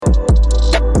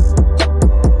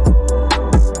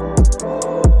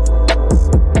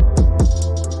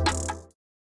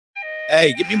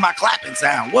Hey, give me my clapping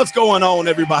sound. What's going on,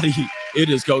 everybody?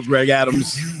 It is Coach Greg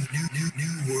Adams.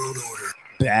 New world order.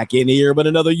 Back in here with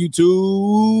another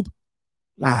YouTube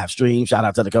live stream. Shout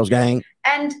out to the Coach Gang.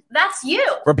 And that's you.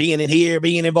 For being in here,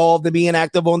 being involved, and being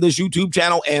active on this YouTube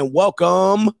channel. And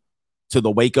welcome to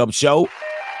the Wake Up Show.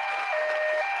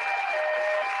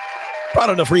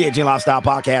 Part of the Free Agent Lifestyle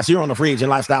Podcast here on the Free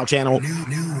Agent Lifestyle channel.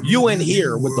 You in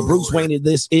here with the Bruce Wayne of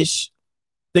this ish,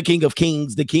 the King of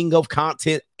Kings, the King of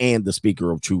Content, and the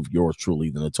Speaker of Truth, yours truly,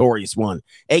 the Notorious One,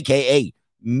 a.k.a.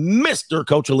 Mr.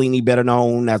 Coachellini, better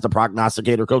known as the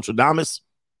Prognosticator, Coach Adamas.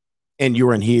 And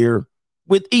you're in here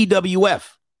with EWF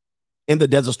in the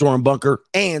Desert Storm Bunker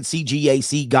and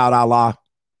CGAC God Allah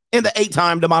and the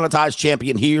 8-time demonetized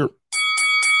champion here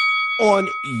on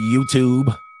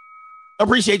YouTube.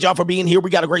 Appreciate y'all for being here. We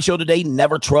got a great show today.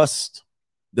 Never trust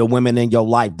the women in your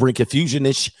life. Bring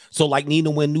confusion-ish. So like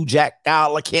Nina when New Jack,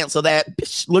 I'll cancel that.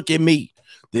 Bitch, look at me.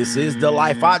 This is the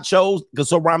life I chose. Because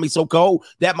so around me so cold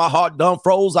that my heart done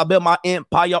froze. I built my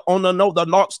empire on the know. The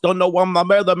Narcs don't know I'm my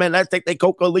mother, man. Let's take the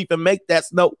coca leaf and make that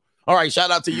snow. All right,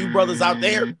 shout out to you brothers out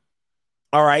there.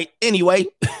 All right, anyway.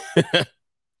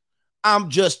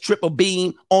 I'm just triple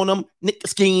beam on them, Nick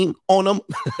scheme on them,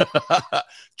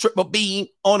 triple beam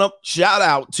on them. Shout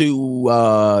out to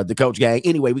the Coach Gang.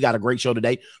 Anyway, we got a great show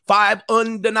today. 5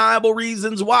 undeniable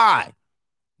reasons why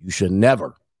you should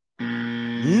never,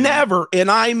 and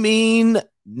I mean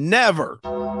never,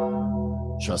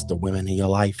 trust the women in your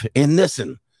life. And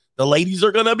listen, the ladies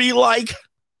are going to be like,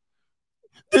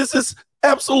 this is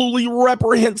absolutely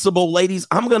reprehensible, ladies.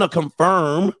 I'm going to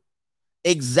confirm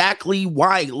exactly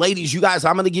why. Ladies, you guys,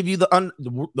 I'm going to give you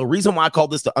the reason why I call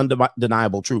this the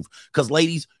undeniable truth. Because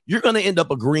ladies, you're going to end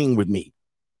up agreeing with me.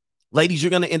 Ladies,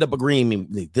 you're going to end up agreeing with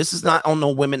me. This is not on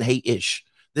no women hate-ish.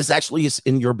 This actually is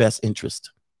in your best interest.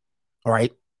 All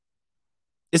right?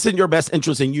 It's in your best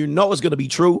interest, and you know it's going to be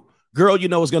true. Girl, you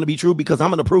know it's going to be true because I'm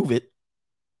going to prove it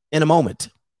in a moment.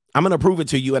 I'm going to prove it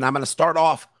to you, and I'm going to start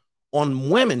off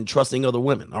on women trusting other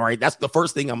women. All right? That's the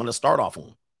first thing I'm going to start off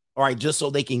on. All right? Just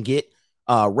so they can get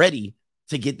ready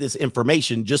to get this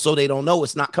information, just so they don't know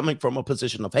it's not coming from a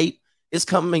position of hate. It's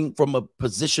coming from a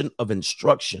position of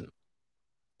instruction.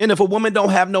 And if a woman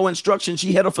don't have no instruction,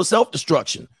 she headed for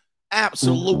self-destruction.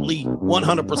 Absolutely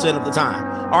 100% of the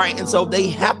time. All right. And so they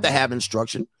have to have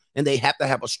instruction, and they have to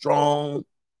have a strong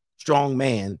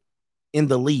man in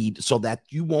the lead so that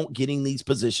you won't get in these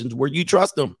positions where you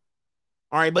trust them.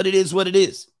 All right. But it is what it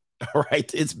is. All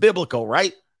right. It's biblical,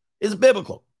 right? It's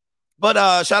biblical.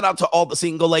 But shout out to all the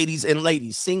single ladies and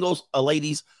ladies, singles,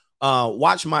 ladies.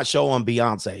 Watch my show on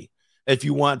Beyonce if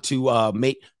you want to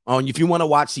if you want to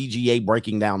watch CGA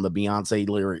breaking down the Beyonce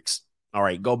lyrics. All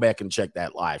right, go back and check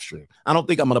that live stream. I don't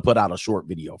think I'm going to put out a short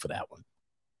video for that one.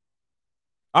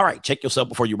 All right, check yourself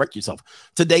before you wreck yourself.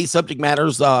 Today's subject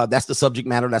matters. That's the subject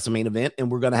matter. That's the main event, and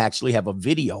we're going to actually have a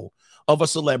video of a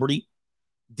celebrity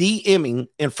DMing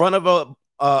in front of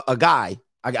a guy.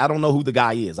 I don't know who the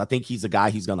guy is. I think he's a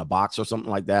guy he's going to box or something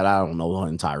like that. I don't know the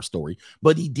entire story.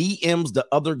 But he DMs the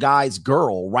other guy's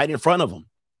girl right in front of him.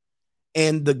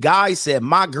 And the guy said,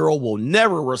 my girl will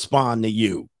never respond to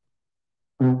you.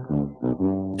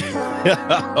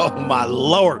 Oh, my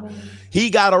Lord. He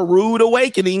got a rude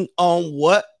awakening on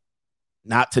what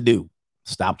not to do.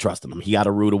 Stop trusting him. He got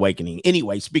a rude awakening.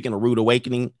 Anyway, speaking of rude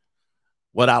awakening,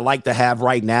 what I like to have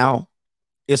right now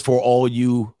is for all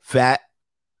you fat,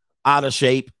 out of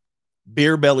shape,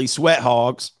 beer belly sweat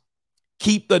hogs,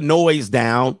 keep the noise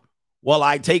down while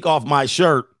I take off my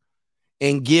shirt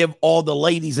and give all the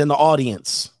ladies in the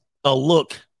audience a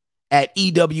look at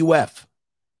EWF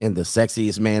and the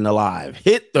sexiest man alive.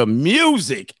 Hit the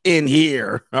music in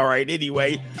here. All right.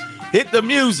 Anyway, hit the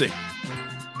music.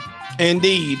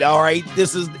 Indeed. All right.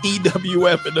 This is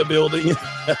EWF in the building.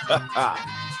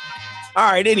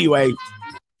 All right. Anyway,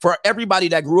 for everybody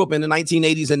that grew up in the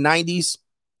 1980s and 90s,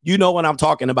 you know what I'm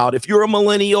talking about. If you're a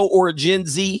millennial or a Gen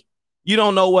Z, you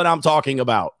don't know what I'm talking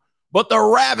about. But the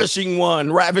ravishing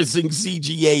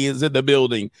CGA is in the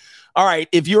building. All right.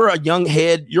 If you're a young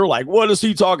head, you're like, what is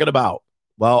he talking about?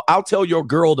 Well, I'll tell your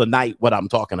girl tonight what I'm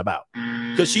talking about.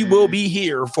 Because she will be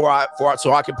here so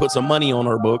I can put some money on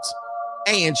her books.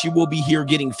 And she will be here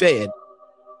getting fed.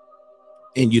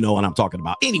 And you know what I'm talking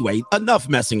about. Anyway, enough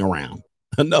messing around.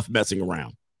 All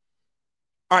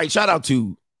right. Shout out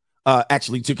to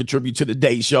to contribute to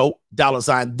today's show,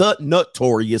 $ the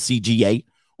Notorious CGA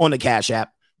on the Cash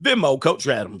App, Venmo, Coach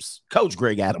Adams, Coach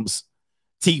Greg Adams,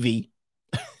 TV.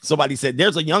 Somebody said,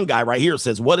 there's a young guy right here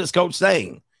says, what is Coach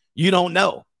saying? You don't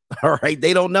know. All right.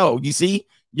 They don't know. You see,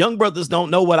 young brothers don't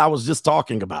know what I was just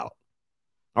talking about.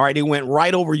 All right. It went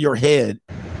right over your head.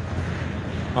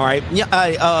 All right. Yeah.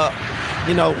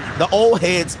 You know, the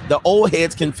old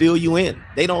heads can fill you in.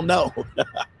 They don't know.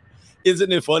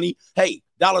 Isn't it funny? Hey,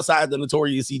 $ the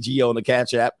Notorious CGO on the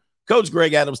Cash App, Coach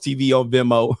Greg Adams TV on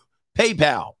Venmo,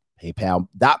 PayPal,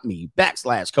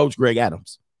 paypal.me/Coach Greg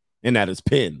Adams. And that is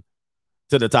pinned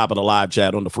to the top of the live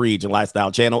chat on the Free Agent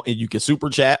Lifestyle channel. And you can super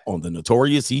chat on the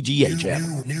Notorious CGA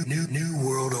channel. New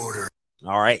world order.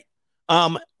 All right.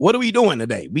 What are we doing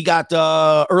today? We got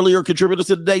earlier contributors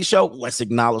to today's show. Let's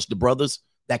acknowledge the brothers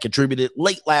that contributed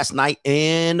late last night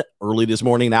and early this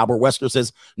morning. Albert Wesker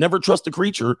says, never trust a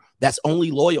creature that's only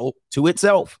loyal to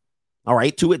itself. All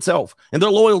right, to itself. And they're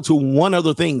loyal to one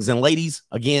other things. And ladies,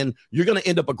 again, you're going to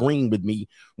end up agreeing with me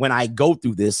when I go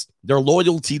through this. Their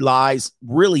loyalty lies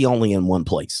really only in one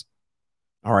place.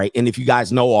 All right. And if you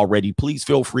guys know already, please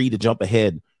feel free to jump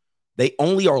ahead. They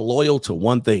only are loyal to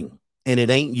one thing, and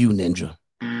it ain't you, Ninja.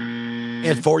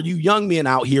 And for you young men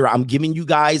out here, I'm giving you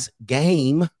guys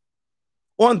game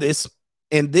on this.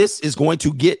 And this is going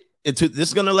to get into, this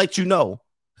is going to let you know.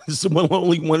 This is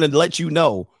only want to let you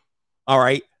know. All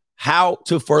right. How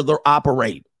to further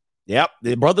operate. Yep.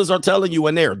 The brothers are telling you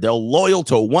in there, they're loyal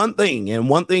to one thing and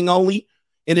one thing only.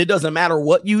 And it doesn't matter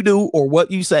what you do or what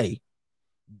you say.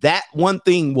 That one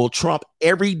thing will trump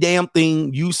every damn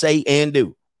thing you say and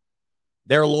do.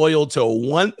 They're loyal to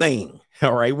one thing.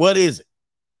 All right. What is it?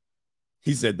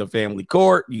 He said the family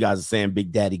court. You guys are saying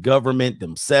Big Daddy government,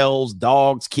 themselves,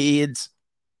 dogs, kids.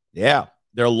 Yeah.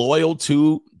 They're loyal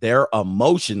to their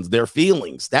emotions, their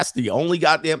feelings. That's the only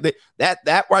goddamn thing.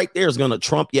 That right there is going to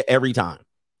trump you every time.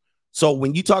 So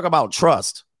when you talk about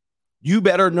trust, you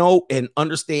better know and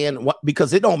understand what,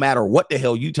 because it don't matter what the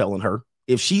hell you telling her.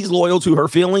 If she's loyal to her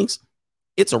feelings,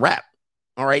 it's a wrap.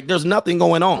 All right. There's nothing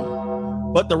going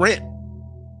on but the rent.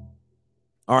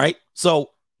 All right. So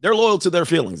they're loyal to their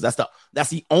feelings. That's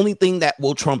the only thing that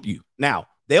will trump you. Now,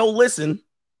 they'll listen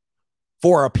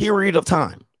for a period of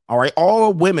time. All right.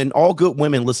 All good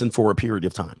women listen for a period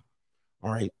of time.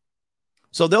 All right.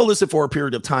 So they'll listen for a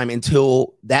period of time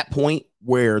until that point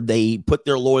where they put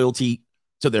their loyalty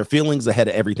to their feelings ahead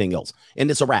of everything else.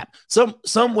 And it's a wrap.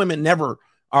 Some women never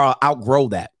outgrow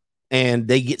that and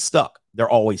they get stuck. They're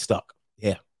always stuck.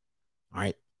 Yeah. All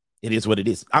right. It is what it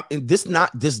is. This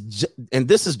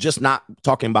is just not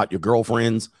talking about your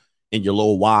girlfriends and your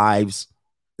little wives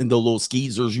and the little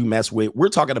skeezers you mess with. We're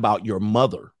talking about your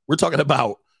mother. We're talking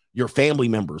about your family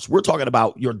members. We're talking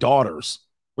about your daughters.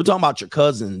 We're talking about your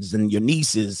cousins and your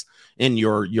nieces and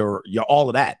your all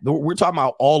of that. We're talking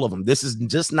about all of them. This is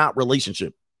just not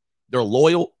relationship. They're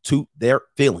loyal to their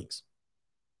feelings.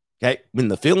 Okay. When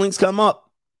the feelings come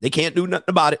up, they can't do nothing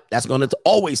about it. That's going to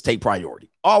always take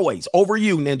priority. Always. Over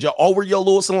you, Ninja. Over your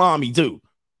little salami, too.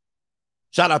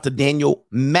 Shout out to Daniel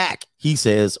Mack. He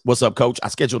says, what's up, coach? I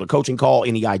scheduled a coaching call.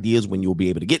 Any ideas when you'll be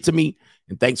able to get to me?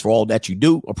 And thanks for all that you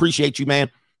do. Appreciate you,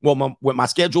 man. Well, with my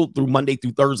schedule through Monday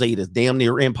through Thursday, it is damn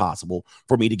near impossible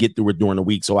for me to get through it during the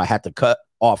week. So I had to cut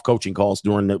off coaching calls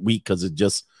during the week because it's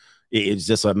just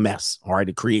a mess. All right.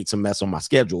 It creates a mess on my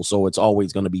schedule. So it's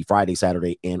always going to be Friday,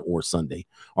 Saturday, and or Sunday.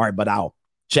 All right. But I'll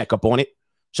check up on it.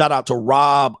 Shout out to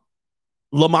Rob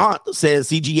Lamont, says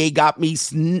CGA got me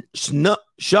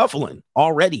shuffling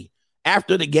already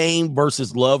after the game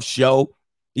versus Love show.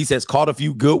 He says, caught a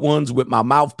few good ones with my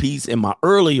mouthpiece in my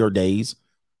earlier days.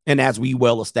 And as we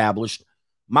well established,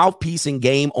 mouthpiece in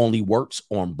game only works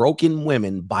on broken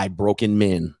women by broken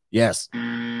men. Yes.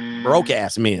 Broke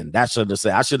ass men. I should have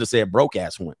said broke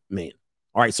ass men.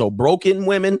 All right. So broken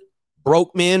women,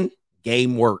 broke men,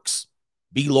 game works.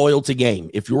 Be loyal to game.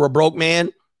 If you're a broke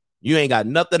man, you ain't got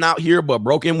nothing out here but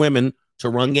broken women to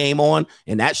run game on.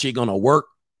 And that shit going to work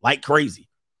like crazy.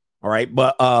 All right.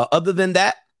 But other than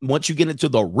that, once you get into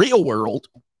the real world,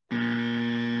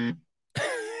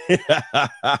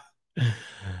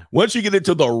 once you get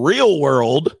into the real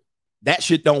world, that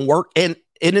shit don't work. And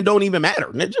it don't even matter.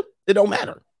 Ninja, it don't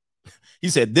matter. He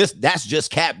said, that's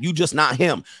just cap. You just not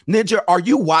him. Ninja, are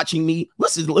you watching me?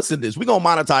 Listen to this. We're going to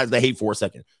monetize the hate for a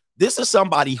second. This is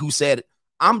somebody who said,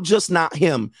 I'm just not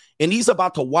him. And he's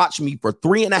about to watch me for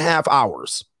 3.5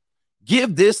 hours.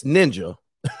 Give this ninja.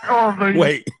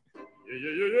 Wait.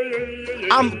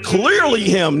 I'm clearly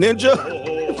him,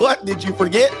 Ninja. What? Did you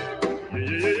forget?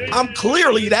 I'm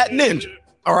clearly that ninja.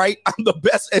 All right. I'm the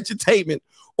best entertainment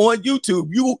on YouTube.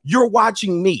 You're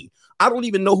watching me. I don't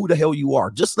even know who the hell you are.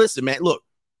 Just listen, man. Look,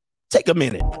 take a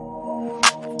minute.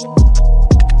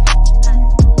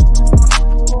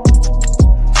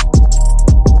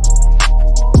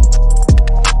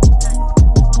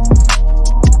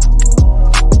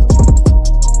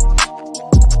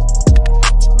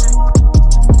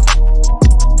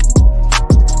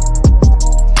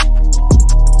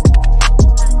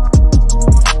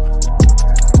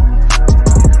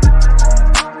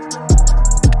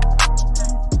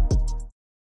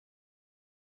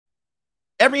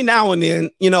 every now and then,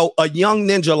 a young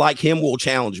ninja like him will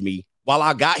challenge me while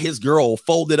I got his girl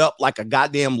folded up like a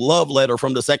goddamn love letter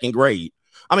from the second grade.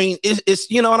 I mean,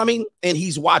 it's you know what I mean? And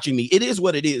he's watching me. It is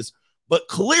what it is. But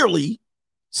clearly,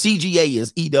 CGA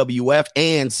is EWF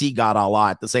and C God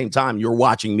Allah at the same time. You're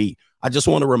watching me. I just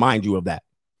want to remind you of that.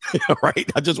 All right.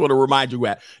 I just want to remind you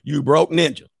that you broke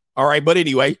ninja. All right. But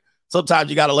anyway, sometimes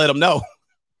you got to let them know.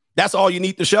 That's all you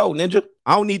need to show, ninja.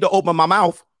 I don't need to open my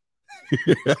mouth.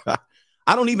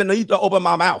 I don't even need to open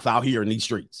my mouth out here in these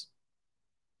streets.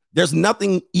 There's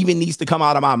nothing even needs to come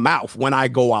out of my mouth when I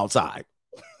go outside.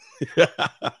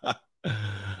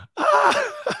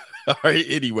 All right.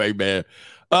 Anyway, man.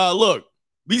 Look,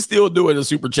 we still doing the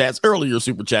super chats, earlier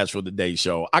super chats for the day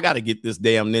show. I got to get this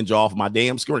damn ninja off my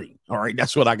damn screen. All right.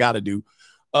 That's what I got to do.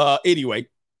 Anyway,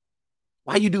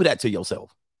 why you do that to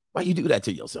yourself? Why you do that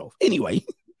to yourself? Anyway,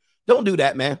 don't do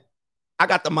that, man. I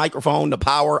got the microphone, the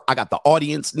power. I got the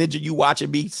audience. Ninja, you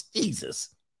watching me? Jesus.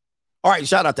 All right.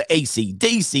 Shout out to AC.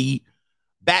 DC,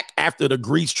 back after the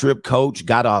Greece trip, coach.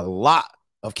 Got a lot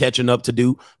of catching up to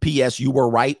do. P.S. You were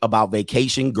right about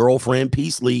vacation, girlfriend,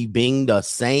 peace leave being the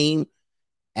same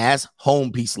as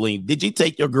home peace leave. Did you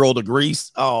take your girl to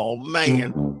Greece? Oh,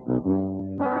 man.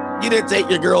 You didn't take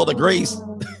your girl to Greece.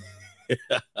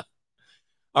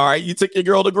 All right. You took your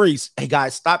girl to Greece. Hey,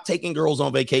 guys, stop taking girls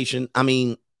on vacation. I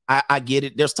mean, I get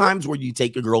it. There's times where you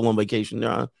take a girl on vacation.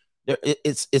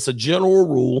 It's a general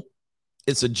rule.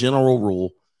 It's a general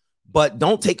rule. But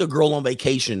don't take a girl on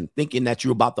vacation thinking that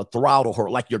you're about to throttle her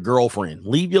like your girlfriend.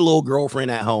 Leave your little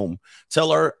girlfriend at home.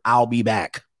 Tell her, I'll be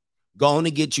back. Going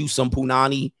to get you some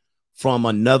punani from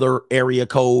another area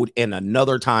code and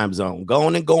another time zone.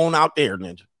 Going out there,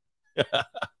 ninja.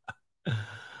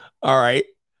 All right.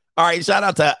 All right. Shout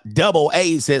out to Double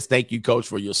A. Says, thank you, coach,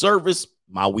 for your service.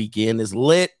 My weekend is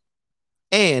lit.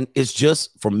 And it's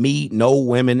just, for me, no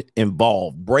women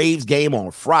involved. Braves game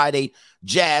on Friday,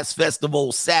 Jazz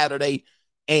Festival Saturday,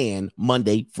 and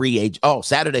Monday free agent. Oh,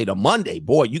 Saturday to Monday.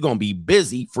 Boy, you're going to be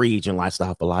busy. Free agent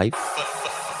lifestyle for life.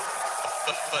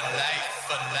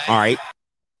 All right.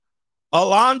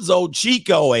 Alonzo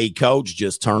Chico, a coach,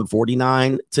 just turned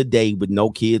 49 today with no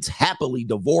kids, happily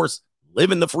divorced,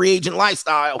 living the free agent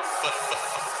lifestyle.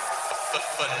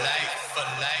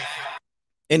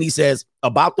 And he says,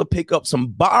 about to pick up some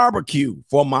barbecue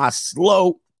for my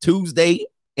slow Tuesday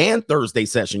and Thursday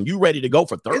session. You ready to go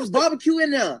for Thursday? There's barbecue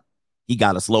in there. He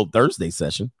got a slow Thursday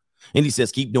session. And he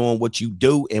says, keep doing what you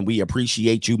do, and we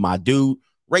appreciate you, my dude.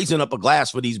 Raising up a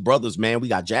glass for these brothers, man. We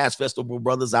got Jazz Festival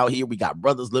brothers out here. We got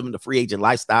brothers living the free agent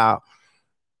lifestyle.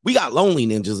 We got lonely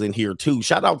ninjas in here, too.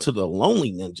 Shout out to the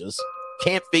lonely ninjas.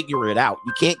 Can't figure it out.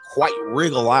 You can't quite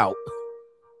wriggle out.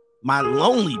 My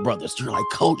lonely brothers. You're like,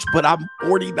 coach, but I'm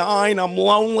 49. I'm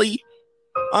lonely.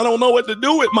 I don't know what to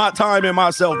do with my time and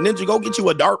myself. Ninja, go get you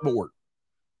a dartboard.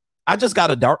 I just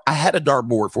got a dart. I had a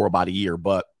dartboard for about a year,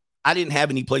 but I didn't have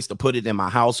any place to put it in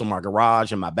my house or my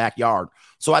garage, in my backyard.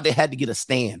 So I had to get a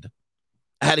stand.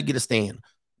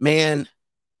 Man,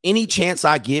 any chance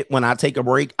I get when I take a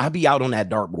break, I be out on that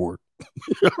dartboard.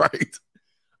 Right.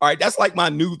 All right. That's like my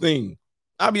new thing.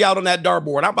 I'll be out on that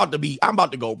dartboard. I'm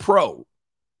about to go pro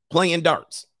playing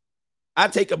darts. I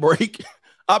take a break.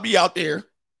 I'll be out there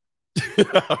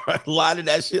lining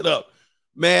that shit up.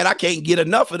 Man, I can't get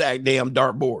enough of that damn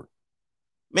dartboard.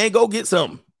 Man, go get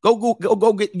something.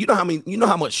 Go get, you know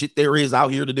how much shit there is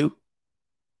out here to do?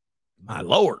 My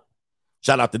Lord.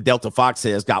 Shout out to Delta Fox,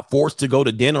 says, got forced to go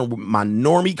to dinner with my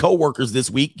normie coworkers this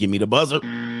week. Give me the buzzer.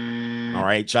 All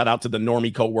right. Shout out to the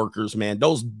normie coworkers, man.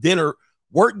 Those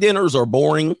work dinners are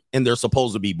boring, and they're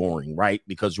supposed to be boring, right?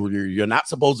 Because you're not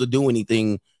supposed to do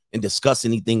anything and discuss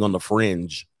anything on the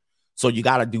fringe. So you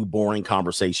got to do boring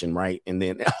conversation, right? And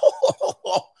then,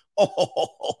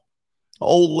 oh,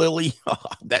 Lily,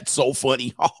 that's so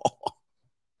funny. All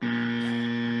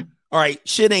right,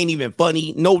 shit ain't even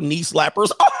funny. No knee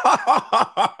slappers.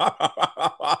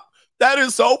 That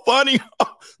is so funny.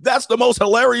 That's the most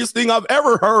hilarious thing I've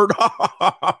ever heard.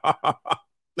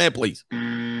 Man, please.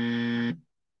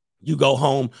 You go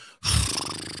home.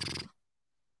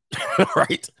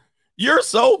 Right? You're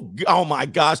so, oh my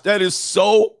gosh, that is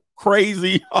so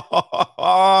crazy.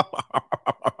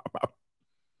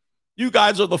 You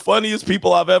guys are the funniest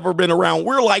people I've ever been around.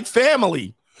 We're like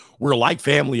family. We're like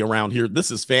family around here.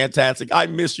 This is fantastic. I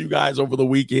miss you guys over the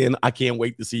weekend. I can't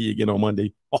wait to see you again on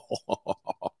Monday.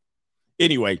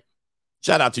 Anyway,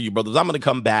 shout out to you, brothers. I'm going to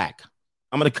come back.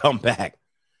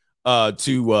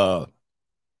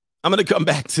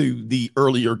 To the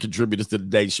earlier contributors to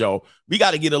today's show. We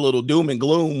got to get a little doom and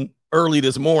gloom early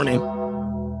this morning.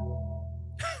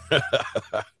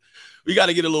 We got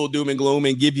to get a little doom and gloom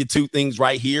and give you two things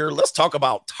right here. Let's talk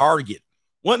about Target.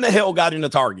 What in the hell got into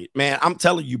Target? Man, I'm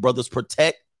telling you, brothers,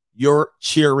 protect your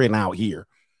cheering out here.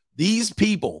 These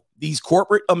people, these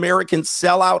corporate American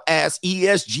sellout ass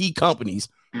ESG companies,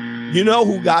 you know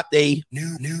who got they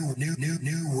new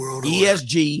world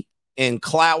ESG and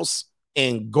Klaus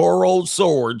and Goro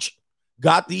Sorge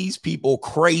got these people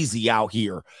crazy out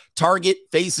here. Target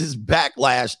faces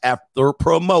backlash after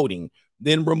promoting,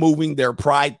 then removing their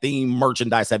Pride-themed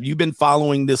merchandise. Have you been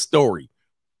following this story?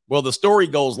 Well, the story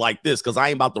goes like this, because I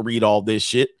ain't about to read all this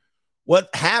shit. What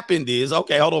happened is,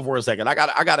 okay, hold on for a second. I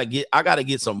gotta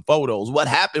get some photos. What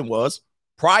happened was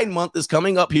Pride Month is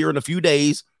coming up here in a few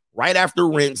days, right after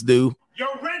rent's due. Your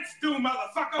rent's due,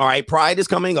 motherfucker. All right, Pride is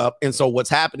coming up, and so what's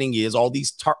happening is all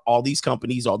these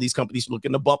companies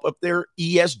looking to bump up their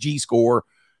ESG score.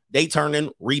 They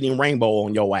turning Reading Rainbow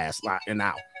on your ass, and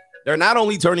now they're not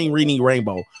only turning Reading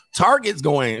Rainbow, Target's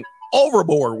going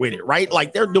overboard with it, right?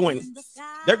 Like they're going.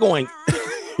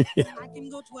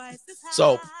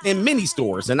 So in many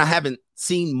stores, and I haven't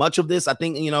seen much of this. I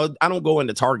think, I don't go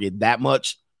into Target that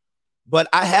much, but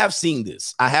I have seen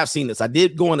this. I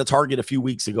did go into Target a few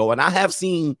weeks ago, and I have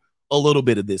seen a little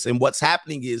bit of this. And what's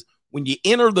happening is when you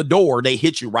enter the door, they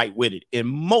hit you right with it,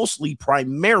 and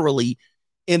primarily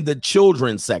in the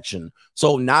children's section.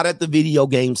 So not at the video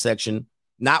game section,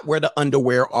 not where the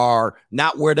underwear are,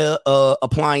 not where the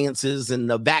appliances and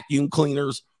the vacuum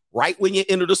cleaners. Right when you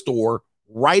enter the store,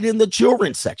 right in the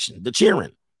children's section, the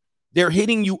cheering. They're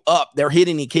hitting you up. They're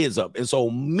hitting the kids up. And so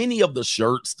many of the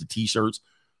shirts, the T-shirts,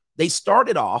 they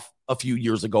started off a few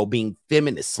years ago being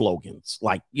feminist slogans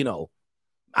like,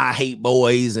 I hate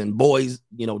boys, and boys,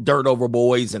 dirt over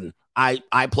boys, and I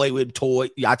play with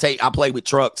toys. I play with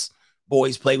trucks.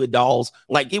 Boys play with dolls.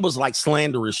 Like it was like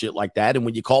slanderous shit like that. And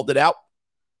when you called it out,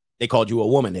 they called you a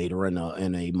woman hater and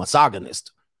a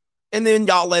misogynist. And then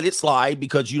y'all let it slide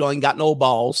because you ain't got no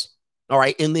balls. All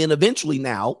right. And then eventually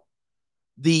now,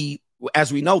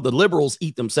 as we know, the liberals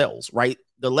eat themselves, right?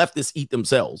 The leftists eat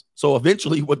themselves. So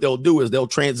eventually what they'll do is they'll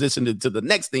transition into the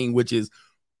next thing, which is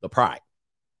the pride.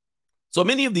 So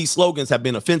many of these slogans have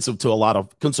been offensive to a lot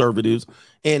of conservatives.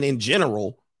 And in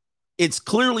general, it's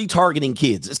clearly targeting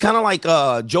kids. It's kind of like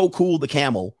Joe Cool the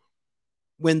Camel.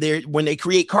 When they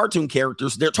create cartoon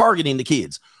characters, they're targeting the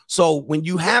kids. So when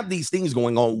you have these things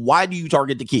going on, why do you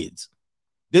target the kids?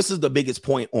 This is the biggest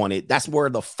point on it. That's where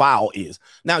the foul is.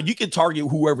 Now, you can target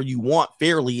whoever you want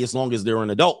fairly as long as they're an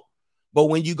adult. But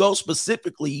when you go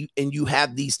specifically and you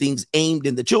have these things aimed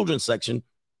in the children's section,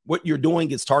 what you're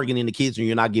doing is targeting the kids, and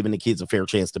you're not giving the kids a fair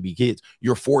chance to be kids.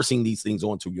 You're forcing these things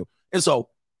onto you. And so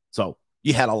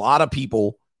you had a lot of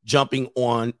people jumping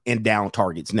on and down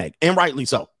Target's neck, and rightly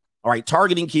so. All right,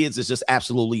 targeting kids is just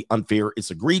absolutely unfair. It's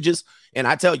egregious. And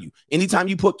I tell you, anytime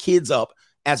you put kids up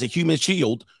as a human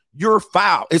shield, you're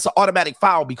foul. It's an automatic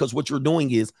foul, because what you're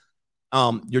doing is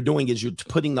you're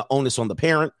putting the onus on the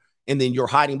parent, and then you're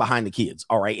hiding behind the kids.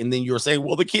 All right. And then you're saying,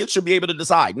 well, the kids should be able to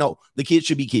decide. No, the kids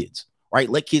should be kids. Right.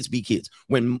 Let kids be kids.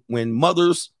 When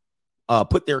mothers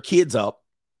put their kids up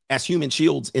as human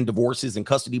shields in divorces and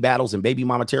custody battles and baby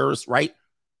mama terrorists, right?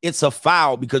 It's a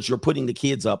foul, because you're putting the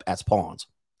kids up as pawns.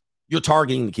 You're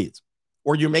targeting the kids,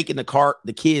 or you're making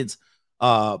the kids.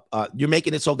 You're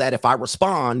making it so that if I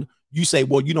respond, you say,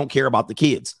 well, you don't care about the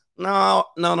kids. No.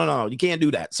 You can't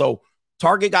do that. So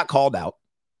Target got called out.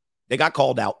 They got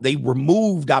called out. They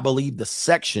removed, I believe, the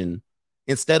section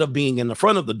instead of being in the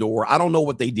front of the door. I don't know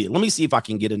what they did. Let me see if I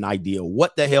can get an idea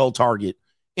what the hell Target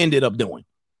ended up doing.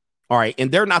 All right.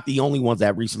 And they're not the only ones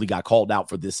that recently got called out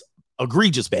for this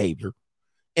egregious behavior.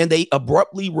 And they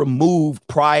abruptly removed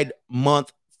Pride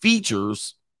Month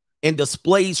features and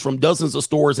displays from dozens of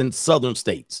stores in southern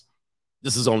states.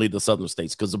 This is only the southern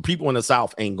states, because the people in the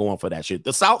South ain't going for that shit.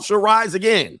 The South should rise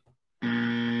again.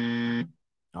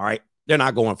 All right. They're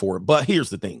not going for it. But here's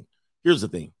the thing.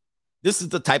 This is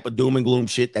the type of doom and gloom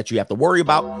shit that you have to worry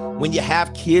about when you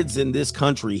have kids in this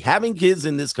country. Having kids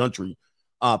in this country,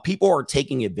 people are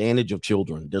taking advantage of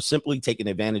children. They're simply taking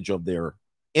advantage of their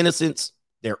innocence,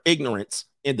 their ignorance,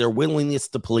 and their willingness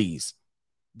to please.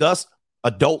 Thus,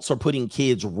 adults are putting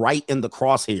kids right in the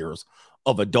crosshairs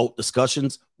of adult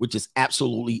discussions, which is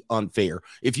absolutely unfair.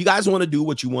 If you guys want to do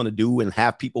what you want to do and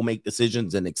have people make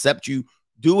decisions and accept you,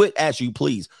 do it as you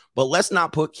please. But let's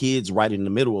not put kids right in the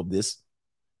middle of this,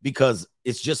 because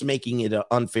it's just making it an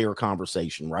unfair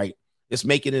conversation, right? It's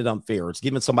making it unfair. It's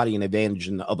giving somebody an advantage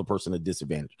and the other person a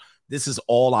disadvantage. This is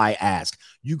all I ask.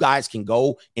 You guys can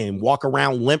go and walk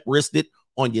around limp-wristed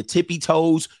on your tippy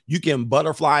toes. You can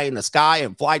butterfly in the sky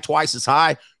and fly twice as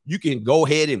high. You can go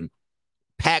ahead and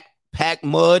pack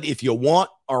mud if you want.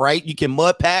 All right. You can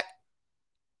mud pack.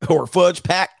 or fudge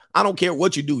pack. I don't care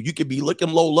what you do. You could be licking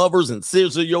low lovers and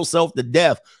scissor yourself to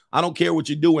death. I don't care what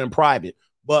you do in private.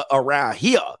 But around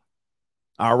here,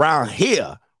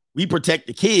 we protect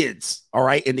the kids. All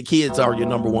right. And the kids are your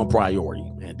number one priority,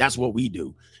 man. That's what we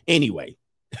do. Anyway,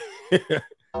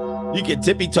 you can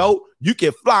tippy toe. You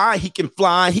can fly. He can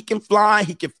fly. He can fly.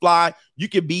 He can fly. You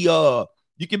can be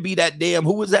that damn,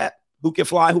 who was that? Who can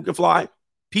fly? Who can fly?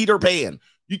 Peter Pan.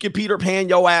 You can Peter Pan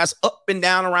your ass up and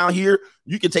down around here.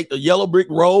 You can take the yellow brick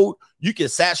road. You can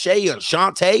sashay and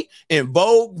Shantae and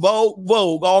Vogue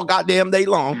all goddamn day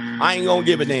long. I ain't gonna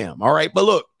give a damn. All right. But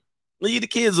look, leave the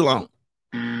kids alone.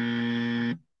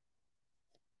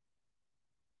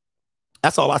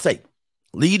 That's all I say.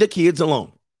 Leave the kids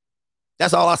alone.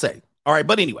 That's all I say. All right.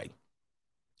 But anyway,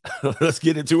 let's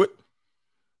get into it.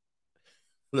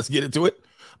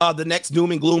 The next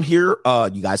doom and gloom here,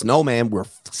 you guys know, man, we're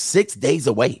 6 days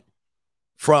away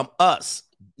from us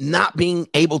not being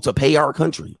able to pay our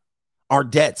country, our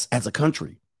debts as a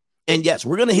country. And yes,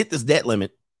 we're going to hit this debt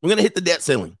limit. We're going to hit the debt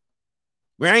ceiling.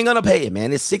 We ain't going to pay it,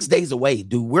 man. It's 6 days away.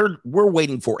 Dude, we're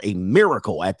waiting for a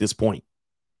miracle at this point.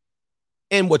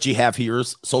 And what you have here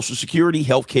is Social Security,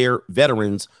 healthcare,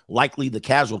 veterans, likely the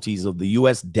casualties of the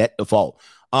U.S. debt default.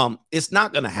 It's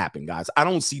not going to happen, guys. I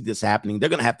don't see this happening. They're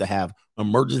going to have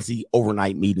emergency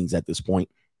overnight meetings at this point.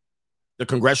 The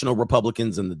congressional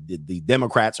Republicans and the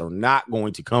Democrats are not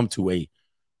going to come to a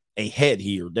head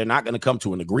here. They're not going to come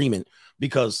to an agreement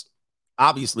because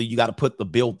obviously you got to put the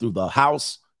bill through the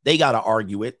House. They got to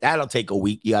argue it. That'll take a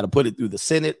week. You got to put it through the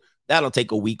Senate. That'll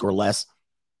take a week or less.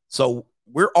 So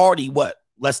we're already,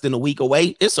 less than a week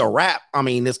away? It's a wrap. I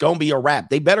mean, it's going to be a wrap.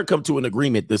 They better come to an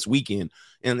agreement this weekend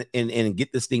and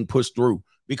get this thing pushed through,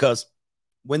 because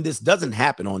when this doesn't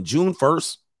happen on June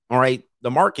 1st, all right, the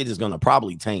market is going to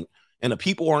probably tank and the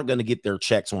people aren't going to get their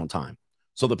checks on time.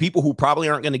 So the people who probably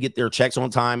aren't going to get their checks on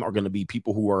time are going to be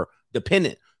people who are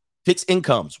dependent, fixed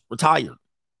incomes, retired,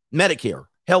 Medicare,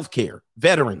 healthcare,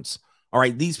 veterans. All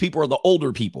right, these people are the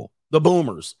older people, the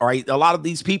boomers. All right, a lot of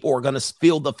these people are going to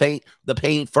feel the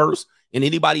pain first. And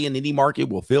anybody in any market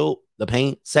will feel the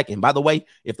pain second. By the way,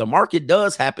 if the market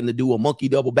does happen to do a monkey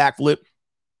double backflip,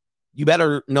 you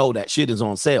better know that shit is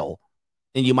on sale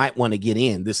and you might want to get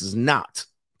in. This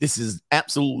is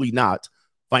absolutely not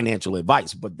financial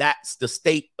advice, but that's the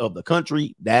state of the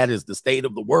country. That is the state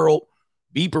of the world.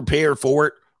 Be prepared for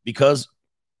it, because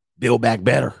Build Back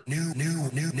Better. New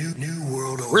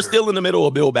world order. We're still in the middle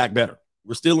of Build Back Better.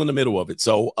 We're still in the middle of it.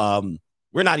 So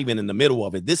we're not even in the middle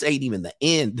of it. This ain't even the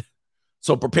end.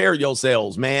 So prepare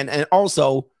yourselves, man. And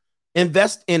also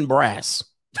invest in brass,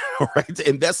 right?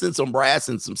 Invest in some brass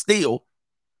and some steel,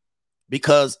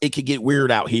 because it could get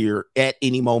weird out here at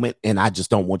any moment. And I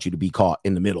just don't want you to be caught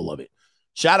in the middle of it.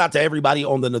 Shout out to everybody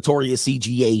on the Notorious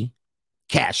CGA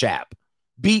Cash App.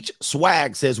 Beach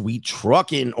Swag says we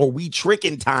tricking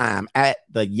time at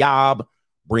the Yob.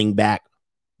 Bring back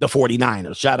the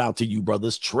 49ers. Shout out to you,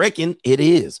 brothers. Tricking it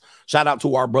is. Shout out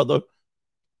to our brother.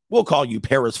 We'll call you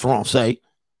Paris Francais.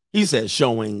 He says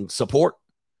showing support.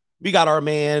 We got our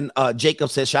man Jacob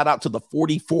says shout out to the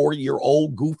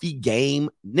 44-year-old Goofy Game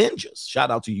Ninjas.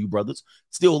 Shout out to you, brothers.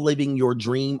 Still living your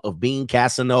dream of being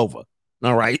Casanova.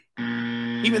 All right.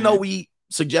 Even though we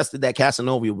suggested that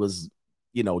Casanova was,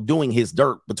 doing his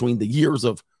dirt between the years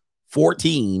of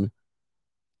 14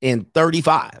 and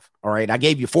 35. All right. I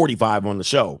gave you 45 on the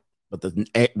show, but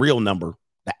the real number,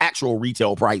 the actual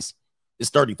retail price, is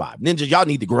 35. Ninjas, y'all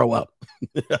need to grow up.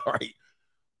 All right.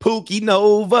 Pookie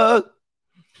Nova.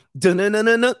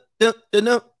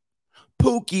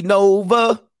 Pookie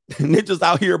Nova. Ninjas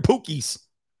out here, Pookies.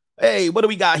 Hey, what do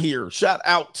we got here? Shout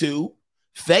out to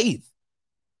Faith.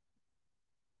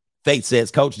 Faith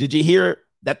says, Coach, did you hear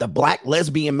that the Black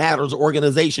Lesbian Matters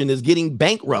organization is getting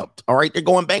bankrupt? All right, they're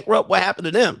going bankrupt. What happened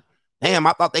to them? Damn,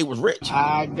 I thought they was rich.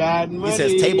 I got money. He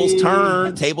says tables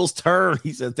turn.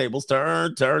 He says tables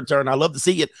turn. I love to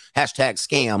see it. Hashtag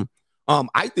scam.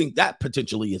 I think that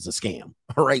potentially is a scam.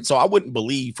 All right. So I wouldn't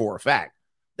believe for a fact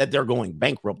that they're going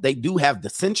bankrupt. They do have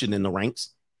dissension in the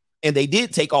ranks, and they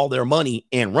did take all their money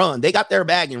and run. They got their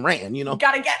bag and ran,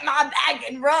 Gotta get my bag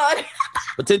and run.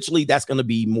 Potentially that's going to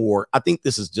be more. I think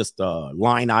this is just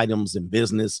line items and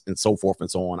business and so forth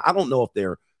and so on. I don't know if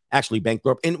they're actually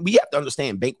bankrupt. And we have to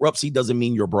understand, bankruptcy doesn't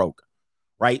mean you're broke,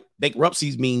 right?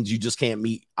 Bankruptcy means you just can't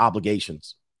meet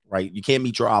obligations, right? You can't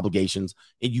meet your obligations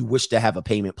and you wish to have a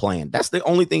payment plan. That's the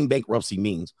only thing bankruptcy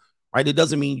means, right? It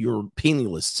doesn't mean you're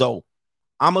penniless. So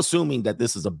I'm assuming that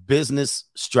this is a business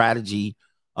strategy,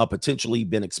 potentially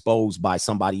been exposed by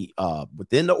somebody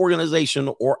within the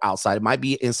organization or outside. It might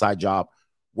be an inside job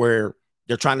where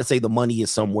they're trying to say the money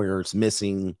is somewhere, it's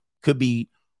missing, could be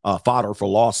fodder for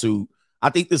lawsuit. I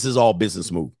think this is all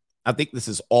business move.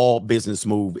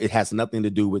 It has nothing to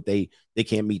do with they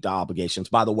can't meet the obligations.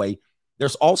 By the way,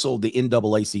 there's also the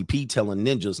NAACP telling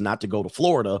ninjas not to go to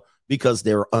Florida because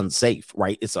they're unsafe,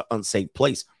 right? It's an unsafe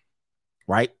place,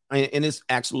 right? And it's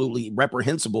absolutely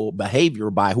reprehensible behavior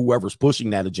by whoever's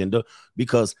pushing that agenda,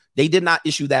 because they did not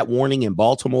issue that warning in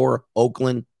Baltimore,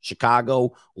 Oakland,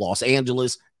 Chicago, Los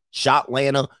Angeles,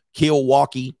 Shotlanta,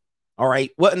 Milwaukee. All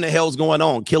right, what in the hell's going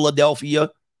on? Philadelphia.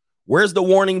 Where's the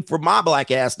warning for my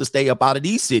black ass to stay up out of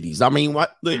these cities? I mean,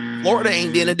 what? Florida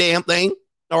ain't doing a damn thing.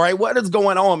 All right, what is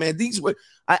going on, man?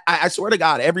 I swear to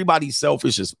God, everybody's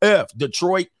selfish as F.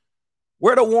 Detroit,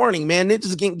 where the warning, man?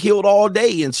 Ninjas getting killed all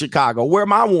day in Chicago. Where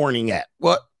my warning at?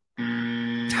 What?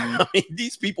 I mean,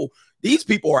 these people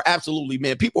are absolutely,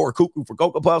 man. People are cuckoo for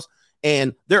Cocoa Puffs,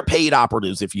 and they're paid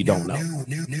operatives. If you don't know,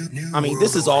 I mean,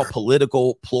 this is all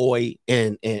political ploy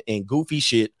and goofy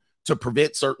shit to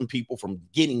prevent certain people from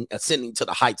ascending to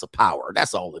the heights of power.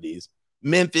 That's all it is.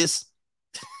 Memphis,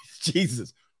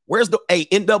 Jesus, where's the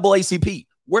NAACP?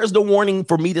 Where's the warning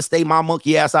for me to stay my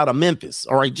monkey ass out of Memphis?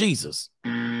 All right, Jesus.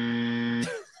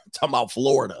 Talking about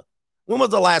Florida. When was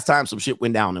the last time some shit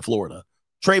went down in Florida?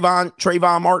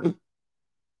 Trayvon Martin.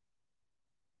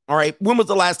 All right, when was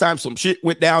the last time some shit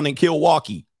went down in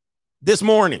Milwaukee? This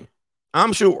morning,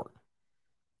 I'm sure.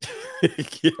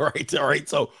 All right.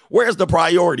 So where's the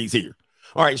priorities here?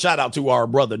 All right, shout out to our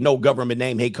brother, no government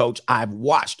name. Hey, coach, I've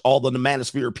watched all the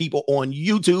Manosphere people on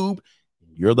YouTube.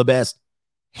 You're the best,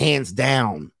 hands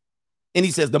down. And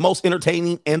he says the most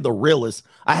entertaining and the realest.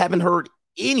 I haven't heard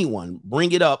anyone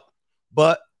bring it up,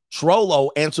 but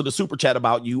Trollo answered the super chat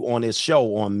about you on his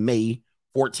show on May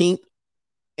 14th,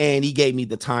 and he gave me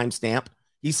the timestamp.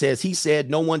 He said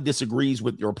no one disagrees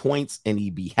with your points, and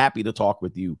he'd be happy to talk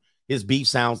with you. His beef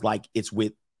sounds like it's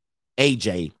with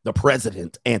AJ, the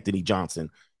president, Anthony Johnson.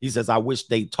 He says, I wish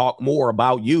they'd talk more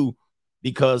about you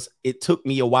because it took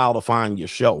me a while to find your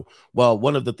show. Well,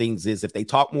 one of the things is if they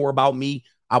talk more about me,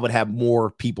 I would have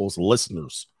more people's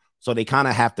listeners. So they kind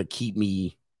of have to keep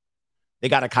me. They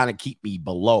got to kind of keep me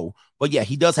below. But yeah,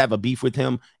 he does have a beef with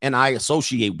him, and I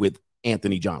associate with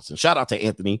Anthony Johnson. Shout out to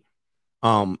Anthony.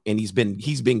 And he's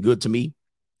been good to me,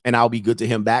 and I'll be good to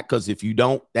him back, because if you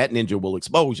don't, that ninja will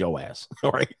expose your ass.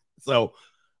 All right. So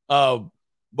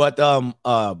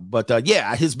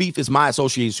yeah, his beef is my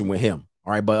association with him.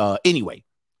 All right. But anyway,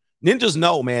 ninjas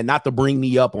know, man, not to bring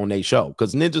me up on their show,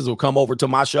 because ninjas will come over to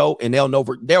my show and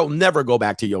they'll never go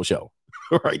back to your show.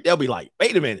 All right. They'll be like,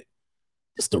 wait a minute.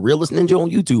 It's the realest ninja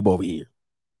on YouTube over here.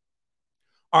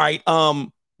 All right.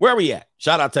 Where are we at?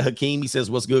 Shout out to Hakeem. He says,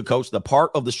 what's good, coach? The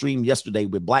part of the stream yesterday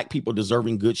with black people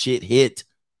deserving good shit hit.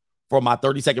 For my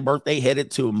 32nd birthday,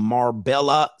 headed to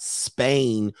Marbella,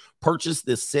 Spain. Purchased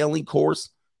this sailing course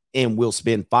and will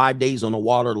spend 5 days on the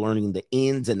water learning the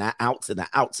ins and the outs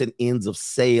and ends of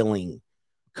sailing.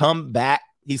 Come back,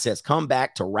 he says, come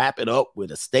back to wrap it up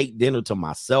with a steak dinner to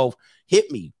myself.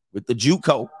 Hit me with the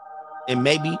JUCO and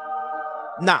maybe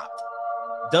not.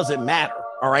 Doesn't matter.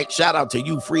 All right. Shout out to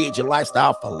you, Free Agent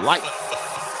Lifestyle for life.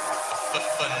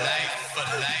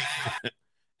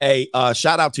 Hey,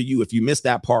 shout out to you if you missed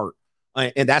that part.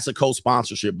 And that's a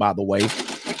co-sponsorship, by the way.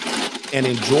 And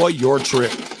enjoy your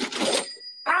trip.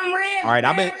 I'm ready. All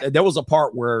right. There was a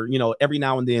part where, every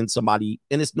now and then somebody,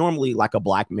 and it's normally like a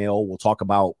black male, will talk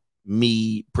about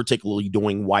me particularly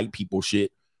doing white people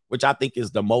shit, which I think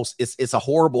is the most, it's a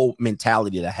horrible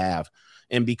mentality to have.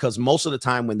 And because most of the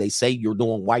time when they say you're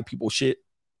doing white people shit,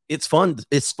 it's fun.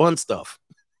 It's fun stuff.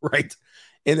 Right.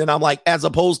 And then I'm like, as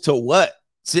opposed to what?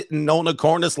 Sitting on the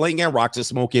corner slinging rocks and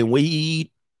smoking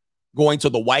weed, going to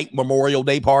the white Memorial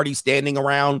Day party, standing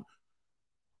around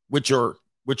with your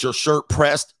shirt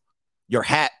pressed, your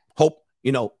hat,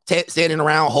 standing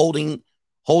around holding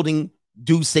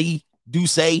Ducey.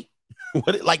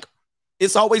 What, like,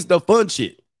 it's always the fun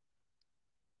shit.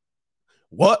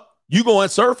 What? You going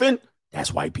surfing?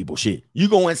 That's white people shit. You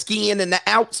going skiing in the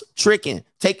Alps? Tricking,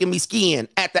 taking me skiing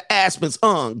at the Aspens,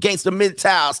 gangsta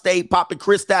mid-towel, stay popping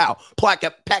crystal, pack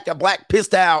a black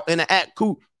pistol in a hat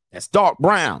coupe. That's dark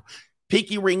brown.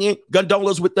 Pinky ringing,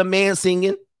 gondolas with the man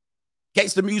singing.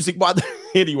 Gangsta music by the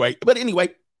anyway.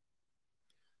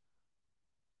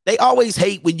 They always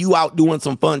hate when you out doing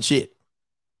some fun shit.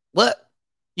 What?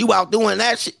 You out doing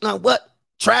that shit? No, what?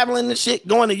 Traveling and shit,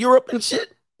 going to Europe and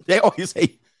shit? They always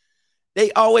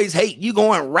hate. You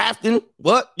going rafting?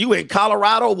 What? You in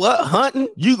Colorado? What? Hunting?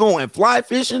 You going fly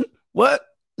fishing? What?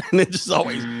 And they just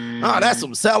always, that's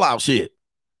some sellout shit.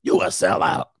 You a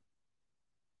sellout.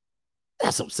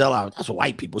 That's some sellout. That's what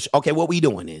white people. Okay, what we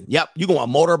doing then? Yep, you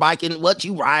going motorbiking? What,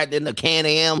 you riding in the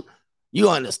Can-Am?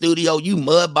 You in the studio, you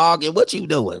mud bogging. What you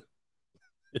doing?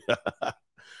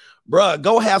 Bruh,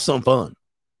 go have some fun.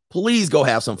 Please go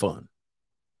have some fun.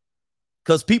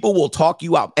 Because people will talk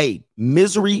you out. Hey,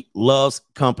 misery loves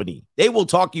company. They will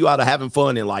talk you out of having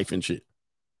fun in life and shit.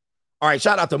 All right,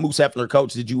 shout out to Moose Hefner.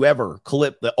 Coach, did you ever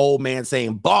clip the old man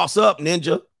saying, boss up,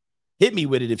 ninja? Hit me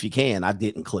with it if you can. I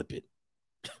didn't clip it.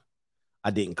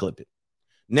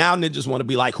 Now ninjas want to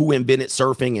be like, who invented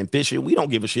surfing and fishing? We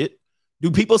don't give a shit. Do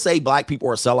people say black people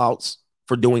are sellouts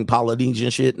for doing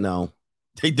Polynesian shit? No,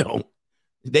 they don't.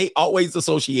 They always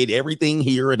associate everything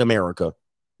here in America.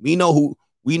 We know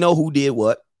who did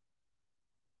what.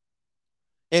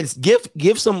 And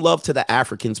give some love to the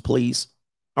Africans, please.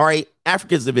 All right.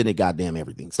 Africans invented goddamn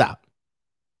everything. Stop.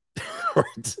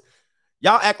 Right.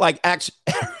 Y'all act like action.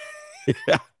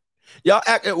 Y'all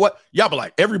act what? Y'all be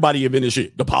like, everybody invented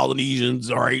shit. The Polynesians,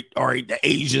 all right, the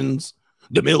Asians,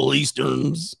 the Middle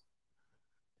Easterns.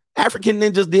 African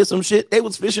ninjas did some shit. They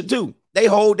was fishing too. They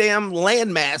hold damn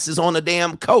land masses on the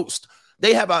damn coast.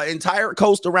 They have an entire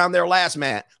coast around their land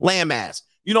mass.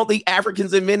 You don't think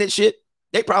Africans invented shit?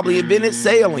 They probably invented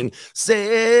sailing.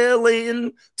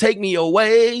 Sailing, take me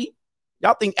away.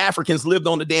 Y'all think Africans lived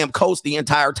on the damn coast the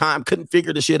entire time, couldn't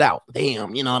figure the shit out.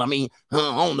 Damn, you know what I mean? I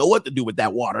don't know what to do with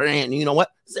that water. And you know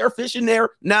what? Is there fish in there?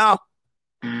 No.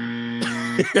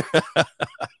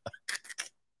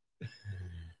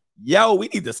 Yo, we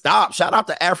need to stop. Shout out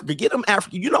to Africa. Get them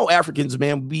African. You know Africans,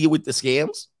 man, be with the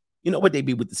scams. You know what they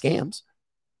be with the scams.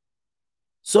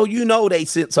 So you know they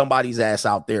sent somebody's ass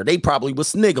out there. They probably was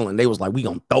sniggling. They was like, we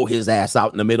gonna throw his ass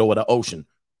out in the middle of the ocean.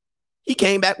 He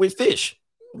came back with fish.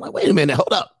 I'm like, wait a minute,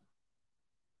 hold up.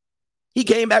 He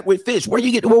came back with fish. Where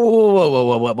you get?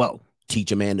 Whoa.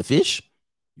 Teach a man to fish.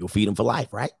 You'll feed him for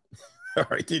life, right? All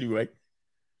right, anyway.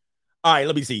 All right,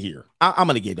 let me see here. I'm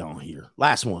going to get on here.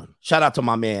 Last one. Shout out to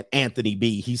my man, Anthony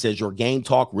B. He says, your game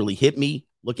talk really hit me.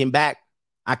 Looking back,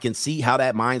 I can see how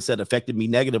that mindset affected me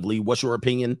negatively. What's your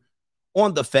opinion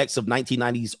on the effects of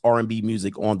 1990s R&B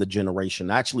music on the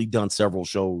generation? I actually done several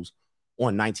shows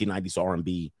on 1990s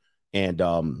R&B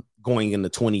and going in the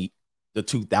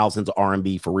 2000s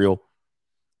R&B for real.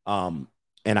 And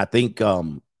I think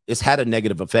it's had a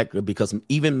negative effect because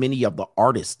even many of the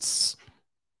artists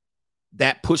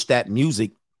that push that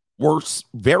music were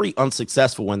very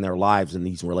unsuccessful in their lives in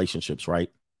these relationships,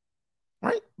 right?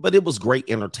 But it was great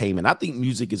entertainment. I think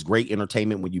music is great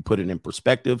entertainment when you put it in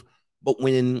perspective. But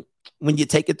when you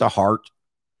take it to heart,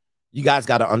 you guys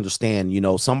got to understand, you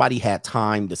know, somebody had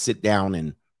time to sit down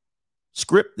and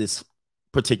script this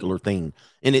particular thing.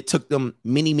 And it took them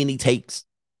many, many takes.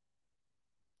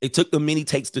 It took them many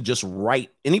takes to just write.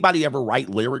 Anybody ever write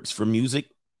lyrics for music,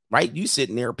 right? You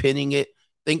sitting there penning it,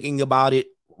 thinking about it,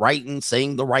 writing,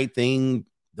 saying the right thing,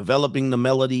 developing the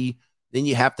melody. Then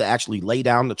you have to actually lay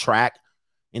down the track.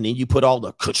 And then you put all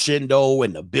the crescendo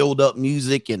and the build-up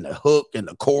music and the hook and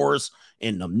the chorus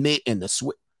and the mid and the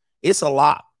switch. It's a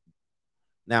lot.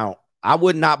 Now, I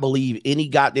would not believe any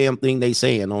goddamn thing they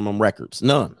saying on them records.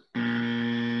 None.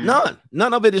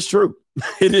 None of it is true.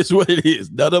 It is what it is.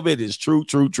 None of it is true.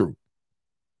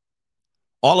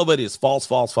 All of it is false.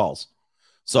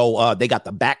 So they got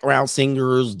the background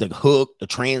singers, the hook, the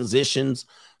transitions.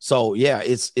 So yeah,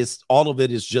 it's all of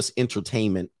it is just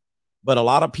entertainment. But a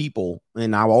lot of people,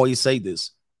 and I always say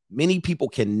this, many people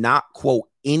cannot quote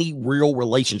any real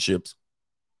relationships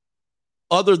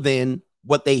other than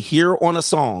what they hear on a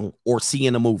song or see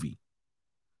in a movie.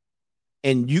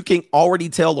 And you can already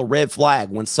tell the red flag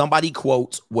when somebody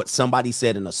quotes what somebody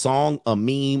said in a song, a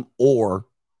meme, or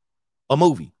a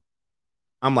movie.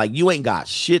 I'm like, you ain't got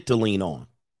shit to lean on.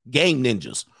 Game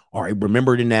ninjas. All right,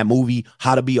 remembered in that movie,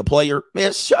 How to Be a Player?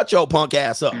 Man, shut your punk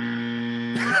ass up.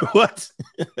 What?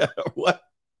 What?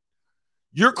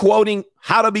 You're quoting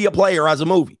How to Be a Player as a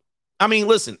movie. I mean,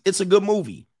 listen, it's a good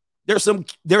movie. There's some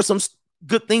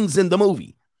good things in the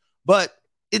movie, but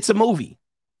it's a movie.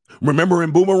 Remember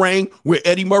in Boomerang where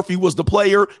Eddie Murphy was the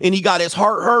player and he got his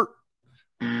heart hurt?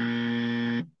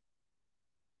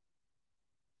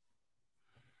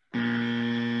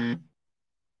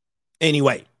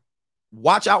 Anyway,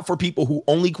 watch out for people who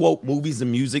only quote movies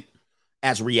and music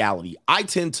as reality. I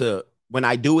tend to, when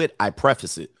I do it, I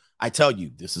preface it. I tell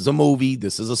you, this is a movie,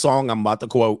 this is a song I'm about to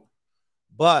quote.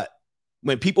 But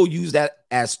when people use that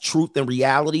as truth and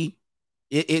reality,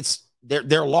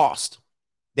 they're lost.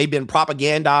 They've been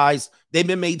propagandized. They've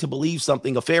been made to believe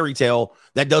something, a fairy tale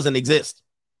that doesn't exist.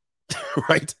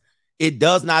 Right? It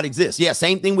does not exist. Yeah,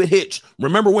 same thing with Hitch.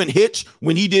 Remember when Hitch,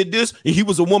 when he did this, and he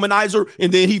was a womanizer,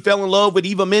 and then he fell in love with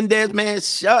Eva Mendes? Man,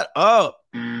 shut up.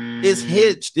 It's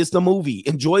Hitch. It's the movie.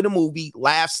 Enjoy the movie.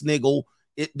 Laugh, sniggle.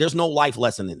 There's no life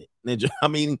lesson in it. I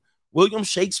mean, William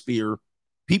Shakespeare,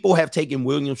 people have taken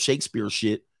William Shakespeare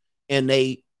shit and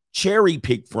they cherry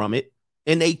picked from it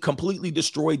and they completely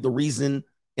destroyed the reason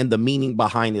and the meaning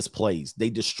behind his plays. They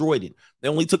destroyed it. They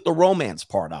only took the romance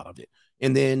part out of it.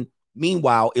 And then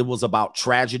meanwhile, it was about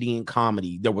tragedy and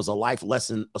comedy. There was a life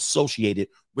lesson associated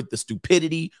with the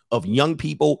stupidity of young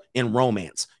people in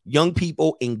romance, young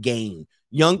people in game,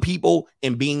 young people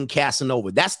in being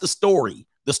Casanova. That's the story.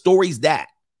 The story's that.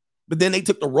 But then they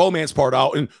took the romance part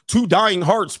out and two dying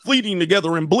hearts fleeting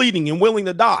together and bleeding and willing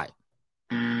to die.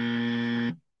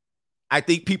 I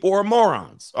think people are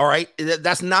morons. All right.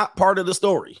 That's not part of the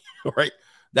story. All right.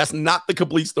 That's not the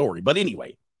complete story. But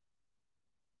anyway,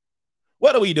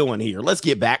 what are we doing here? Let's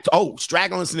get back to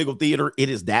Straggle and Sniggle Theater. It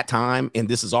is that time, and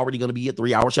this is already going to be a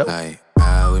 3-hour show.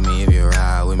 Ride with me if you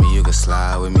ride with me. You can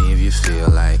slide with me if you feel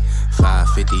like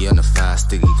 550 on the 5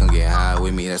 sticky. Come get high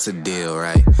with me. That's a deal,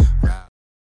 right?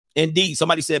 Indeed,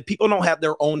 somebody said people don't have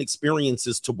their own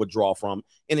experiences to withdraw from.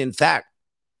 And in fact,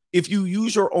 if you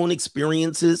use your own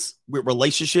experiences with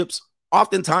relationships,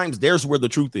 oftentimes there's where the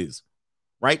truth is,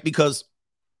 right? Because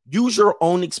use your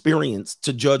own experience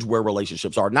to judge where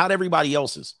relationships are, not everybody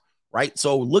else's, right?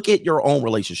 So look at your own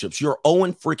relationships. You're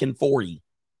 0-40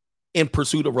 in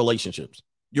pursuit of relationships.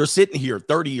 You're sitting here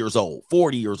 30 years old,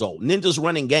 40 years old, ninjas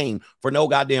running game for no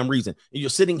goddamn reason. And you're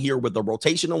sitting here with a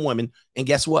rotational woman, and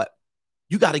guess what?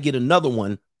 You got to get another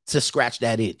one to scratch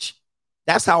that itch.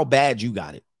 That's how bad you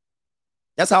got it.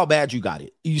 That's how bad you got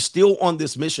it. You're still on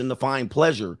this mission to find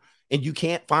pleasure, and you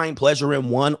can't find pleasure in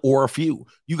one or a few.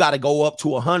 You got to go up to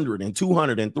 100 and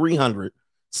 200 and 300,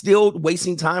 still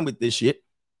wasting time with this shit.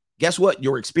 Guess what?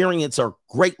 Your experiences are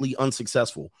greatly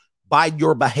unsuccessful. By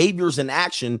your behaviors and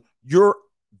action, you're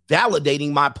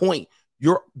validating my point.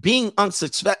 You're being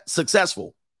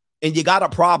unsuccessful, and you got a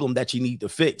problem that you need to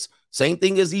fix. Same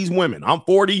thing as these women. I'm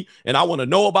 40 and I want to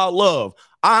know about love.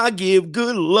 I give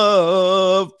good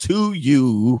love to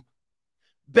you,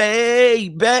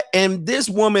 baby. And this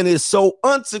woman is so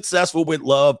unsuccessful with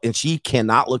love, and she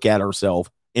cannot look at herself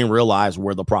and realize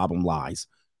where the problem lies.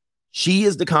 She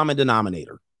is the common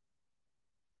denominator.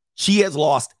 She has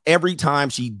lost every time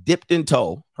she dipped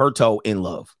her toe in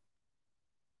love.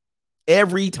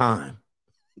 Every time.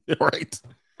 Right?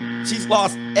 She's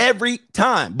lost every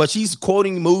time, but she's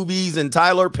quoting movies and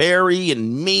Tyler Perry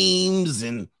and memes,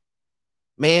 and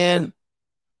man,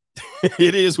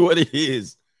 it is what it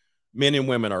is. Men and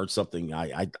women are something.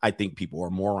 I think people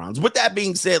are morons. With that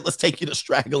being said, let's take you to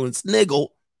Straggle and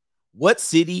Sniggle. What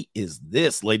city is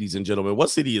this, ladies and gentlemen?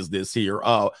 What city is this here?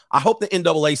 I hope the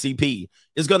NAACP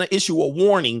is going to issue a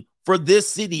warning for this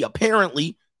city.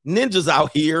 Apparently, ninjas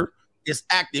out here is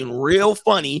acting real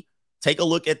funny. Take a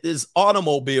look at this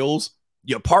automobiles.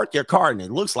 You park your car and it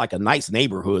looks like a nice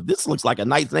neighborhood. This looks like a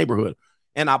nice neighborhood.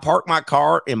 And I parked my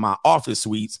car in my office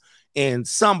suites, and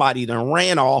somebody then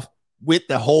ran off with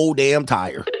the whole damn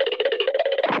tire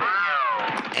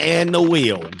and the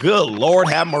wheel. Good Lord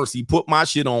have mercy. Put my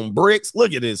shit on bricks.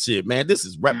 Look at this shit, man. This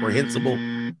is reprehensible.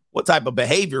 What type of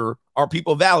behavior are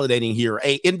people validating here?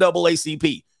 Hey,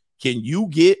 NAACP, can you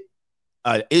get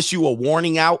issue a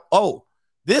warning out? Oh,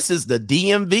 this is the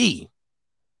DMV.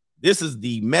 This is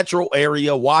the metro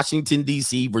area, Washington,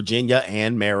 D.C., Virginia,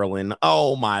 and Maryland.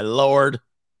 Oh, my Lord.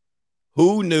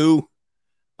 Who knew?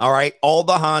 All right. All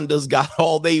the Hondas got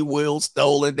all they wheels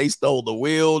stolen. They stole the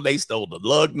wheel. They stole the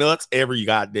lug nuts, every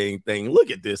goddamn thing. Look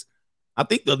at this. I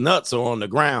think the nuts are on the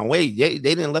ground. Wait, they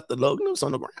didn't let the lug nuts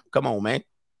on the ground. Come on, man.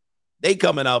 They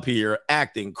coming up here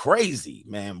acting crazy,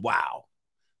 man. Wow.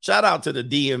 Shout out to the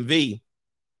DMV.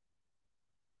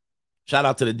 Shout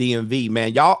out to the DMV,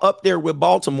 man. Y'all up there with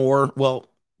Baltimore. Well,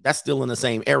 that's still in the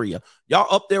same area.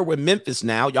 Y'all up there with Memphis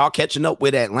now. Y'all catching up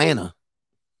with Atlanta.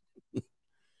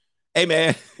 Hey,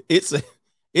 man, it's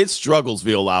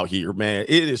Strugglesville out here, man.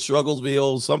 It is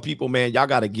Strugglesville. Some people, man, y'all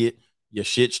got to get your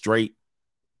shit straight.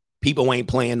 People ain't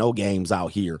playing no games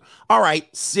out here. All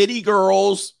right, City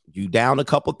Girls, you down a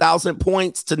couple thousand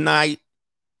points tonight.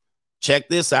 Check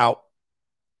this out.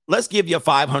 Let's give you a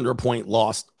 500-point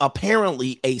loss.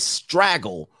 Apparently, a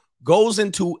Straggle goes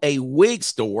into a wig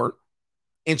store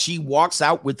and she walks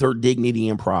out with her dignity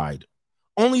and pride,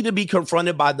 only to be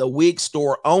confronted by the wig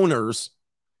store owners.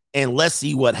 And let's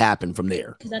see what happened from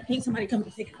there. Because I think somebody come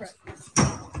to pick her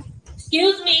up.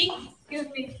 Excuse me. Excuse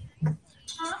me.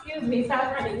 Excuse me.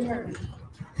 Stop running. You heard me.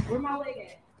 Where my wig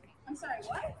at? I'm sorry,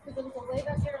 what? Because there was a wig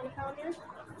up there on the counter.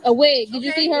 A wig. Did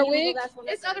you see her wig?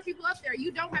 It's other people up there.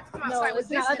 You don't have to come outside with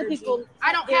this other people.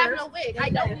 I don't have no wig. I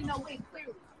don't need no wig,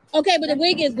 clearly. Okay, but the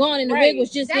wig is gone and the wig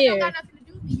was just that there. Don't got nothing to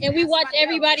do with me. And we watched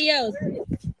everybody else.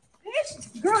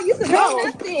 Girl, you can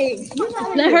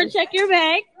go. Let her check your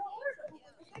bag.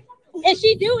 And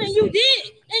she do, and you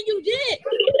did. And you did.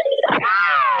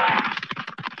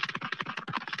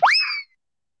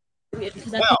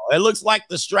 Well, it looks like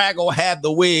the straggle had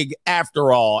the wig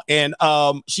after all. And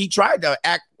she tried to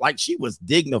act like she was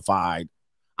dignified.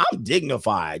 I'm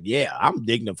dignified. Yeah, I'm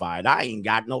dignified. I ain't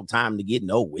got no time to get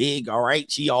no wig. All right.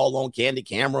 She all on candid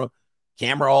camera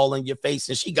all in your face.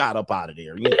 And she got up out of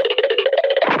there. You know.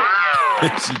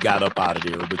 She got up out of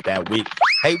there with that wig.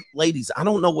 Hey, ladies, I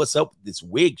don't know what's up with this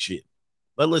wig shit.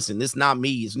 But listen, it's not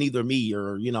me. It's neither me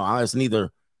or, it's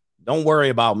neither. Don't worry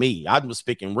about me. I'm just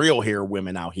picking real hair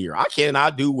women out here. I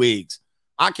cannot do wigs.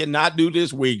 I cannot do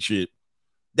this wig shit.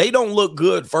 They don't look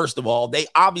good, first of all. They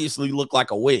obviously look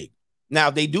like a wig. Now,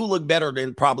 they do look better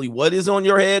than probably what is on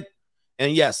your head.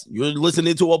 And yes, you're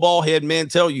listening to a bald head man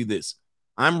tell you this.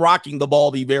 I'm rocking the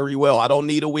baldy very well. I don't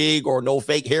need a wig or no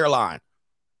fake hairline.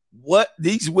 What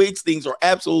these wigs things are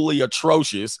absolutely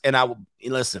atrocious. And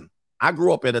listen, I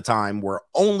grew up at a time where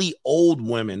only old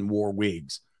women wore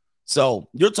wigs. So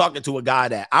you're talking to a guy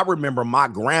that I remember my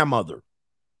grandmother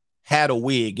had a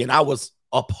wig and I was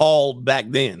appalled back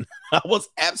then. I was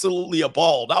absolutely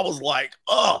appalled. I was like,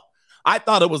 I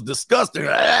thought it was disgusting.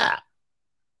 Ah.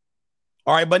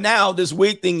 All right. But now this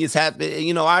wig thing is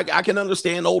happening. I can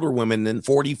understand older women than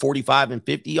 40, 45 and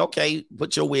 50. Okay.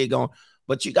 Put your wig on.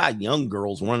 But you got young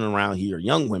girls running around here,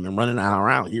 young women running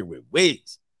around here with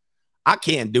wigs. I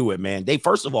can't do it, man.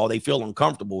 First of all, they feel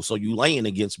uncomfortable. So you laying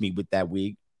against me with that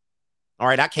wig. All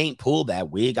right, I can't pull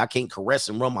that wig. I can't caress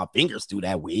and run my fingers through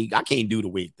that wig. I can't do the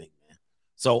wig thing, man.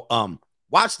 So,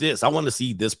 watch this. I want to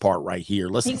see this part right here.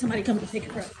 Let's need somebody come to pick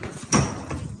her up.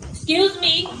 Excuse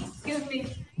me. Excuse me.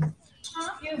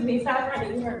 Excuse me.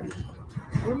 Sorry, you heard me.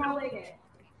 Where my leg at?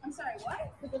 I'm sorry,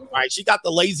 what? All right, she got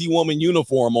the lazy woman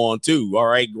uniform on too. All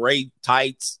right, gray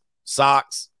tights,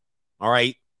 socks. All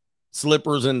right,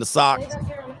 slippers and the socks.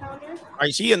 All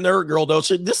right, she a nerd girl, though.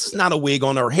 This is not a wig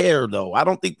on her hair, though. I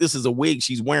don't think this is a wig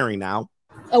she's wearing now.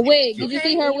 A wig. Did you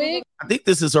see her wig? I think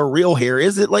this is her real hair.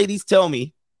 Is it, ladies? Tell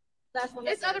me.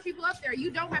 It's other people up there.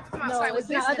 You don't have to come outside with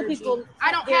this other people.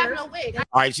 I don't have no wig.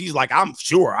 All right, she's like, I'm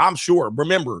sure.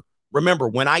 Remember,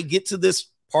 when I get to this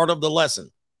part of the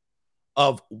lesson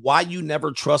of why you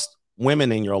never trust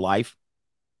women in your life,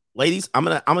 ladies, I'm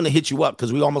gonna hit you up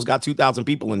because we almost got 2,000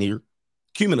 people in here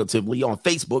cumulatively on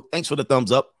Facebook. Thanks for the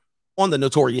thumbs up. On the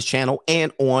Notorious channel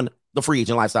and on the Free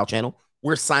Agent Lifestyle channel.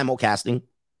 We're simulcasting.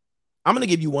 I'm going to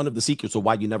give you one of the secrets of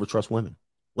why you never trust women.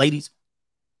 Ladies,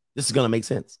 this is going to make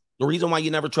sense. The reason why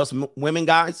you never trust women,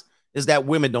 guys, is that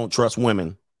women don't trust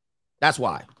women. That's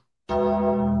why.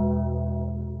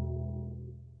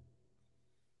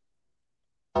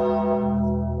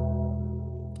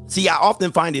 See, I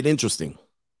often find it interesting.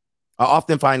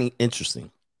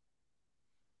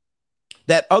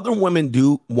 That other women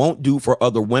won't do for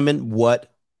other women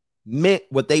what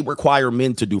they require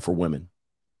men to do for women.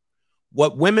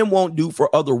 What women won't do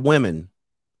for other women,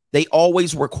 they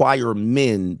always require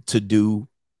men to do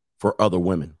for other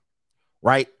women,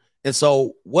 right? And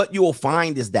so what you'll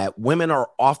find is that women are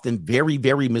often very,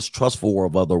 very mistrustful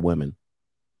of other women.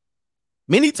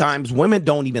 Many times women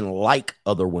don't even like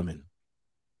other women.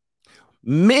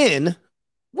 Men,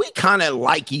 we kind of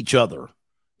like each other.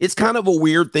 It's kind of a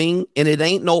weird thing, and it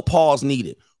ain't no pause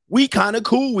needed. We kind of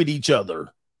cool with each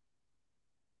other.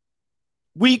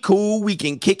 We cool, we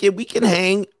can kick it, we can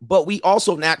hang, but we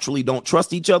also naturally don't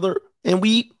trust each other, and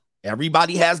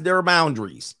everybody has their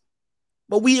boundaries.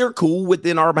 But we are cool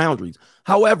within our boundaries.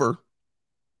 However,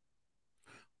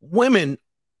 women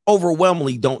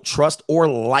overwhelmingly don't trust or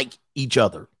like each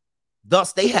other.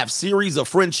 Thus, they have series of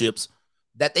friendships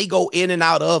that they go in and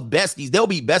out of besties. They'll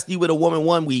be bestie with a woman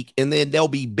one week, and then they'll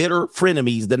be bitter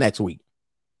frenemies the next week.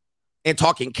 And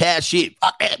talking cash shit.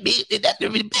 Fuck that bitch, and that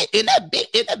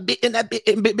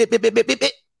bitch.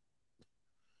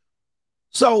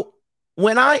 So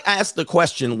when I ask the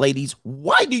question, ladies,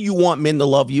 why do you want men to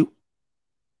love you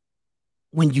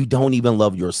when you don't even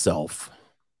love yourself?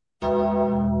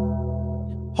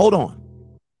 Hold on.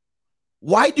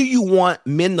 Why do you want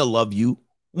men to love you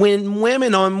when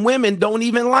women on women don't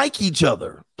even like each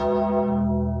other?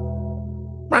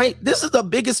 Right?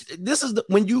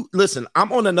 When you listen,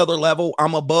 I'm on another level.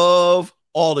 I'm above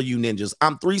all of you ninjas.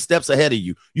 I'm 3 steps ahead of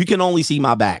you. You can only see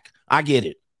my back. I get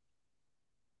it.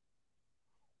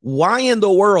 Why in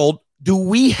the world do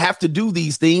we have to do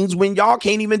these things when y'all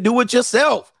can't even do it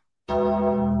yourself?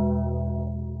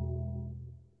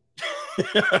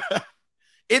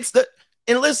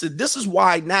 And listen, this is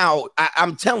why now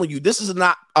I'm telling you, this is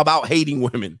not about hating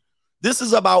women. This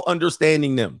is about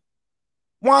understanding them.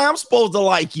 Why I'm supposed to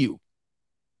like you.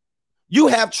 You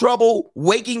have trouble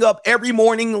waking up every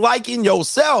morning liking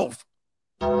yourself.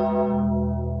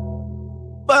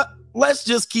 But let's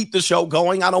just keep the show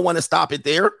going. I don't want to stop it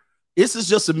there. This is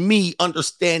just me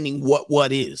understanding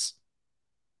what is.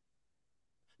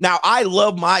 Now, I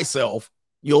love myself.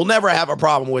 You'll never have a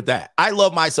problem with that. I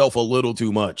love myself a little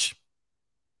too much.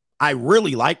 I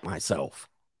really like myself.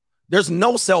 There's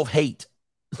no self-hate.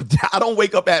 I don't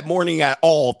wake up that morning at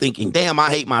all thinking, damn, I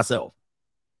hate myself.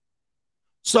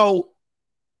 So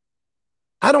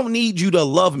I don't need you to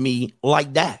love me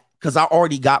like that because I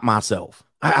already got myself.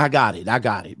 I got it. I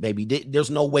got it, baby.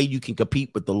 There's no way you can compete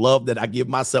with the love that I give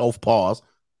myself. Pause.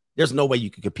 There's no way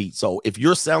you can compete. So if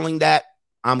you're selling that,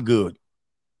 I'm good.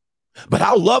 But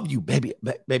I'll love you, baby.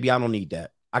 Baby, I don't need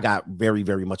that. I got very,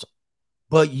 very much.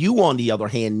 But you, on the other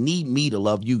hand, need me to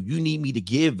love you. You need me to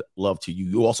give love to you.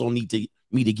 You also need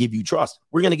me to give you trust.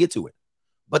 We're going to get to it.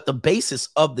 But the basis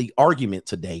of the argument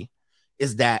today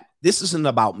is that this isn't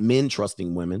about men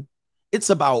trusting women. It's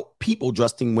about people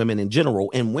trusting women in general.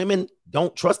 And women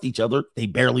don't trust each other. They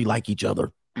barely like each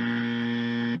other.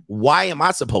 Why am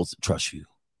I supposed to trust you?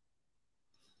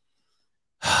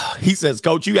 He says,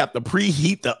 Coach, you have to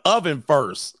preheat the oven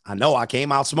first. I know I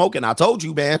came out smoking. I told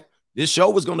you, man, this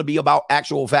show was going to be about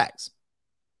actual facts.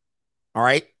 All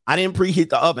right. I didn't preheat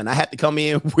the oven. I had to come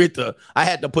in with I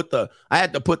had to put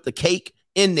the cake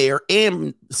in there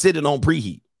and sit it on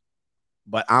preheat.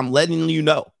 But I'm letting you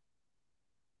know.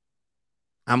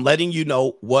 I'm letting you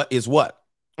know what is what.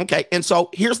 Okay. And so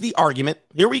here's the argument.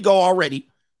 Here we go already.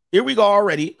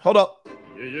 Hold up.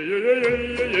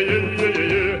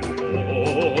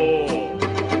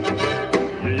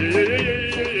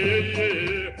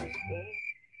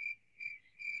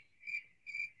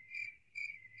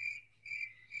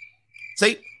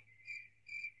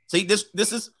 See, this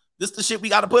is the shit we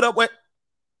got to put up with.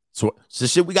 So it's the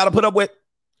shit we got to put up with.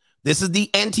 This is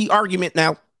the anti-argument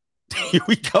now. Here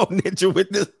we go, Ninja, with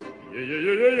this.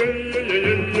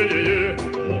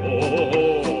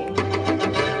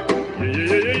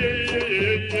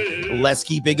 Let's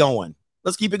keep it going.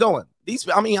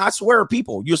 I swear,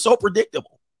 people, you're so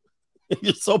predictable.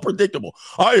 You're so predictable.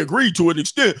 I agree to an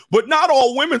extent, but not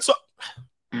all women. So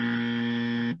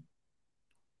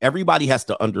everybody has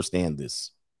to understand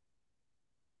this.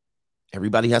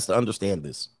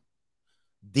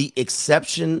 The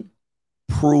exception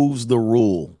proves the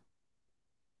rule.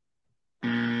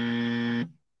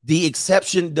 The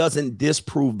exception doesn't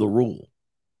disprove the rule.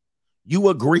 You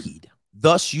agreed.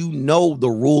 Thus, you know the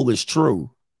rule is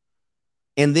true.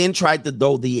 And then tried to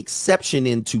throw the exception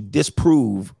in to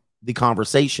disprove the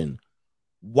conversation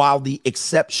while the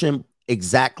exception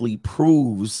exactly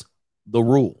proves the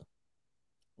rule.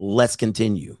 Let's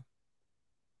continue.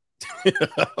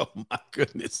 Oh, my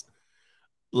goodness.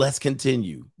 Let's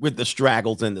continue with the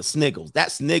straggles and the sniggles.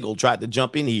 That sniggle tried to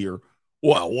jump in here.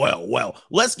 Well.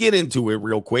 Let's get into it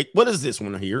real quick. What is this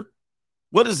one here?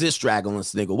 What is this straggle and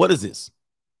sniggle? What is this?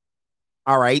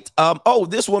 All right.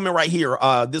 This woman right here.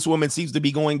 This woman seems to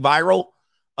be going viral.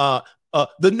 Not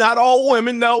all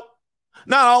women, no.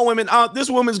 Not all women. This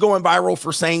woman's going viral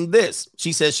for saying this.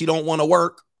 She says she don't want to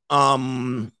work.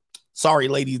 Sorry,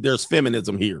 ladies, there's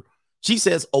feminism here. She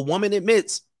says a woman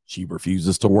admits she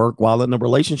refuses to work while in a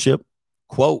relationship.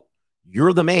 Quote,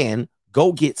 you're the man.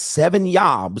 Go get 7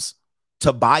 jobs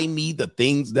to buy me the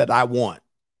things that I want.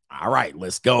 All right,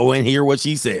 let's go and hear what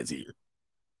she says here.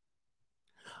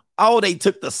 Oh, they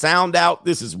took the sound out.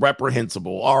 This is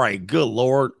reprehensible. All right, good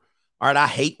Lord. All right, I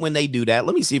hate when they do that.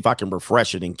 Let me see if I can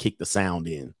refresh it and kick the sound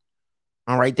in.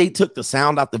 All right, they took the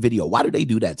sound out the video. Why do they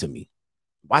do that to me?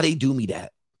 Why they do me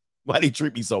that? Why they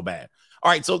treat me so bad?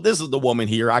 All right, so this is the woman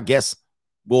here. I guess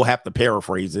we'll have to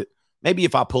paraphrase it. Maybe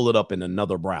if I pull it up in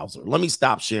another browser. Let me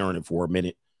stop sharing it for a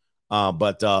minute.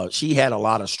 But she had a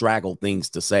lot of straggle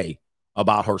things to say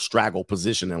about her straggle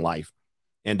position in life.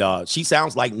 And she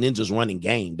sounds like Ninja's running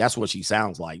game. That's what she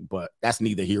sounds like, but that's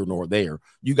neither here nor there.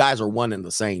 You guys are one and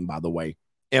the same, by the way,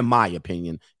 in my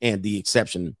opinion, and the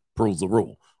exception proves the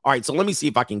rule. All right, so let me see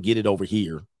if I can get it over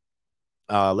here.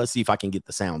 Let's see if I can get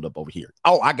the sound up over here.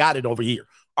 Oh, I got it over here.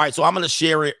 All right, so I'm going to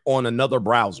share it on another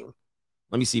browser.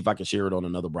 Let me see if I can share it on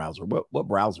another browser. What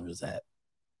browser is that?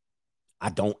 I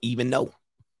don't even know.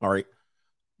 All right.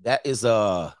 That is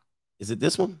it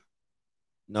this one?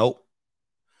 Nope.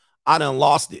 I done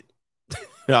lost it.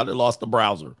 I done lost the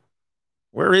browser.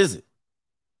 Where is it?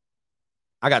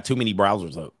 I got too many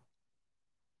browsers up.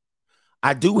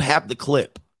 I do have the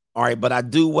clip. All right, but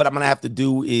what I'm going to have to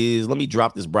do is let me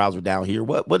drop this browser down here.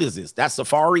 What is this? That's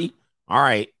Safari? All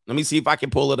right. Let me see if I can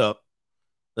pull it up.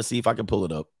 Let's see if I can pull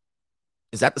it up.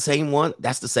 Is that the same one?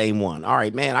 That's the same one. All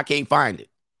right, man, I can't find it.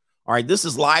 All right, this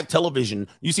is live television.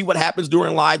 You see what happens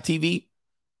during live TV?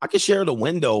 I can share the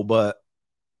window, but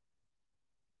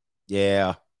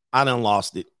Yeah, I done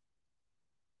lost it.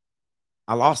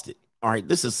 I lost it. All right,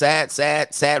 this is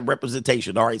sad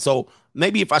representation. All right, so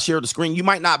maybe if I share the screen, you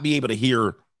might not be able to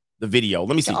hear the video.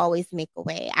 Let me see. To always make a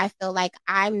way. I feel like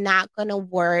I'm not gonna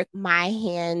work my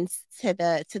hands to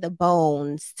the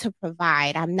bones to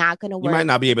provide. I'm not gonna work. You might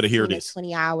not be able to hear this.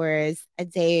 20 hours a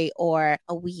day or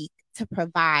a week to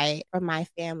provide for my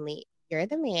family. You're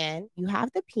the man. You have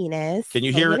the penis. Can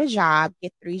you Go hear get it? a job,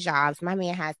 get 3 jobs. My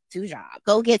man has 2 jobs.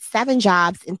 Go get 7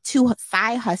 jobs and 2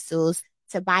 side hustles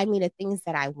to buy me the things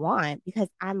that I want because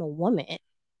I'm a woman.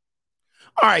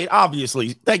 All right, obviously.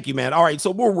 Thank you, man. All right,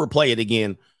 so we'll replay it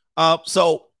again.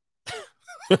 So,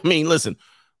 I mean, listen,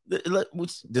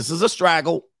 this is a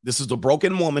straggle. This is a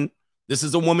broken woman. This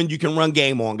is a woman you can run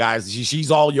game on, guys. She's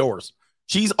all yours.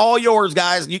 She's all yours,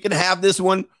 guys. You can have this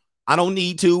one. I don't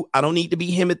need to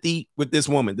be Himothy with this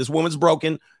woman. This woman's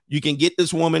broken. You can get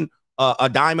this woman a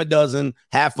dime a dozen.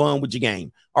 Have fun with your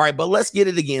game. All right, but let's get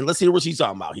it again. Let's hear what she's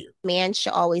talking about here. Man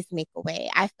should always make a way.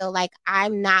 I feel like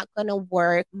I'm not going to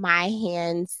work my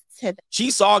hands to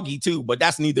She's soggy too, but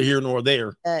that's neither here nor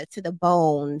there. To the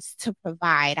bones to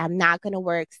provide. I'm not going to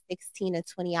work 16 to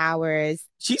 20 hours.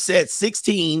 She said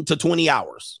 16 to 20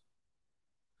 hours.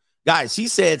 Guys, she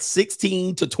said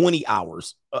 16 to 20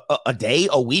 hours a day,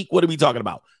 a week. What are we talking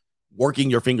about? Working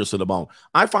your fingers to the bone.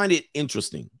 I find it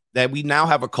interesting that we now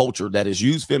have a culture that has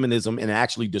used feminism and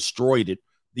actually destroyed it.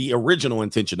 The original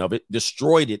intention of it,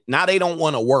 destroyed it. Now they don't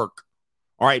want to work,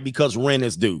 all right, because rent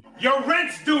is due. Your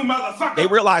rent's due, motherfucker. They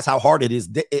realize how hard it is.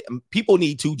 People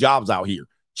need 2 jobs out here.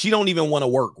 She don't even want to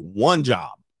work 1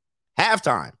 job,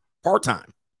 half-time,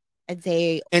 part-time. A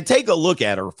day. And take a look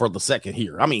at her for the second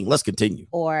here. I mean, let's continue.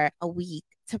 Or a week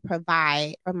to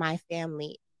provide for my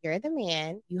family. You're the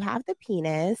man. You have the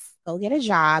penis. Go get a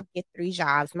job, get 3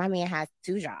 jobs. My man has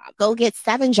 2 jobs. Go get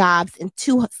 7 jobs and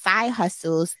 2 side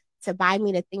hustles to buy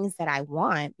me the things that I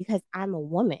want because I'm a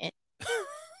woman.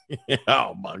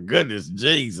 Oh my goodness,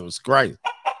 Jesus Christ.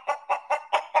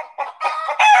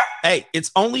 Hey,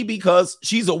 it's only because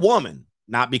she's a woman,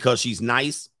 not because she's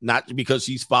nice, not because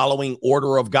she's following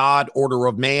order of God, order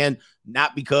of man,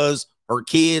 not because her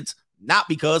kids,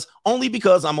 only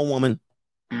because I'm a woman.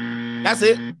 That's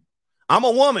it. I'm a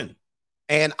woman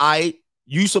and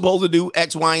you supposed to do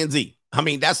X, Y, and Z. I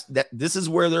mean, this is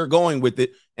where they're going with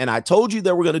it. And I told you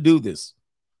they were going to do this.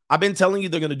 I've been telling you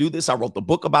they're going to do this. I wrote the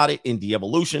book about it in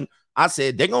De-Evolution. I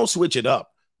said they're going to switch it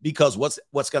up because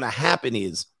what's going to happen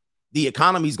is the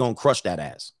economy's going to crush that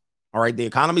ass. All right. The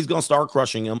economy's going to start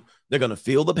crushing them. They're going to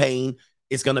feel the pain.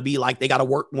 It's going to be like they got to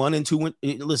work 1 and 2.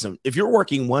 Listen, if you're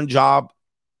working 1 job,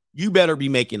 you better be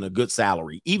making a good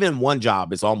salary. Even 1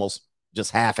 job is almost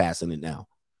just half-assing it now.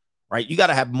 Right? You got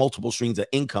to have multiple streams of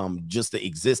income just to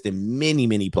exist in many,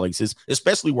 many places,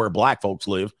 especially where Black folks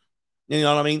live. You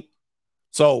know what I mean?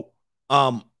 So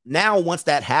now once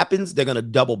that happens, they're going to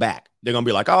double back. They're going to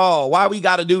be like, oh, why we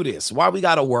got to do this? Why we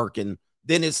got to work? And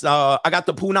then it's, I got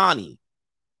the punani.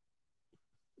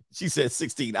 She said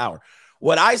 16 hours.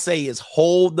 What I say is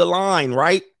hold the line,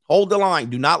 right? Hold the line.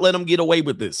 Do not let them get away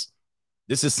with this.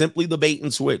 This is simply the bait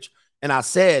and switch. And I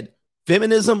said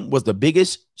feminism was the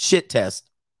biggest shit test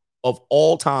of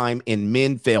all time, and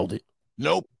men failed it.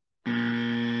 Nope.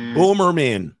 Boomer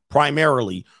men,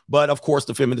 primarily. But, of course,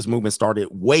 the feminist movement started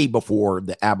way before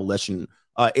the abolition.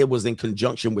 It was in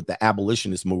conjunction with the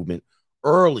abolitionist movement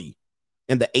early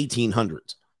in the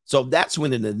 1800s. So that's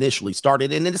when it initially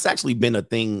started. And it's actually been a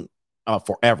thing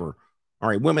forever. All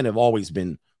right. Women have always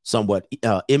been somewhat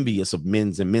envious of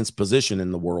men's position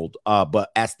in the world. But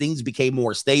as things became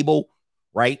more stable,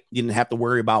 right, you didn't have to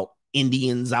worry about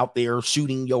Indians out there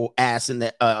shooting your ass in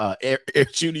the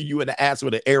shooting you in the ass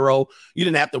with an arrow. You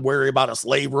didn't have to worry about a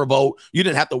slave revolt. You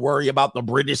didn't have to worry about the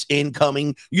British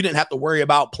incoming. You didn't have to worry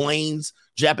about planes,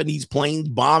 Japanese planes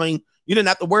bombing. You didn't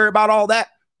have to worry about all that.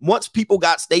 Once people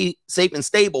got safe and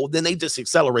stable, then they just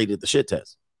accelerated the shit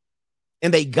test.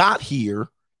 And they got here,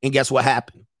 and guess what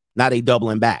happened? Now they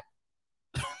doubling back.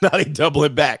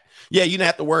 Yeah, you didn't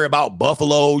have to worry about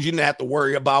buffaloes. You didn't have to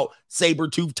worry about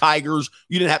saber-toothed tigers.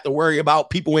 You didn't have to worry about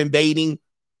people invading.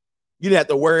 You didn't have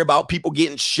to worry about people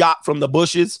getting shot from the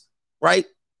bushes, right?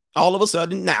 All of a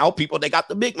sudden, now people, they got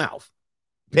the big mouth.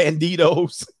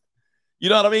 Banditos. You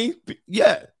know what I mean?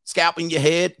 Yeah, scalping your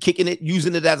head, kicking it,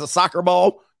 using it as a soccer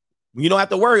ball. You don't have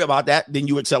to worry about that. Then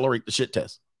you accelerate the shit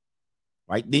test.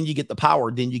 Right? Then you get the power.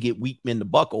 Then you get weak men to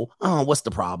buckle. Oh, what's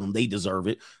the problem? They deserve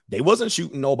it. They wasn't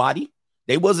shooting nobody.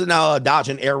 They wasn't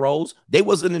dodging arrows. They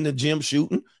wasn't in the gym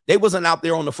shooting. They wasn't out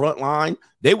there on the front line.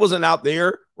 They wasn't out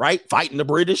there, right, fighting the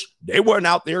British. They weren't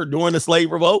out there doing the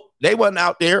slave revolt. They wasn't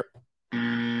out there.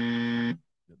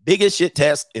 biggest shit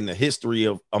test in the history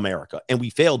of America, and we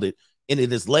failed it, and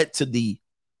it has led to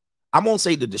I won't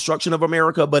say the destruction of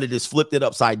America, but it has flipped it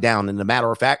upside down. And a matter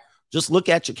of fact, just look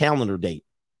at your calendar date.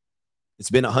 It's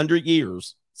been 100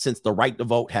 years since the right to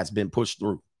vote has been pushed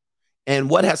through. And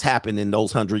what has happened in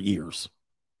those 100 years?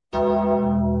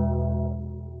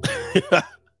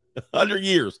 100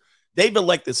 years. They've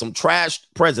elected some trash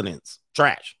presidents.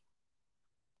 Trash.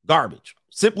 Garbage.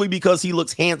 Simply because he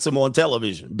looks handsome on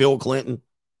television. Bill Clinton.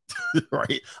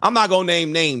 Right? I'm not going to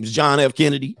name names. John F.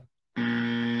 Kennedy.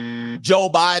 Joe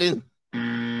Biden.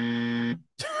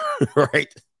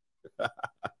 Right?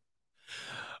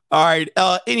 All right.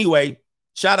 Anyway,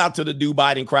 shout out to the Do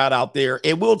Biden crowd out there.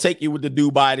 And we'll take you with the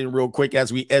Do Biden real quick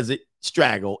as we exit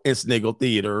Straggle and Sniggle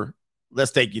Theater.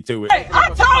 Let's take you to it. Hey, I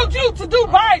told you to do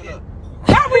Biden.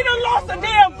 Now we done lost a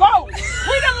damn vote.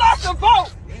 We done lost a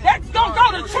vote. That's gonna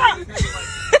go to Trump.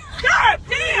 God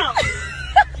damn.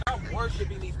 I'm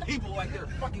worshiping these people like they're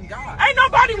fucking God. Ain't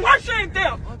nobody worshiping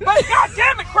them. But God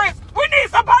damn it, Chris, we need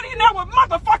somebody in there with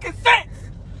motherfucking sense.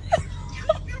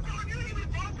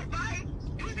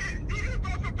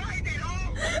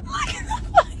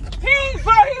 He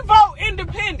vote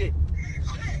independent.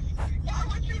 Why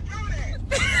would you do that?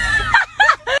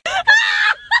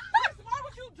 Why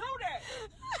would you do that?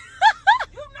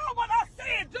 You know what I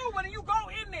said do when you go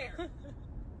in there.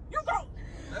 You go.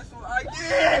 That's what I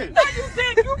did. No, you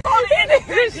did. You go independent.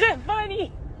 This shit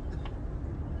funny.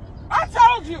 I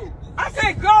told you. I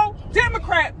said go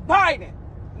Democrat Biden.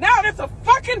 Now there's a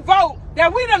fucking vote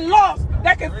that we done lost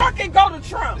that can fucking go to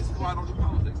Trump. This is why I don't do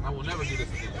politics. I will never do this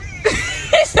again.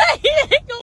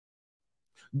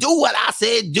 Do what I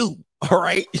said do. All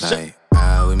right. Like,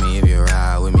 ride with me if you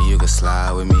ride with me, you can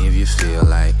slide with me if you feel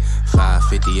like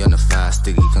 550 on the 5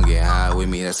 sticky, come get high with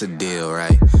me, that's a deal,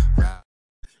 right?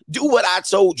 Do what I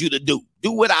told you to do.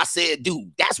 Do what I said do.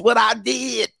 That's what I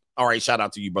did. All right, shout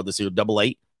out to you, brothers here.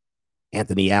 88.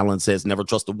 Anthony Allen says, never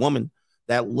trust a woman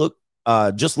that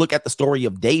just look at the story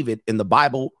of David in the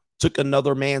Bible, took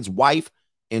another man's wife,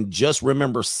 and just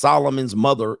remember Solomon's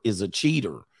mother is a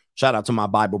cheater. Shout out to my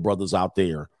Bible brothers out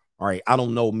there. All right, I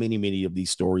don't know many of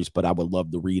these stories, but I would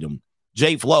love to read them.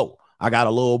 J Flow, I got a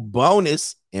little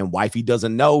bonus, and wifey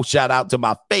doesn't know. Shout out to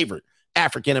my favorite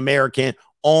African-American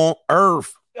on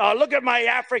earth. Look at my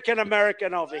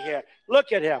African-American over here.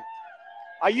 Look at him.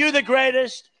 Are you the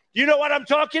greatest? You know what I'm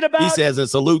talking about? He says a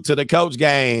salute to the Coach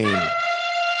Gang.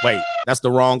 Wait, that's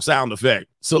the wrong sound effect.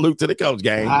 Salute to the Coach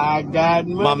Gang. I got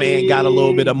money. My man got a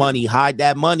little bit of money. Hide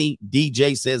that money.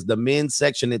 DJ says the men's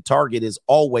section at Target is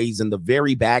always in the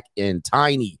very back and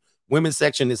tiny. Women's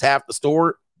section is half the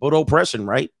store, but oppression,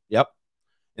 right? Yep.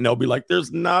 And they'll be like,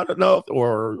 there's not enough,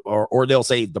 or they'll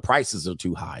say the prices are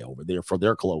too high over there for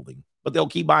their clothing, but they'll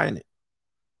keep buying it.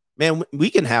 Man,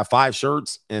 we can have 5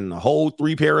 shirts and a whole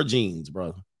 3 pair of jeans,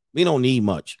 bro. We don't need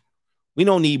much. We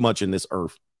don't need much in this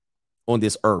earth. On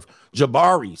this earth.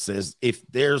 Jabari says, if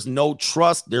there's no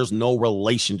trust, there's no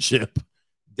relationship.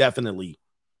 Definitely.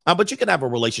 But you can have a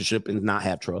relationship and not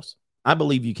have trust. I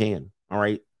believe you can. All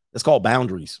right. It's called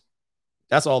boundaries.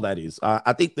 That's all that is.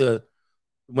 I think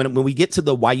when we get to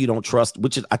the why you don't trust,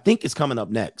 which is, I think is coming up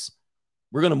next,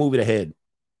 we're going to move it ahead.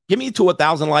 Give me to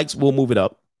 1,000 likes. We'll move it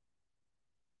up.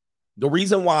 The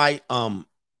reason why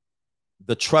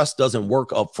the trust doesn't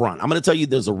work up front. I'm going to tell you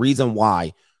there's a reason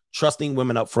why trusting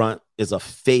women up front is a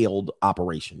failed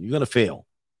operation. You're going to fail.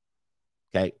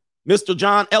 Okay. Mr.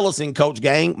 John Ellison, Coach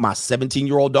Gang, my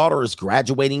 17-year-old daughter is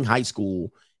graduating high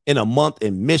school in a month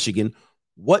in Michigan.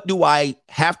 What do I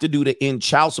have to do to end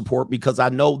child support? Because I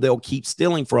know they'll keep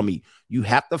stealing from me. You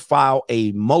have to file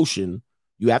a motion.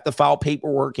 You have to file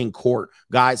paperwork in court.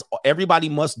 Guys, everybody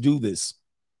must do this.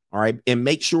 All right. And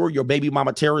make sure your baby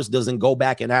mama terrorist doesn't go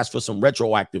back and ask for some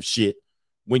retroactive shit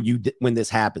when this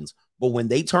happens. But when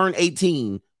they turn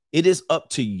 18, it is up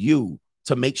to you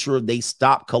to make sure they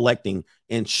stop collecting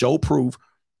and show proof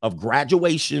of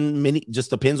graduation.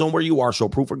 Just depends on where you are. Show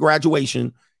proof of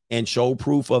graduation and show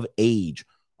proof of age.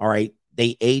 All right.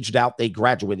 They aged out. They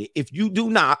graduated. If you do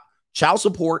not, child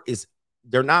support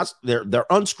they're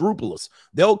unscrupulous.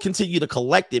 They'll continue to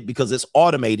collect it because it's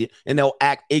automated and they'll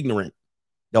act ignorant.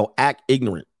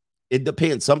 It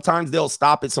depends. Sometimes they'll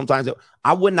stop it. Sometimes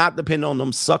I would not depend on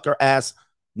them sucker ass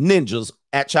ninjas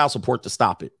at child support to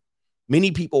stop it.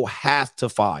 Many people have to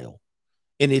file.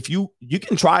 And if you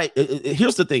can try,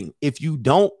 here's the thing. If you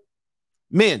don't,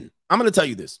 men, I'm going to tell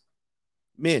you this,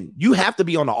 men, you have to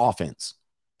be on the offense,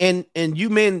 and you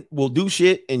men will do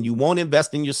shit and you won't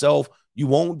invest in yourself. You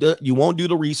won't do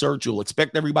the research. You'll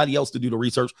expect everybody else to do the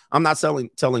research. I'm not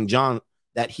telling John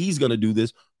that he's going to do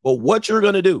this, but what you're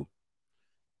going to do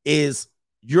is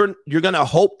you're going to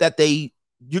hope that they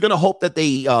you're going to hope that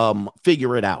they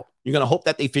figure it out. You're going to hope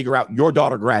that they figure out your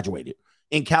daughter graduated.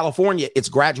 In California, it's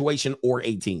graduation or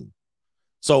 18.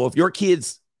 So if your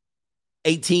kid's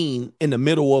 18 in the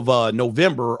middle of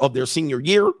November of their senior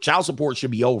year, child support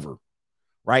should be over,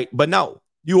 right? But no,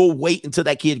 you'll wait until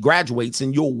that kid graduates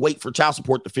and you'll wait for child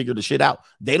support to figure the shit out.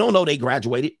 They don't know they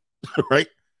graduated, right?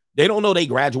 They don't know they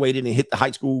graduated and hit the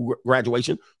high school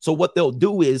graduation. So what they'll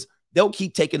do is they'll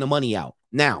keep taking the money out.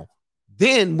 Now,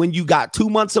 then when you got 2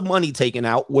 months of money taken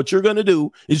out, what you're going to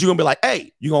do is you're going to be like,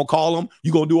 hey, you're going to call them.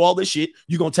 You're going to do all this shit.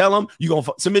 You're going to tell them. You're going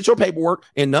to submit your paperwork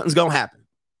and nothing's going to happen.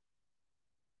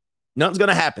 Nothing's going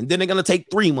to happen. Then they're going to take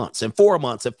 3 months and 4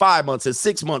 months and 5 months and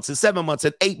 6 months and 7 months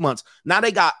and 8 months. Now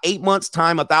they got 8 months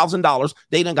time, $1,000.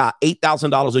 They done got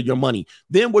 $8,000 of your money.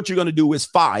 Then what you're going to do is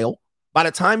file. By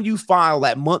the time you file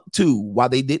that month 2, while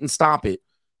they didn't stop it,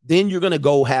 then you're going to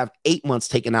go have 8 months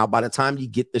taken out by the time you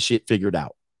get the shit figured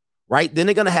out. Right? Then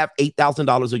they're going to have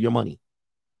 $8,000 of your money.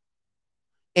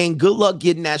 And good luck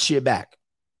getting that shit back.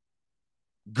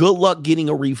 Good luck getting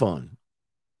a refund.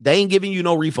 They ain't giving you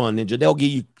no refund, Ninja. They'll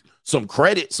give you some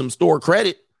credit, some store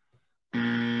credit.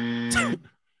 They'll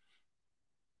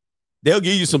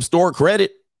give you some store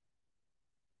credit.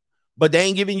 But they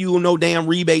ain't giving you no damn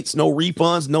rebates, no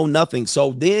refunds, no nothing.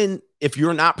 So then if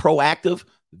you're not proactive,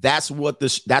 that's what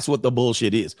the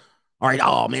bullshit is. All right,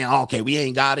 oh, man, okay, we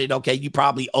ain't got it. Okay, you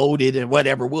probably owed it and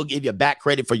whatever. We'll give you back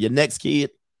credit for your next kid.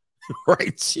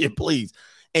 Right? Shit, please.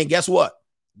 And guess what?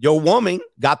 Your woman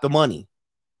got the money.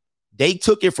 They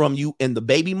took it from you, and the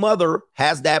baby mother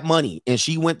has that money, and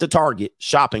she went to Target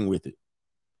shopping with it.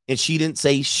 And she didn't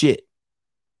say shit.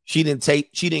 She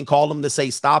didn't call them to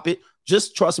say stop it.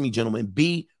 Just trust me, gentlemen,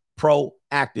 be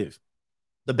proactive.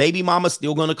 The baby mama's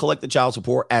still going to collect the child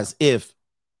support as if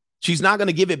she's not going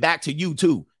to give it back to you,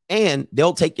 too. And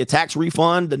they'll take your tax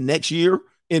refund the next year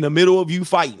in the middle of you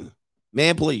fighting.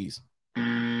 Man, please.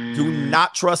 Do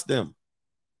not trust them.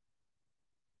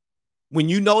 When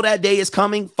you know that day is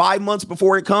coming, 5 months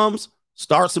before it comes,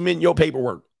 start submitting your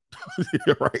paperwork.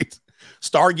 Right?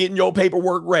 Start getting your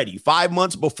paperwork ready 5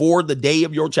 months before the day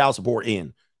of your child support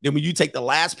end. Then when you take the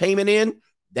last payment in,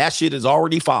 that shit is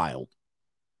already filed.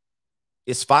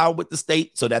 It's filed with the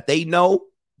state so that they know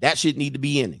that shit need to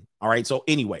be in. All right. So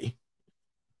anyway,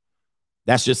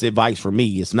 that's just advice for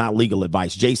me. It's not legal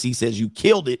advice. JC says you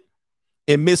killed it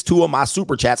and missed 2 of my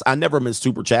super chats. I never miss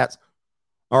super chats.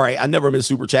 All right. I never miss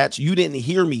super chats. You didn't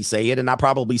hear me say it, and I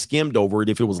probably skimmed over it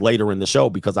if it was later in the show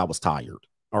because I was tired.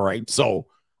 All right. So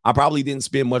I probably didn't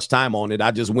spend much time on it.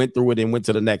 I just went through it and went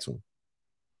to the next one.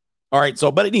 All right.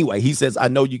 So, but anyway, he says, I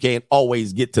know you can't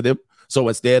always get to them. So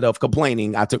instead of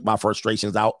complaining, I took my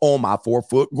frustrations out on my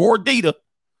 4-foot gordita.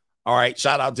 All right.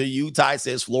 Shout out to you. Ty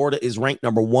says Florida is ranked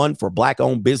number 1 for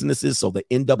black-owned businesses. So the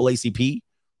NAACP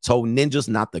told ninjas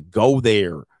not to go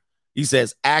there. He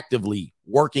says actively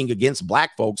working against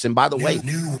black folks. And by the way,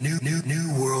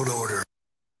 new world order.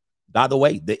 By the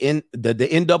way, the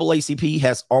NAACP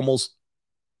has almost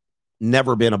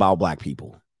never been about black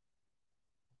people.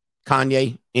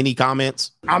 Kanye, any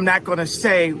comments? I'm not going to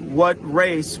say what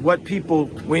race, what people.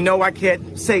 We know I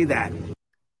can't say that.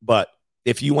 But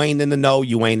if you ain't in the know,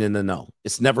 you ain't in the know.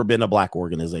 It's never been a black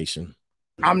organization.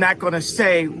 I'm not going to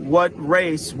say what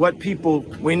race, what people.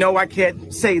 We know I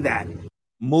can't say that.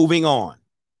 Moving on.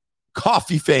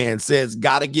 Coffee Fan says,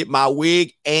 gotta get my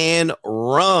wig and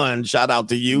run. Shout out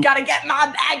to you. Gotta get my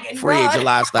bag and Free run. Agent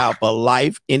Lifestyle for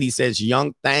life. And he says,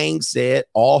 Young Thang said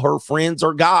all her friends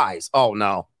are guys. Oh,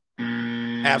 no.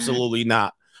 Absolutely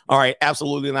not. All right.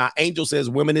 Absolutely not. Angel says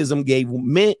womenism gave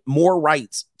men more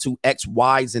rights to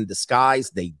ex-wives in disguise.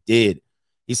 They did.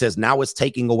 He says now it's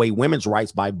taking away women's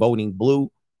rights by voting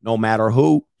blue, no matter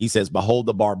who. He says, behold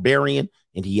the barbarian,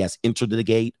 and he has entered the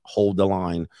gate. Hold the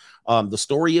line. The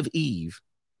story of Eve.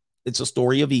 It's a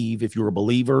story of Eve. If you're a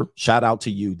believer, shout out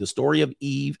to you. The story of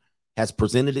Eve has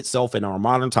presented itself in our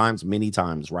modern times many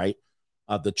times, right?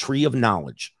 The tree of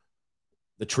knowledge.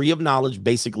 The tree of knowledge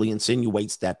basically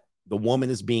insinuates that the woman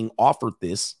is being offered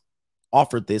this,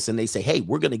 and they say, hey,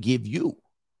 we're going to give you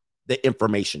the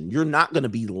information. You're not going to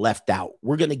be left out.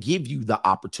 We're going to give you the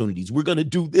opportunities. We're going to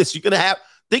do this. You're going to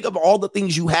think of all the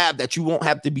things you have that you won't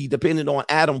have to be dependent on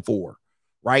Adam for,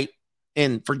 right?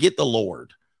 And forget the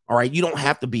Lord. All right. You don't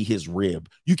have to be his rib.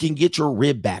 You can get your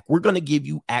rib back. We're going to give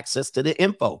you access to the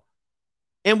info.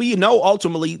 And we know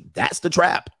ultimately that's the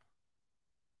trap.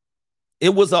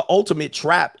 It was an ultimate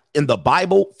trap in the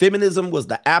Bible. Feminism was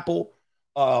the apple.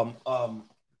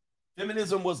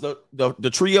 Feminism was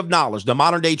the tree of knowledge, the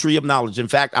modern day tree of knowledge. In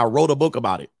fact, I wrote a book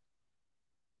about it.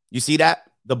 You see that?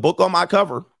 The book on my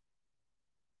cover.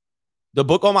 The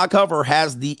book on my cover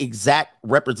has the exact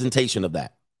representation of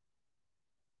that.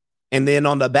 And then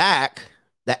on the back,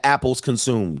 the apples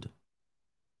consumed.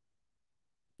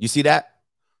 You see that?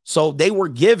 So they were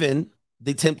given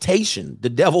the temptation. The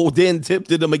devil then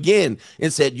tempted them again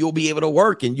and said, you'll be able to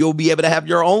work and you'll be able to have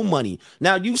your own money.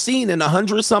 Now, you've seen in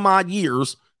 100 some odd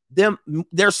years,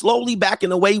 they're slowly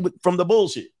backing away from the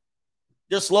bullshit.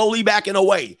 They're slowly backing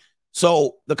away.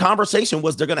 So the conversation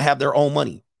was they're going to have their own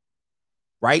money,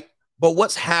 right? But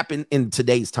what's happened in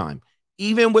today's time?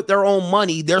 Even with their own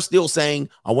money, they're still saying,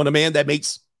 I want a man that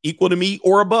makes equal to me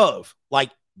or above.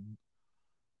 Like,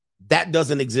 that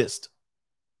doesn't exist.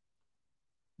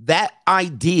 That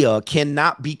idea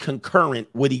cannot be concurrent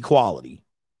with equality,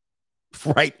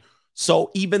 right?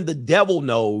 So even the devil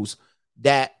knows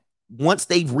that once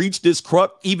they've reached this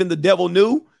crux, even the devil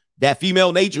knew that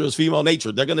female nature is female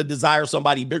nature. They're going to desire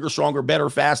somebody bigger, stronger,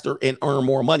 better, faster, and earn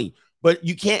more money. But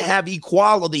you can't have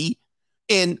equality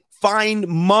and find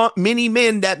many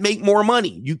men that make more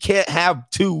money. You can't have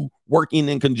two working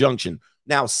in conjunction.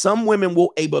 Now, some women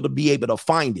will be able to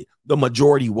find it. The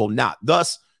majority will not.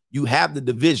 Thus, you have the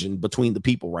division between the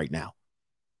people right now.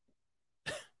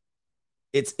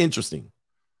 It's interesting,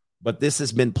 but this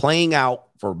has been playing out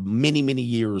for many, many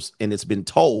years, and it's been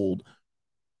told.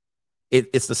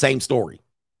 It's the same story.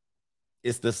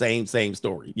 It's the same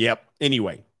story. Yep.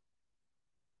 Anyway,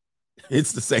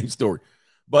 it's the same story.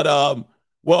 But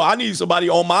well, I need somebody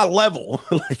on my level.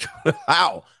 Like,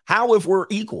 how if we're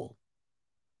equal?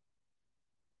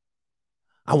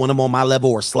 I want him on my level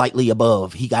or slightly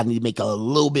above. He got to make a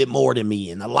little bit more than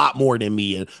me and a lot more than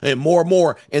me and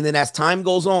more. And then as time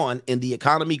goes on and the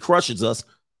economy crushes us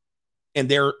and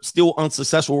they're still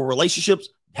unsuccessful relationships,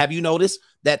 have you noticed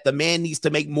that the man needs to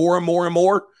make more and more and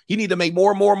more? He need to make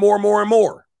more and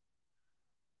more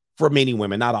for many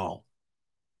women, not all.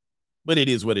 But it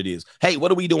is what it is. Hey,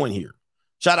 what are we doing here?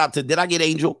 Shout out to Did I Get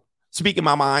Angel? Speaking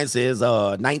My Mind says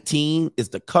 19 is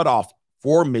the cutoff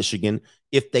for Michigan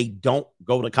if they don't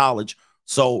go to college.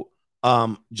 So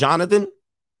John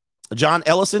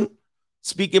Ellison,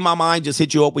 Speaking My Mind, just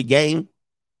hit you up with game.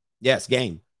 Yes,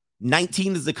 game.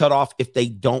 19 is the cutoff if they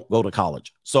don't go to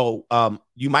college. So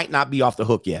you might not be off the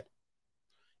hook yet.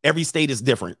 Every state is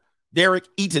different. Derek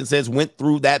Eaton says, went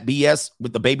through that BS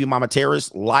with the baby mama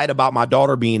terrorist, lied about my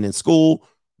daughter being in school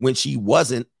when she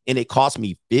wasn't, and it cost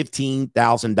me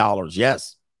 $15,000.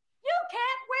 Yes. You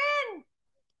can't win.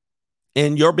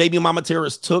 And your baby mama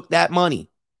terrorist took that money.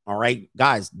 All right,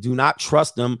 guys, do not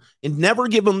trust them and never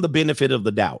give them the benefit of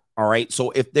the doubt. All right.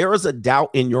 So if there is a doubt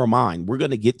in your mind, we're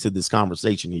going to get to this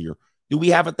conversation here. Do we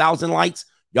have 1,000 likes?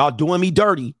 Y'all doing me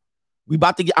dirty.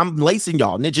 I'm lacing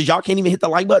y'all. Ninjas, y'all can't even hit the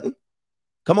like button.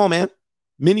 Come on, man.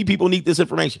 Many people need this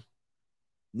information.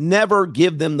 Never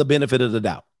give them the benefit of the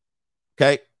doubt.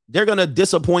 Okay. They're going to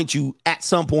disappoint you at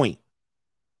some point.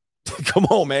 Come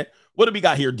on, man. What do we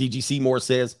got here? DG Seymour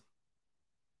says,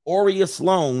 Aurea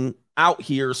Sloan out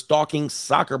here stalking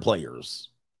soccer players.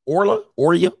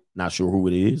 Aurea, not sure who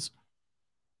it is.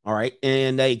 All right.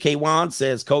 And K1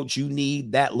 says, Coach, you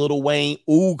need that Lil Wayne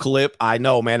ooh clip. I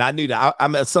know, man. I knew that.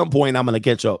 I'm at some point, I'm going to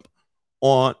catch up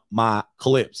on my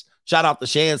clips. Shout out to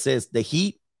Shan says, the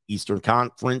Heat, Eastern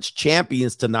Conference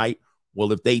champions tonight.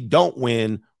 Well, if they don't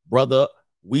win, brother,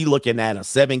 we looking at a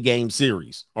 7-game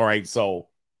series. All right. So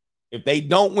if they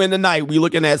don't win tonight, we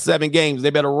looking at 7 games. They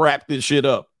better wrap this shit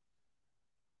up.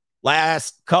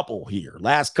 Last couple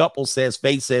says,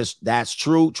 Faith says that's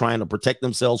true. Trying to protect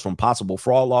themselves from possible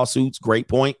fraud lawsuits. Great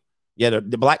point. Yeah,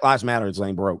 the Black Lives Matter is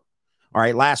ain't broke. All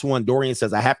right, last one. Dorian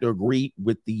says, I have to agree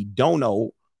with the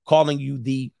dono calling you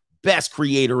the best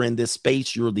creator in this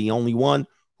space. You're the only one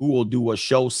who will do a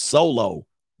show solo.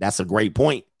 That's a great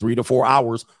point. 3 to 4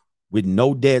 hours with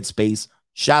no dead space.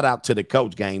 Shout out to the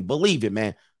coach gang. Believe it,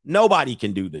 man. Nobody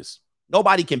can do this.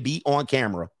 Nobody can be on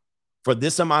camera for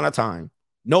this amount of time.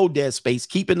 No dead space,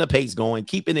 keeping the pace going,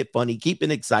 keeping it funny, keeping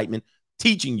excitement,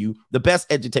 teaching you the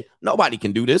best education. Nobody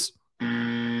can do this.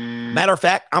 Matter of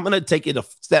fact, I'm going to take it a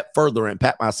step further and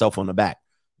pat myself on the back.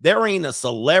 There ain't a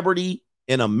celebrity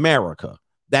in America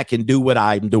that can do what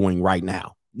I'm doing right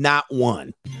now. Not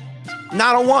one.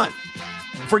 Not a one.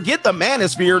 Forget the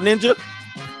manosphere, Ninja.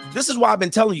 This is why I've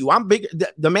been telling you, I'm big.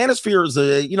 The manosphere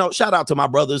is, shout out to my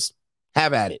brothers.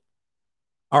 Have at it.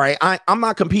 All right. I'm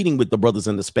not competing with the brothers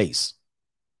in the space.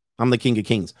 I'm the king of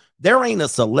kings. There ain't a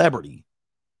celebrity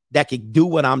that can do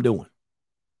what I'm doing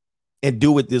and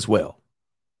do it this well.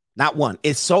 Not one.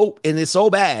 It's so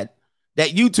bad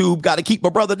that YouTube got to keep my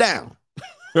brother down.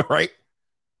 All right.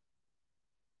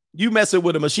 You messing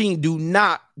with a machine. Do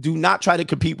not try to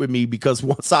compete with me, because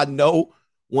once I know,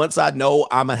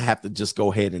 I'm going to have to just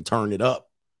go ahead and turn it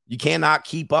up. You cannot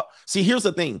keep up. See, here's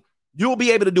the thing. You'll be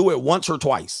able to do it once or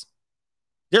twice.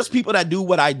 There's people that do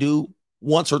what I do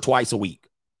once or twice a week,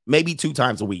 maybe 2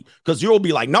 times a week, because you'll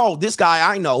be like, no, this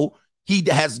guy I know, he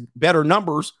has better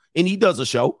numbers and he does a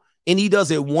show and he does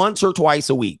it once or twice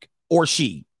a week, or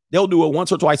they'll do it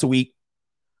once or twice a week.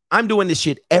 I'm doing this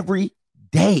shit every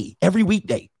day, every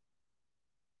weekday,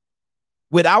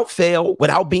 without fail,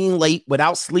 without being late,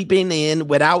 without sleeping in,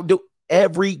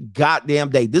 every goddamn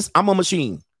day. I'm a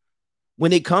machine.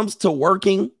 When it comes to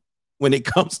working, when it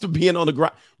comes to being on the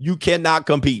grind, you cannot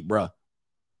compete, bro.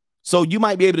 So you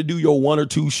might be able to do your 1 or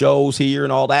 2 shows here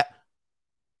and all that.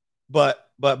 But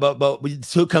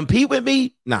to compete with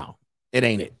me, no, it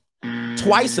ain't it.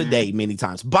 Twice a day, many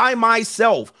times, by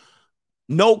myself.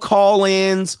 No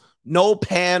call-ins, no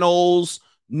panels,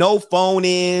 no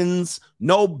phone-ins,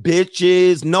 no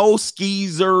bitches, no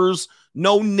skeezers,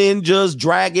 no ninjas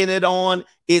dragging it on.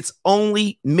 It's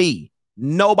only me.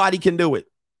 Nobody can do it.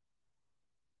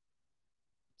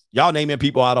 Y'all naming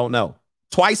people I don't know.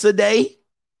 Twice a day,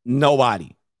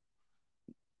 nobody.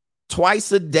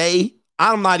 Twice a day,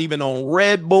 I'm not even on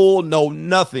Red Bull, no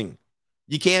nothing.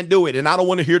 You can't do it. And I don't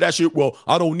want to hear that shit. Well,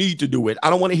 I don't need to do it. I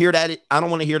don't want to hear that. I don't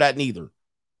want to hear that neither.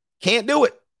 Can't do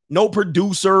it. No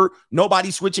producer,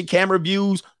 nobody switching camera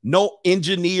views, no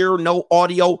engineer, no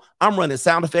audio. I'm running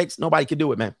sound effects. Nobody can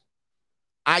do it, man.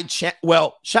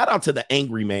 Well, shout out to the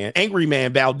Angry Man. Angry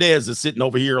Man Valdez is sitting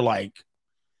over here like,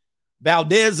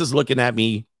 Valdez is looking at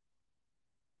me.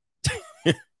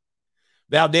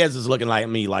 Valdez is looking at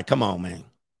me like, come on, man.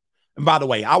 And by the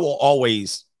way, I will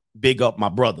always big up my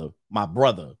brother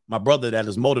that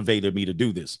has motivated me to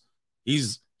do this.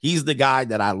 He's the guy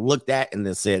that I looked at and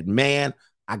then said, man,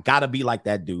 I got to be like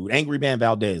that dude. Angry Man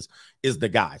Valdez is the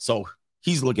guy. So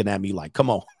he's looking at me like, come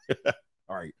on.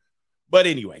 All right. But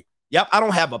anyway, yep, I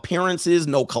don't have appearances,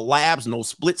 no collabs, no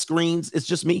split screens. It's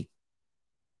just me.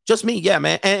 Just me. Yeah,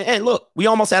 man. And look, we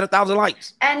almost had 1,000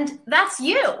 likes. And that's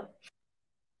you.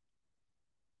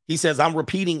 He says, I'm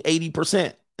repeating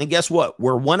 80%. And guess what?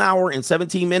 We're 1 hour and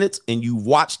 17 minutes and you've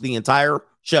watched the entire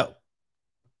show.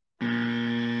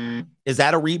 Is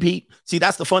that a repeat? See,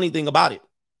 that's the funny thing about it.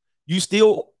 You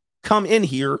still come in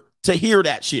here to hear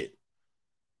that shit.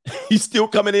 You still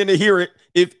coming in to hear it.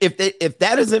 If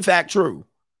that is in fact true,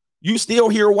 you still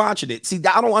here watching it. See,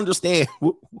 I don't understand.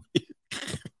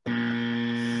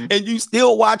 And you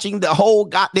still watching the whole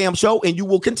goddamn show, and you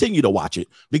will continue to watch it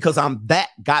because I'm that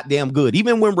goddamn good.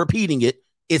 Even when repeating it,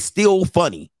 it's still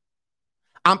funny.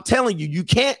 I'm telling you, you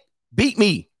can't beat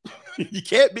me. You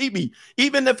can't beat me.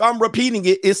 Even if I'm repeating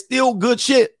it, it's still good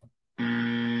shit.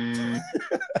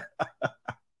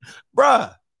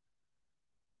 Bruh.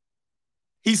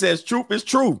 He says truth is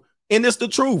truth. And it's the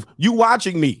truth. You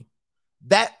watching me.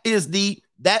 That is the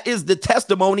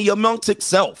testimony amongst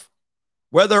itself.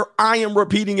 Whether I am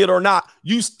repeating it or not,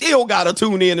 you still got to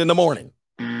tune in the morning.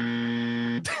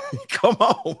 Come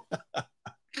on.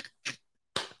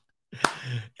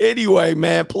 Anyway,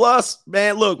 man. Plus,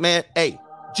 man, look, man. Hey,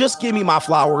 just give me my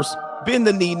flowers. Bend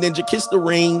the knee, ninja. Kiss the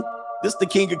ring. This the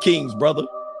King of Kings, brother.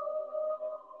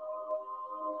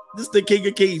 This the King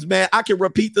of Kings, man. I can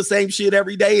repeat the same shit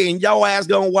every day and y'all ass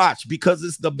gonna watch because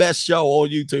it's the best show on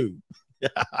YouTube.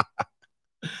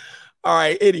 All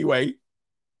right. Anyway,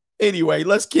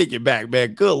 let's kick it back,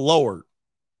 man. Good Lord.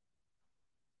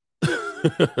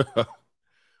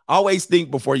 Always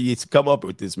think before you come up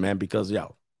with this, man, because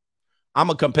yo, I'm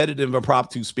a competitive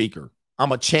impromptu speaker.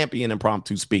 I'm a champion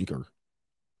impromptu speaker.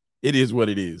 It is what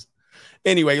it is.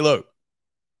 Anyway, look.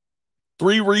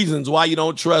 3 reasons why you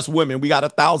don't trust women. We got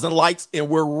 1,000 likes and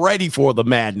we're ready for the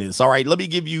madness. All right, let me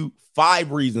give you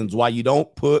 5 reasons why you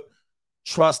don't put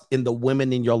trust in the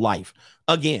women in your life.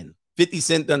 Again, 50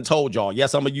 Cent done told y'all.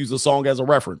 Yes, I'm going to use the song as a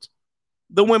reference.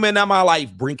 The women in my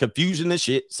life bring confusion and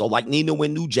shit. So like Nina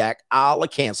when New Jack, I'll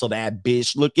cancel that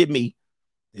bitch. Look at me.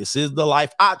 This is the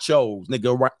life I chose.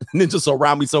 Ninjas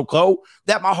surround me so cold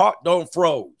that my heart don't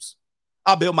froze.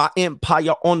 I build my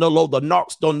empire on the low. The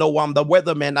narcs don't know I'm the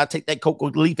weatherman. I take that cocoa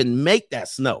leaf and make that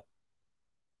snow.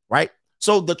 Right?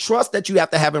 So the trust that you have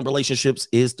to have in relationships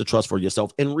is the trust for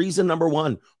yourself. And reason number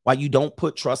 1 why you don't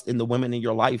put trust in the women in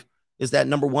your life is that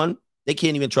number 1, they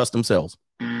can't even trust themselves.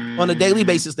 On a daily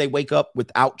basis, they wake up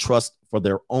without trust for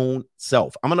their own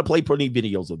self. I'm going to play pretty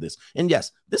videos of this. And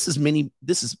yes, this is many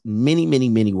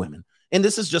women. And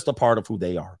this is just a part of who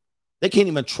they are. They can't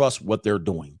even trust what they're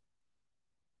doing.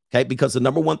 Okay, because the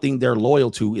number 1 thing they're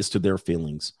loyal to is to their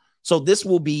feelings. So this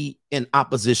will be in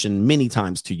opposition many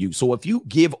times to you. So if you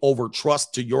give over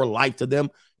trust to your life to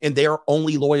them and their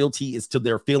only loyalty is to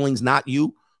their feelings, not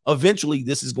you, eventually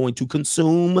this is going to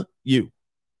consume you.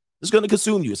 It's going to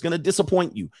consume you. It's going to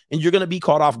disappoint you. And you're going to be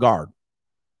caught off guard.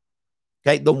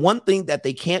 Okay. The one thing that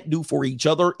they can't do for each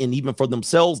other and even for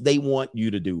themselves, they want you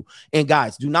to do. And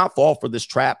guys, do not fall for this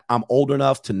trap. I'm old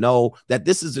enough to know that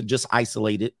this isn't just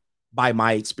isolated by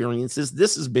my experiences.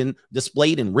 This has been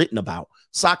displayed and written about.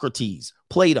 Socrates,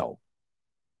 Plato,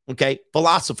 okay,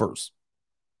 philosophers,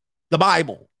 the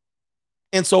Bible,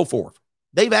 and so forth.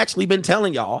 They've actually been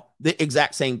telling y'all the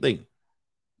exact same thing.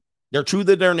 They're true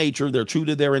to their nature. They're true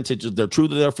to their intentions. They're true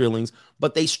to their feelings,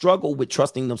 but they struggle with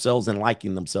trusting themselves and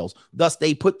liking themselves. Thus,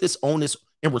 they put this onus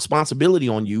and responsibility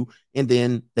on you, and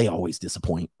then they always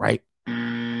disappoint, right?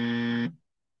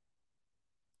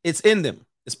 It's in them.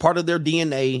 It's part of their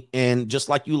DNA, and just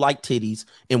like you like titties,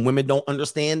 and women don't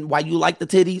understand why you like the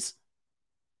titties,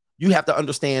 you have to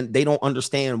understand they don't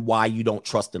understand why you don't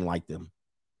trust and like them.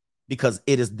 Because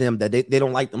it is them that they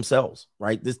don't like themselves,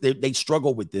 right? They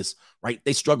struggle with this, right?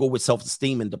 They struggle with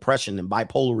self-esteem and depression and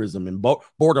bipolarism and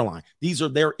borderline. These are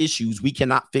their issues. We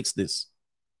cannot fix this.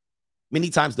 Many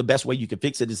times the best way you can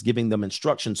fix it is giving them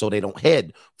instruction so they don't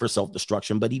head for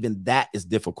self-destruction. But even that is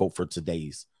difficult for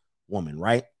today's woman,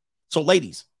 right? So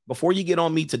ladies, before you get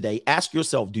on me today, ask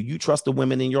yourself, do you trust the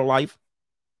women in your life?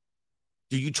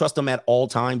 Do you trust them at all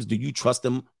times? Do you trust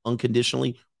them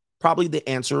unconditionally? Probably the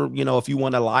answer, if you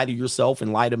want to lie to yourself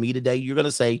and lie to me today, you're going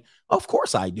to say, of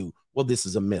course I do. Well, this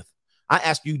is a myth. I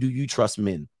ask you, do you trust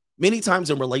men? Many times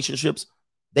in relationships,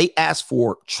 they ask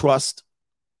for trust,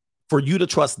 for you to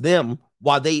trust them,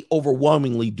 while they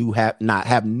overwhelmingly do have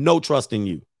no trust in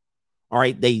you. All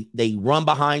right. They run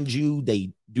behind you.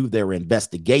 They do their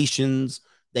investigations.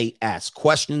 They ask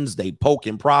questions. They poke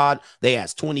and prod. They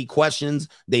ask 20 questions.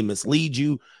 They mislead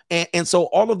you. And so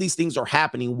all of these things are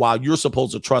happening while you're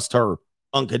supposed to trust her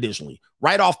unconditionally,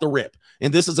 right off the rip.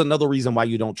 And this is another reason why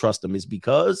you don't trust them, is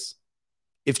because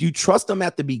if you trust them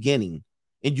at the beginning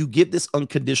and you give this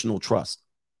unconditional trust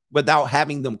without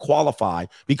having them qualify,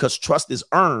 because trust is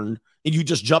earned, and you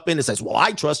just jump in and says, well,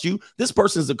 I trust you. This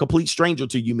person is a complete stranger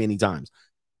to you many times.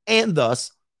 And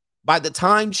thus, by the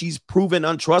time she's proven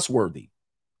untrustworthy,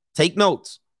 take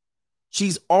notes,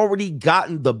 she's already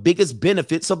gotten the biggest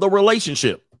benefits of the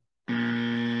relationship,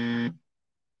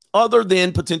 other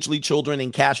than potentially children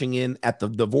and cashing in at the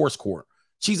divorce court.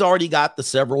 She's already got the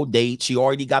several dates. She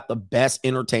already got the best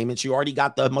entertainment. She already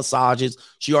got the massages.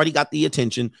 She already got the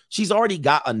attention. She's already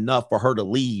got enough for her to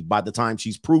leave by the time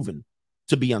she's proven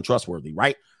to be untrustworthy,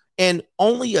 right? And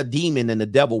only a demon and the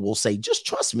devil will say, just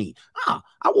trust me. I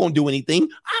won't do anything.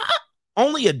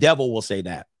 Only a devil will say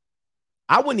that.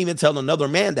 I wouldn't even tell another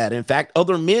man that. In fact,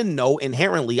 other men know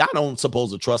inherently I don't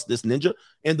suppose to trust this ninja.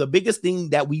 And the biggest thing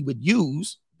that we would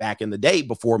use back in the day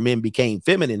before men became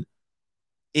feminine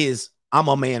is, I'm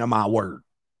a man of my word.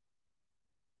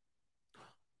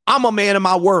 I'm a man of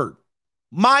my word.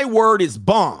 My word is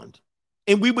bond.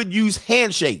 And we would use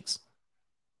handshakes.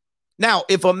 Now,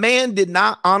 if a man did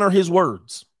not honor his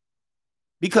words,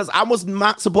 because I was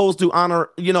not supposed to honor,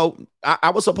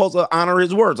 I was supposed to honor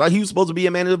his words. He was supposed to be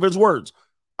a man of his words.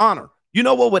 Honor. You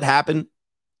know what would happen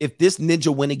if this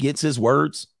ninja went against his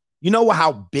words? You know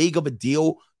how big of a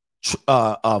deal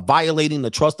violating the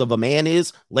trust of a man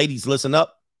is? Ladies, listen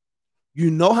up. You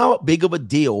know how big of a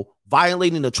deal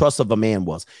violating the trust of a man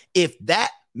was. If that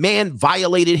man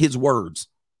violated his words,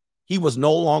 he was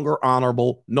no longer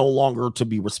honorable, no longer to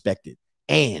be respected.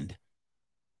 And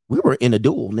we were in a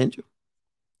duel, ninja.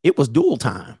 It was duel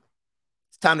time.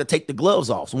 It's time to take the gloves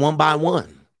off one by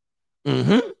one.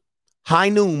 High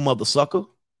noon, mother sucker.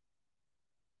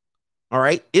 All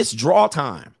right. It's draw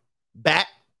time. Back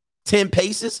 10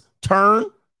 paces, turn,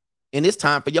 and it's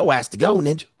time for your ass to go,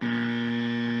 ninja.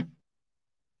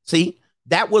 See,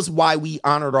 that was why we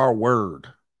honored our word.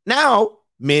 Now,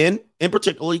 men in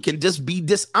particular can just be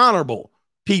dishonorable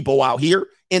people out here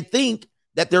and think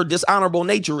that their dishonorable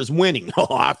nature is winning. Oh,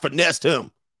 I finessed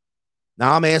him.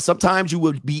 Nah, man, sometimes you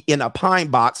would be in a pine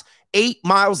box 8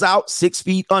 miles out, 6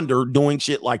 feet under, doing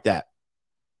shit like that.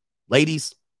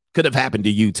 Ladies, could have happened to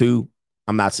you too.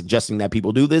 I'm not suggesting that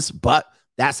people do this, but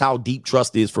that's how deep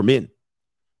trust is for men.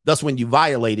 Thus, when you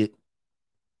violate it,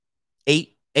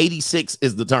 86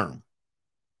 is the term.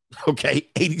 Okay,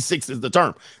 86 is the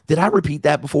term. Did I repeat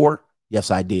that before? Yes,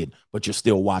 I did, but you're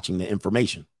still watching the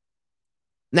information.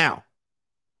 Now,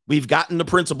 we've gotten the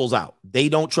principles out. They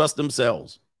don't trust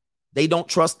themselves. They don't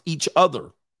trust each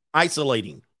other.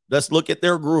 Isolating. Let's look at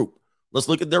their group. Let's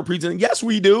look at their presentation. Yes,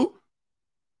 we do.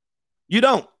 You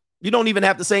don't. You don't even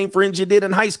have the same friends you did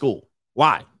in high school.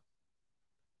 Why?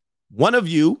 One of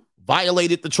you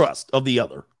violated the trust of the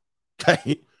other.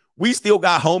 Okay. We still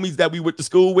got homies that we went to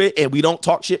school with, and we don't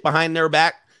talk shit behind their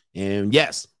back. And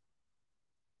yes,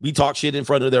 we talk shit in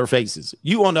front of their faces.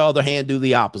 You, on the other hand, do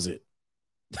the opposite.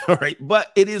 All right.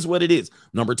 But it is what it is.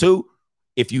 Number two,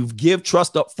 If you give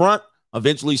trust up front,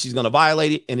 eventually she's going to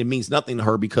violate it, and it means nothing to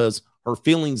her because her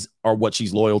feelings are what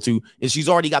she's loyal to, and she's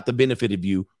already got the benefit of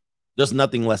you. There's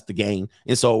nothing less to gain.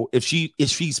 And so if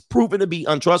she's proven to be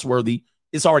untrustworthy,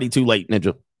 it's already too late,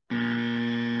 Ninja.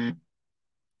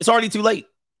 It's already too late.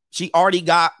 She already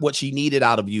got what she needed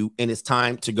out of you, and it's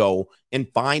time to go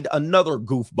and find another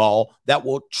goofball that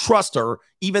will trust her,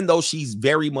 even though she's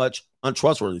very much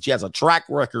untrustworthy. She has a track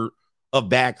record of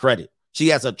bad credit. She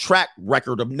has a track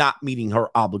record of not meeting her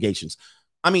obligations.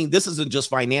 I mean, this isn't just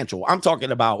financial. I'm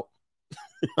talking about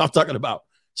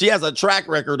she has a track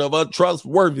record of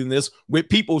untrustworthiness with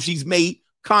people she's made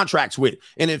contracts with.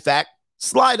 And in fact,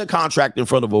 slide a contract in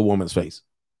front of a woman's face.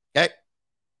 Okay.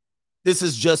 This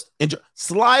is just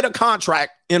slide a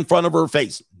contract in front of her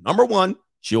face. Number one,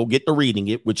 she'll get to reading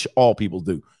it, which all people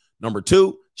do. Number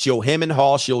two, she'll hem and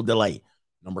haw, she'll delay.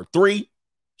 Number three,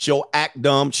 she'll act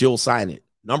dumb, she'll sign it.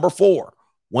 Number four,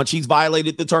 once she's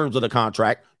violated the terms of the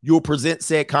contract, you'll present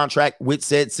said contract with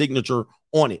said signature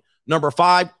on it. Number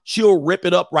five, she'll rip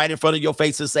it up right in front of your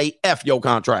face and say, F your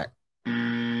contract.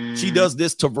 She does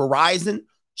this to Verizon.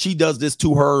 She does this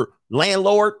to her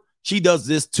landlord. She does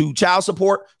this to child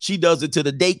support. She does it to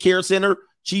the daycare center.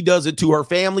 She does it to her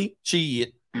family.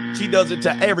 She does it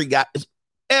to every guy.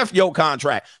 F your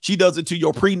contract. She does it to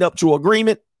your prenuptial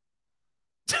agreement.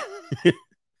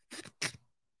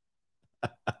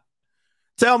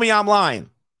 Tell me I'm lying.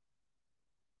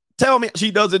 Tell me she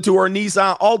does it to her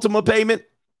Nissan Altima payment,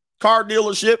 car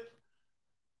dealership.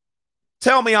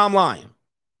 Tell me I'm lying.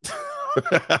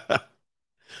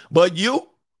 But you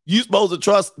supposed to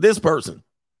trust this person.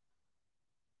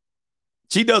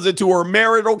 She does it to her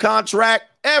marital contract.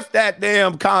 F that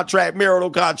damn contract,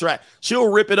 marital contract. She'll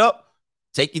rip it up,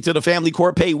 take you to the family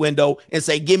court pay window and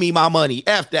say, give me my money.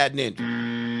 F that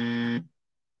ninja.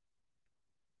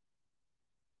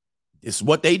 This is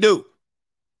what they do.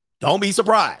 Don't be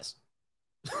surprised.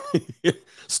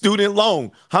 Student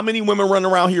loan. How many women run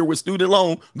around here with student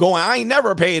loan going, I ain't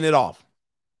never paying it off?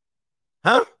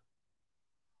 Huh?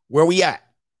 Where we at?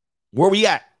 Where we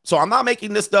at? So I'm not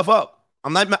making this stuff up.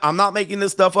 I'm not making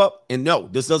this stuff up. And no,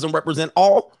 this doesn't represent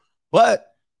all,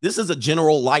 but this is a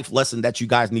general life lesson that you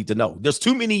guys need to know. There's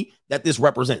too many that this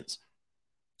represents.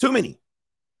 Too many.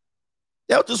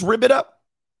 They'll just rip it up.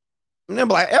 And then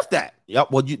be like, F that. Yep.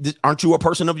 Well, aren't you a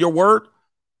person of your word?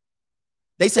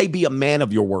 They say be a man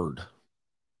of your word.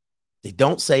 They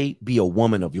don't say be a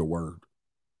woman of your word.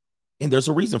 And there's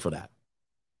a reason for that.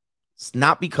 It's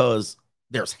not because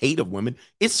there's hate of women.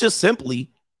 It's just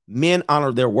simply men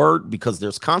honor their word because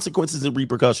there's consequences and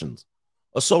repercussions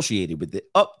associated with it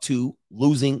up to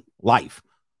losing life.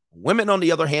 Women, on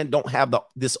the other hand, don't have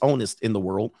this onus in the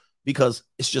world because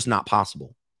it's just not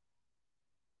possible.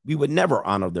 We would never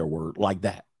honor their word like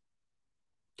that.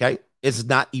 Okay? It's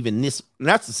not even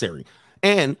necessary.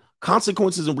 And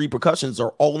consequences and repercussions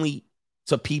are only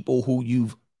to people who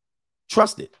you've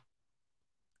trusted.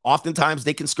 Oftentimes,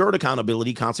 they can skirt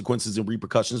accountability, consequences, and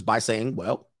repercussions by saying,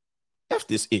 well, F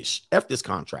this ish, F this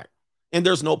contract, and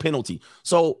there's no penalty.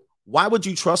 So why would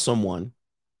you trust someone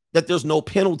that there's no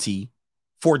penalty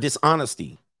for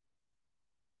dishonesty?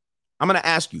 I'm going to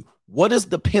ask you, what is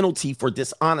the penalty for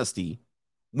dishonesty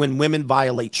when women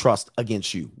violate trust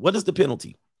against you? What is the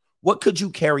penalty? What could you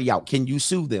carry out? Can you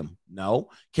sue them? No.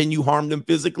 Can you harm them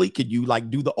physically? Could you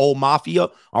do the old mafia?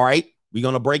 All right, we're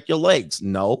going to break your legs.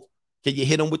 No. Can you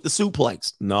hit them with the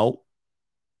suplex? No.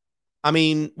 I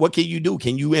mean, what can you do?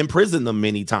 Can you imprison them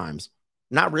many times?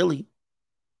 Not really.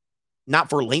 Not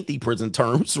for lengthy prison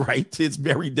terms, right? It's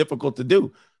very difficult to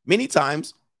do. Many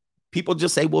times, people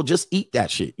just say, well, just eat that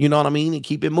shit. You know what I mean? And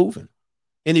keep it moving.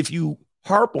 And if you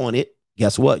harp on it,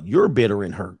 guess what? You're bitter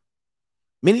and hurt.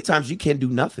 Many times, you can't do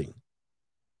nothing.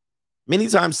 Many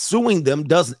times, suing them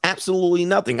does absolutely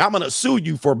nothing. I'm going to sue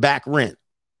you for back rent.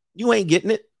 You ain't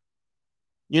getting it.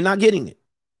 You're not getting it.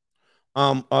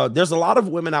 There's a lot of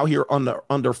women out here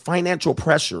under financial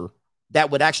pressure that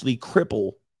would actually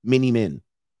cripple many men.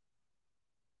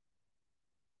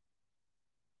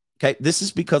 Okay, this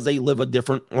is because they live a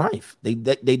different life. They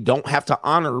don't have to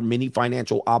honor many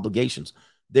financial obligations.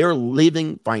 They're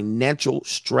living financial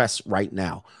stress right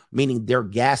now, meaning their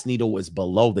gas needle is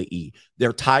below the E.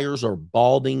 Their tires are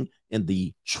balding and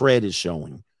the tread is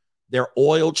showing. Their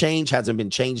oil change hasn't been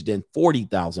changed in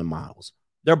 40,000 miles.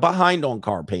 They're behind on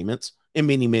car payments. And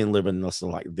many men live in this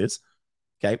like this.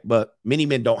 Okay. But many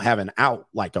men don't have an out,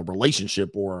 like a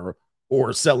relationship or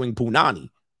selling punani.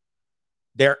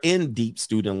 They're in deep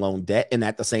student loan debt and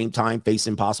at the same time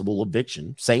facing possible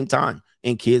eviction. Same time.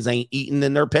 And kids ain't eating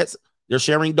in their pets. They're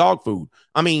sharing dog food.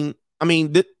 I mean,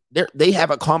 they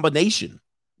have a combination.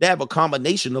 They have a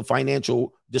combination of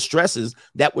financial distresses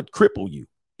that would cripple you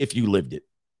if you lived it.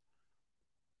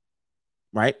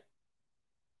 Right?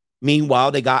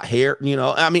 Meanwhile, they got hair, you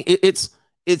know, I mean, it's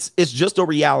just a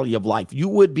reality of life. You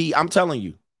would be, I'm telling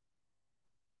you.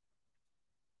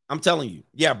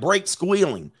 Yeah, break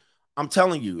squealing. I'm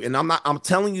telling you. And I'm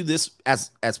telling you this as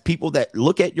people that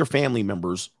look at your family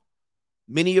members.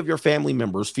 Many of your family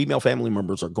members, female family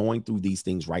members, are going through these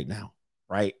things right now,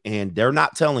 right? And they're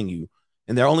not telling you,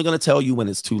 and they're only going to tell you when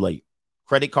it's too late.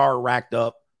 Credit card racked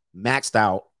up, maxed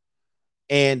out,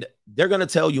 and they're going to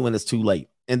tell you when it's too late.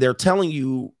 And they're telling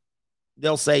you,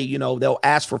 they'll say, you know, they'll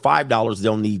ask for $5,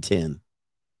 they'll need 10.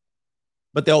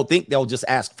 But they'll think they'll just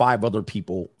ask 5 other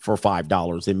people for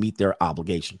 $5 and meet their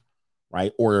obligation,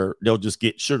 right? Or they'll just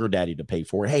get sugar daddy to pay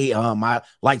for it. Hey, my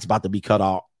light's about to be cut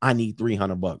off. I need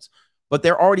 $300. But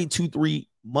they're already 2-3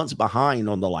 months behind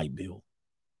on the light bill.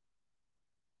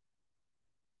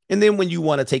 And then when you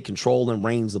want to take control and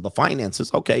reins of the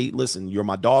finances, okay, listen, you're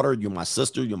my daughter, you're my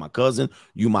sister, you're my cousin,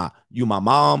 you my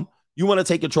mom. You want to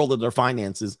take control of their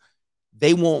finances.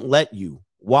 They won't let you.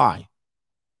 Why?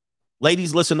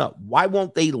 Ladies, listen up. Why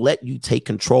won't they let you take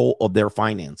control of their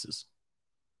finances?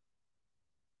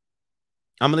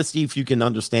 I'm going to see if you can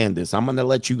understand this. I'm going to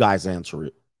let you guys answer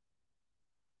it.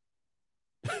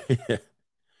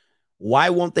 Why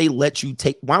won't they let you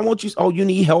take? Why won't you? Oh, you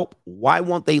need help. Why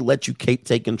won't they let you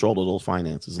take control of those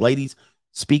finances? Ladies,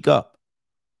 speak up.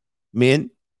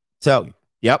 Men, tell you.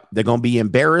 Yep, they're going to be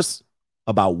embarrassed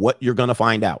about what you're going to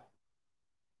find out.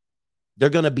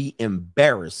 They're going to be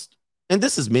embarrassed. And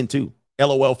this is men too.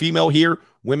 LOL, female here.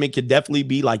 Women can definitely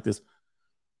be like this.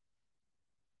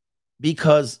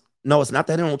 Because, no, it's not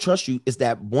that they don't trust you. It's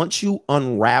that once you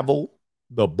unravel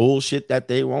the bullshit that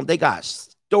they want, they got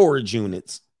storage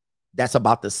units that's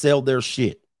about to sell their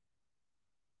shit.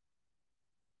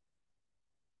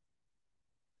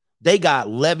 They got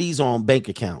levies on bank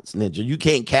accounts, Ninja. You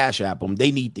can't cash app them.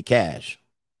 They need the cash.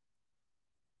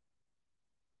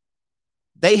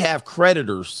 They have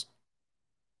creditors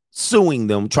suing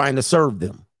them, trying to serve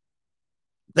them.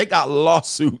 They got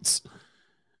lawsuits.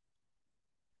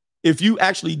 If you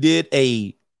actually did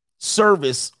a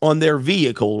service on their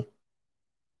vehicle,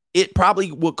 it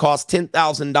probably would cost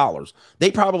 $10,000.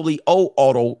 They probably owe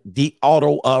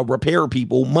auto repair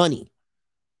people money.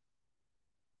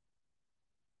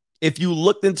 If you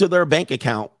looked into their bank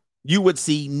account, you would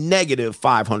see negative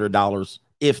 $500,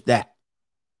 if that.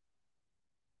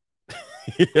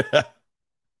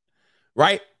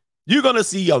 Right? You're going to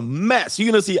see a mess.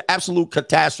 You're going to see an absolute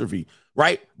catastrophe,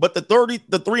 right? But the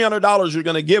 $300 you're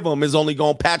going to give them is only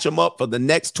going to patch them up for the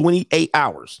next 28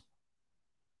 hours.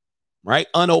 Right?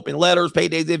 Unopened letters,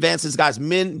 paydays, advances. Guys,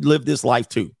 men live this life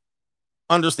too.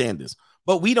 Understand this.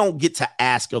 But we don't get to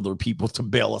ask other people to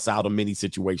bail us out of many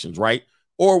situations, right?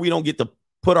 Or we don't get to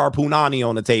put our punani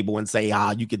on the table and say,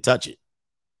 you can touch it.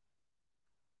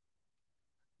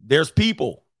 There's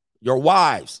people, your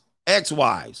wives,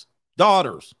 ex-wives,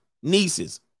 daughters,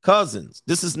 nieces, cousins.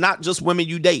 This is not just women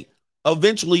you date.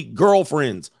 Eventually,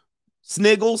 girlfriends,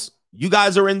 sniggles, you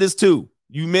guys are in this too.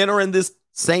 You men are in this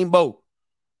same boat.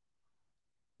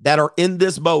 That are in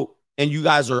this boat, and you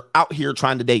guys are out here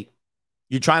trying to date.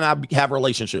 You're trying to have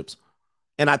relationships.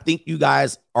 And I think you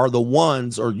guys are the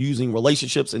ones are using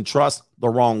relationships and trust the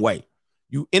wrong way.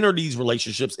 You enter these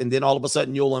relationships, and then all of a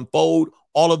sudden you'll unfold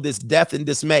all of this death and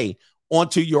dismay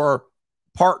onto your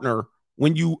partner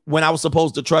when I was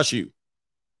supposed to trust you.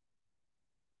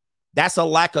 That's a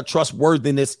lack of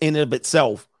trustworthiness in and of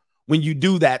itself when you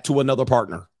do that to another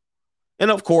partner.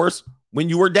 And of course, when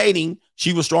you were dating,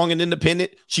 she was strong and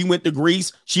independent. She went to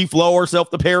Greece. She flew herself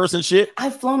to Paris and shit.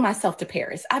 I've flown myself to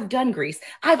Paris. I've done Greece.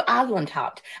 I've island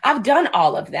hopped. I've done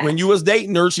all of that. When you was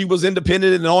dating her, she was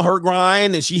independent and on her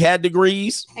grind, and she had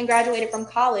degrees. And graduated from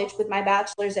college with my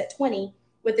bachelor's at 20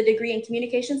 with a degree in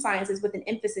communication sciences with an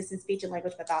emphasis in speech and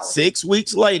language pathology. 6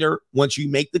 weeks later, once you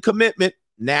make the commitment,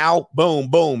 now, boom,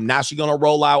 boom. Now she's going to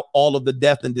roll out all of the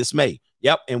death and dismay.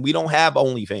 Yep. And we don't have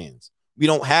OnlyFans. We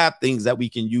don't have things that we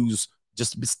can use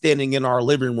just standing in our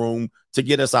living room to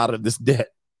get us out of this debt.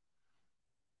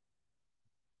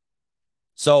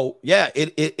 So, yeah,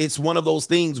 it's one of those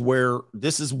things where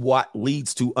this is what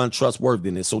leads to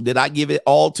untrustworthiness. So did I give it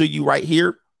all to you right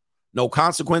here? No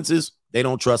consequences. They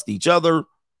don't trust each other.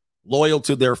 Loyal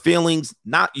to their feelings,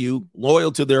 not you.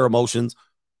 Loyal to their emotions.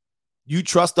 You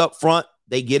trust up front.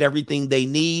 They get everything they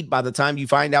need. By the time you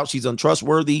find out she's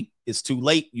untrustworthy, it's too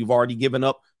late. You've already given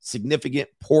up significant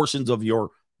portions of your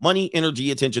money,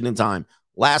 energy, attention, and time.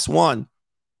 Last one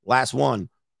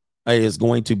is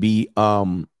going to be,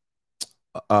 well,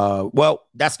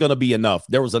 that's going to be enough.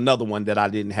 There was another one that I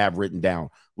didn't have written down.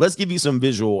 Let's give you some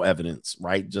visual evidence,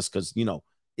 right? Just because,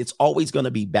 it's always going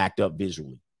to be backed up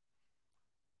visually.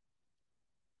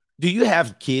 Do you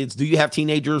have kids? Do you have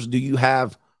teenagers? Do you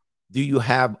have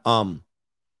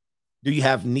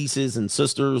nieces and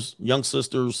sisters, young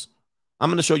sisters? I'm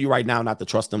going to show you right now not to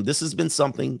trust them. This has been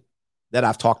something that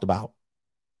I've talked about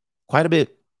quite a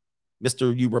bit.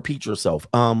 Mr. You repeat yourself.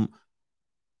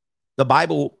 The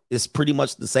Bible is pretty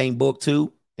much the same book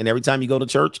too. And every time you go to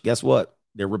church, guess what?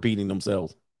 They're repeating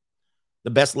themselves. The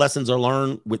best lessons are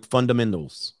learned with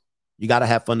fundamentals. You got to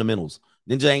have fundamentals.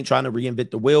 Ninja ain't trying to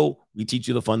reinvent the wheel. We teach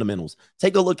you the fundamentals.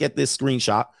 Take a look at this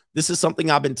screenshot. This is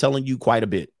something I've been telling you quite a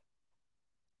bit.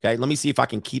 Okay, let me see if I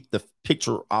can keep the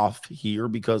picture off here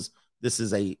because this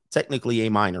is technically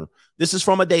a minor. This is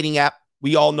from a dating app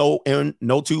we all know and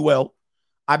know too well.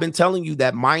 I've been telling you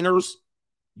that minors,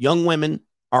 young women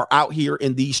are out here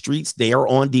in these streets. They are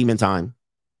on demon time.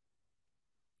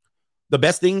 The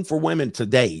best thing for women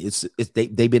today is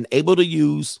they've been able to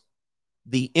use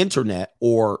the internet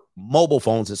or mobile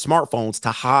phones and smartphones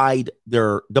to hide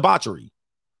their debauchery.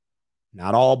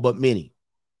 Not all, but many.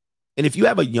 And if you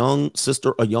have a young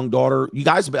sister, a young daughter, you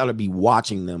guys better be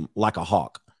watching them like a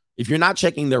hawk. If you're not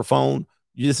checking their phone,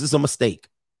 this is a mistake.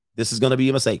 This is going to be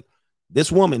a mistake.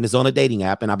 This woman is on a dating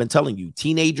app, and I've been telling you,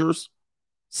 teenagers,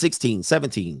 16,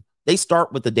 17, they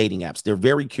start with the dating apps. They're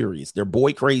very curious. They're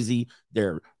boy crazy.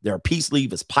 Their peace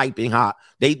leave is piping hot.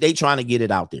 They trying to get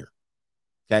it out there.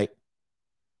 Okay.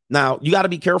 Now, you got to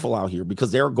be careful out here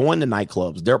because they're going to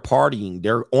nightclubs. They're partying.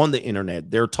 They're on the internet.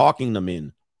 They're talking to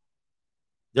men.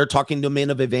 They're talking to men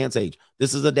of advanced age.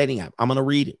 This is a dating app. I'm going to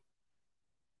read it.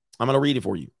 I'm going to read it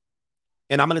for you.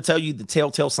 And I'm going to tell you the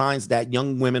telltale signs that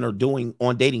young women are doing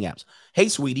on dating apps. Hey,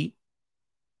 sweetie.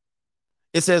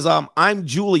 It says, I'm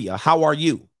Julia. How are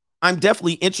you? I'm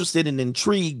definitely interested and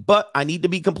intrigued, but I need to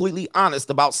be completely honest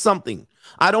about something.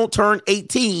 I don't turn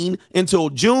 18 until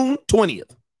June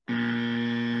 20th.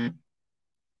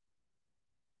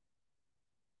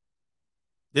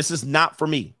 This is not for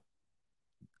me.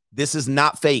 This is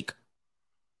not fake.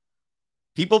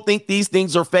 People think these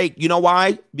things are fake. You know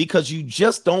why? Because you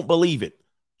just don't believe it.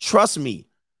 Trust me.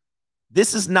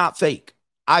 This is not fake.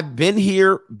 I've been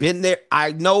here, been there.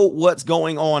 I know what's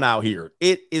going on out here.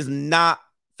 It is not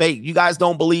fake. You guys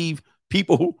don't believe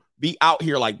people who be out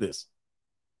here like this.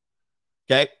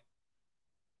 Okay.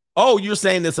 Oh, you're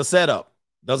saying it's a setup.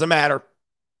 Doesn't matter.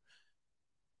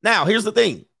 Now, here's the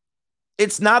thing.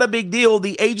 It's not a big deal.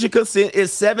 The age of consent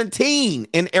is 17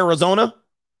 in Arizona.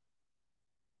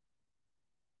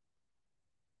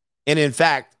 And in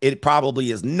fact, it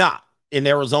probably is not. In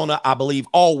Arizona, I believe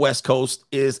all West Coast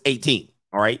is 18.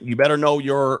 All right. You better know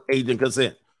your age and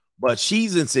consent. But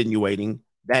she's insinuating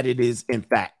that it is, in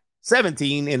fact,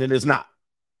 17 and it is not.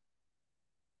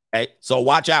 Okay. So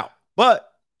watch out. But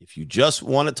if you just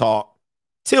want to talk,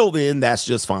 till then, that's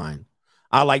just fine.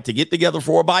 I like to get together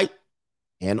for a bite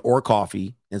and or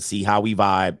coffee and see how we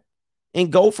vibe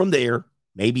and go from there.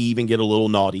 Maybe even get a little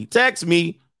naughty. Text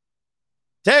me.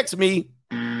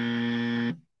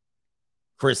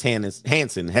 Chris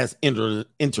Hansen has entered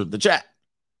the chat.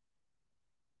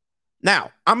 Now,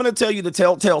 I'm going to tell you the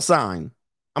telltale sign.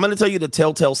 I'm going to tell you the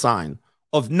telltale sign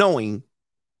of knowing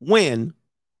when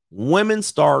women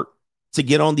start to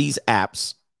get on these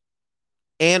apps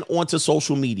and onto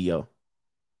social media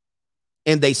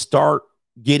and they start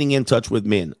getting in touch with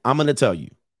men. I'm going to tell you.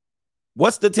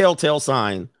 What's the telltale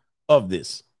sign of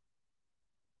this?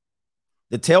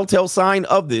 The telltale sign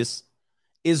of this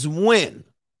is when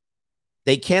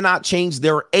they cannot change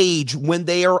their age when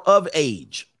they are of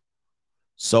age.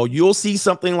 So you'll see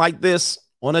something like this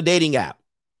on a dating app.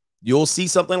 You'll see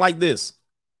something like this.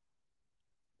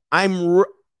 I'm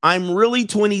really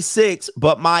 26,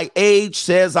 but my age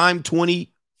says I'm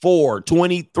 24,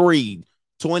 23,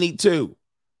 22.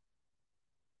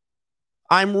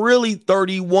 I'm really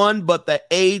 31, but the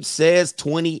age says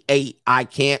 28. I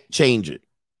can't change it.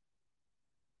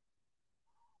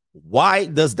 Why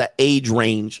does the age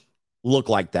range look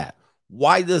like that?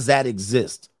 Why does that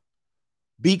exist?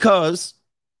 Because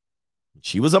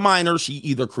she was a minor. She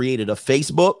either created a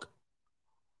Facebook,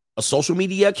 a social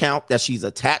media account that she's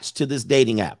attached to this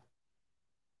dating app.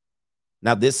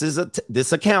 Now, this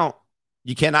account,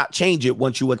 you cannot change it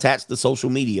once you attach the social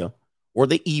media or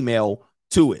the email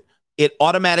to it. It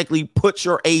automatically puts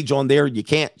your age on there. You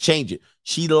can't change it.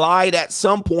 She lied at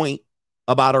some point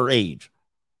about her age,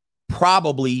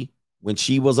 probably when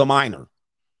she was a minor.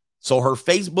 So her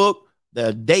Facebook,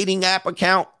 the dating app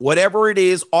account, whatever it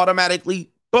is,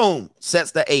 automatically, boom,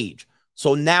 sets the age.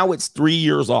 So now it's 3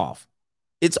 years off.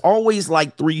 It's always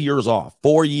like 3 years off,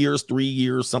 4 years, 3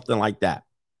 years, something like that.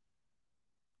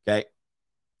 Okay.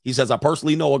 He says, I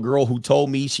personally know a girl who told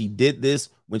me she did this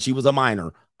when she was a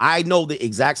minor. I know the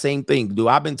exact same thing, dude.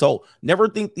 I've been told, never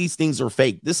think these things are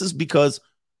fake. This is because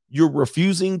you're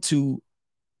refusing to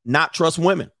not trust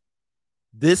women.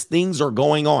 These things are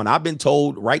going on. I've been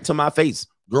told right to my face.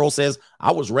 Girl says,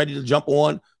 I was ready to jump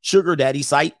on sugar daddy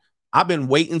site. I've been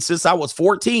waiting since I was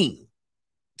 14.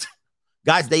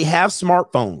 Guys, they have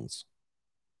smartphones.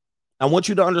 I want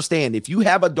you to understand, if you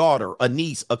have a daughter, a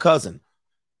niece, a cousin,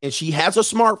 and she has a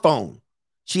smartphone,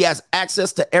 she has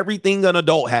access to everything an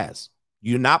adult has.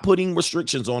 You're not putting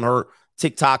restrictions on her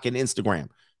TikTok and Instagram.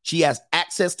 She has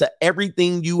access to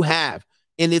everything you have.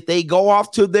 And if they go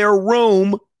off to their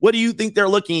room, what do you think they're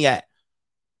looking at?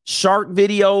 Shark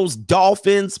videos,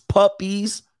 dolphins,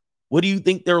 puppies. What do you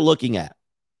think they're looking at?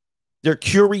 Their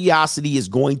curiosity is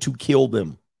going to kill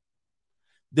them.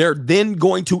 They're then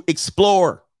going to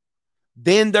explore.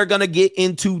 Then they're going to get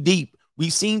in too deep.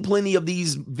 We've seen plenty of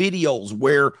these videos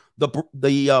where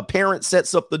the parent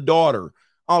sets up the daughter.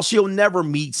 Oh, she'll never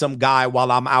meet some guy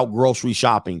while I'm out grocery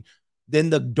shopping. Then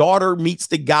the daughter meets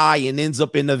the guy and ends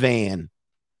up in the van.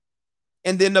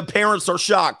 And then the parents are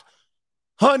shocked.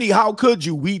 Honey, how could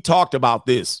you? We talked about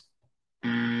this.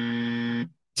 Right.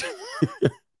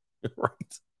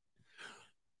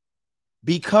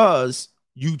 Because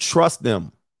you trust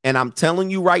them. And I'm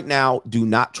telling you right now, do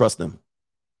not trust them.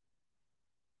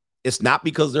 It's not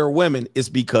because they're women. It's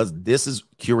because this is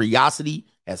curiosity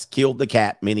has killed the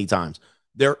cat many times.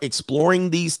 They're exploring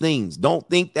these things. Don't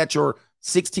think that you're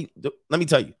 16. Let me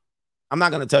tell you, I'm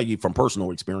not going to tell you from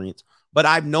personal experience, but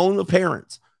I've known the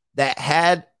parents that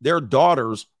had their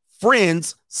daughters'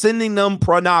 friends sending them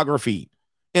pornography.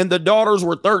 And the daughters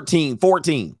were 13,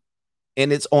 14,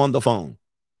 and it's on the phone.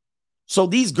 So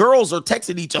these girls are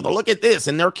texting each other, look at this,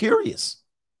 and they're curious.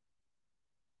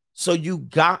 So you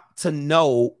got to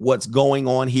know what's going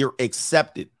on here.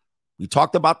 Accept it. We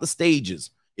talked about the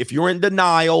stages. If you're in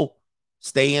denial,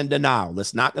 stay in denial.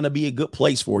 That's not going to be a good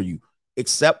place for you.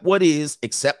 Accept what is,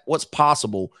 accept what's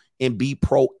possible, and be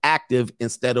proactive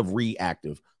instead of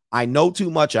reactive. I know too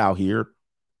much out here.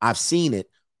 I've seen it.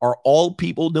 Are all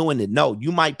people doing it? No,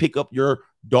 you might pick up your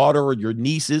daughter or your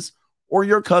niece's or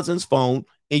your cousin's phone,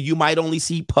 and you might only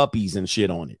see puppies and shit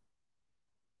on it.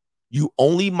 You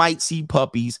only might see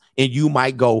puppies, and you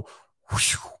might go,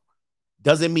 whoosh.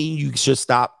 Doesn't mean you should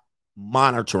stop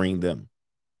monitoring them.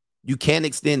 You can't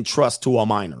extend trust to a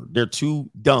minor. They're too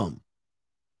dumb.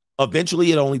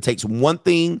 Eventually, it only takes one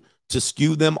thing to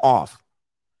skew them off.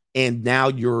 And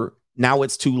now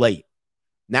it's too late.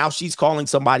 Now she's calling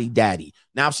somebody daddy.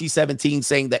 Now she's 17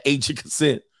 saying the age of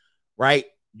consent, right?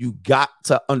 You got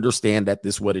to understand that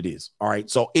this is what it is. All right.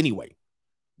 So anyway,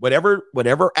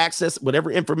 whatever access,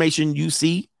 whatever information you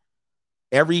see,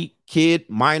 every kid,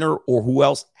 minor, or who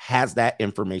else has that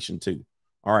information too.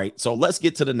 All right. So let's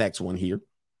get to the next one here.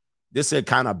 This will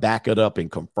kind of back it up and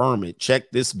confirm it.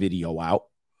 Check this video out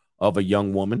of a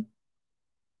young woman.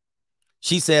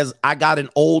 She says, I got an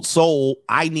old soul.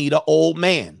 I need an old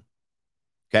man.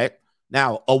 Okay.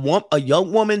 Now, a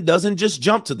young woman doesn't just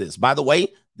jump to this. By the way,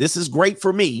 this is great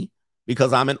for me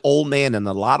because I'm an old man, and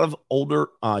a lot of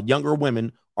younger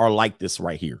women are like this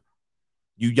right here.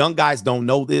 You young guys don't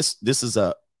know this. This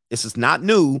is not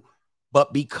new,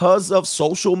 but because of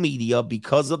social media,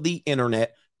 because of the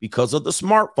internet, because of the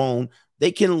smartphone,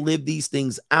 they can live these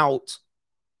things out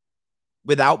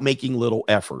without making little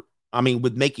effort. I mean,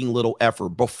 with making little effort.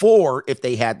 Before, if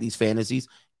they had these fantasies,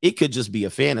 it could just be a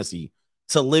fantasy.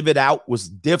 To live it out was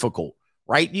difficult,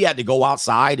 right? You had to go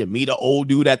outside and meet an old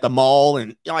dude at the mall,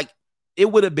 and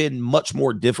it would have been much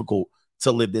more difficult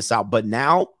to live this out. But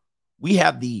now we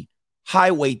have the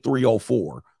Highway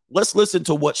 304. Let's listen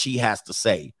to what she has to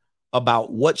say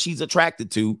about what she's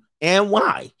attracted to and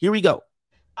why. Here we go.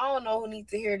 I don't know who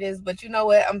needs to hear this, but you know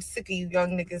what? I'm sick of you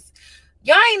young niggas.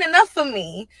 Y'all ain't enough for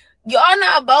me. Y'all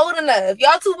not bold enough.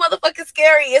 Y'all too motherfucking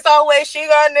scary. It's always she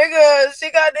got niggas. She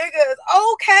got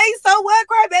niggas. Okay, so what,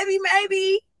 cry baby?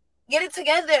 Maybe get it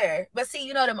together. But see,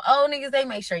 you know them old niggas. They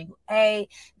make sure you. Hey,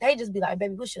 they just be like,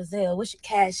 baby, what's your Zelle? What's your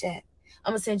cash at?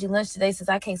 I'm gonna send you lunch today since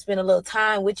I can't spend a little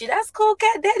time with you. That's cool,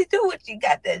 cat daddy. Do what you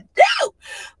got to do.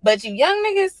 But you young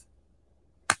niggas,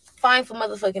 fine for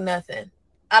motherfucking nothing.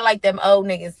 I like them old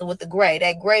niggas with the gray.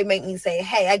 That gray make me say,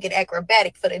 hey, I get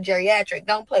acrobatic for the geriatric.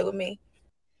 Don't play with me.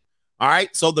 All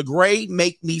right. So the gray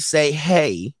make me say,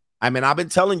 hey, I mean, I've been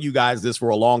telling you guys this for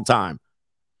a long time.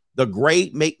 The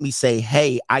gray make me say,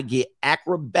 hey, I get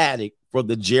acrobatic for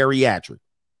the geriatric.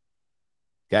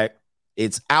 Okay.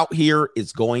 It's out here.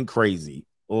 It's going crazy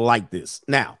like this.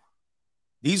 Now,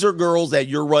 these are girls that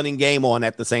you're running game on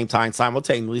at the same time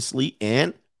simultaneously,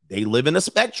 and they live in a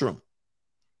spectrum.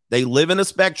 They live in a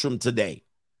spectrum today.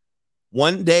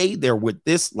 One day they're with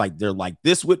this, like they're like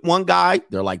this with one guy,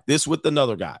 they're like this with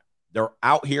another guy. They're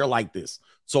out here like this.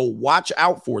 So watch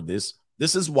out for this.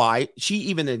 This is why she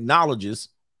even acknowledges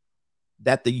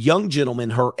that the young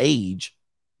gentlemen her age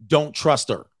don't trust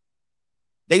her.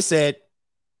 She said,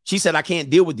 I can't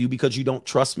deal with you because you don't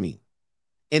trust me.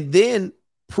 And then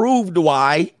proved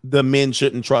why the men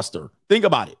shouldn't trust her. Think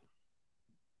about it.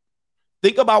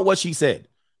 Think about what she said.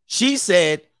 She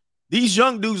said, these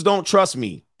young dudes don't trust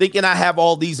me, thinking I have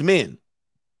all these men.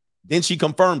 Then she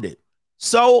confirmed it.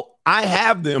 So I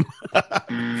have them.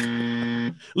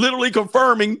 Literally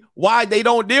confirming why they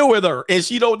don't deal with her and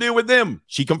she don't deal with them.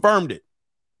 She confirmed it.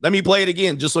 Let me play it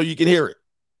again just so you can hear it.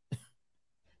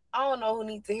 I don't know who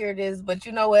needs to hear this, but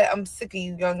you know what? I'm sick of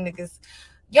you young niggas.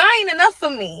 Y'all ain't enough for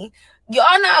me.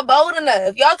 Y'all not bold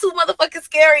enough. Y'all too motherfucking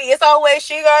scary. It's always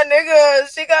she got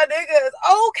niggas. She got niggas.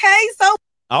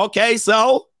 Okay,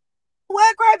 so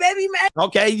what, cry baby mad?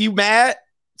 Okay, you mad?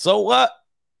 So what?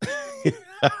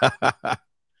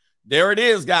 There it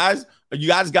is, guys. You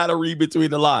guys got to read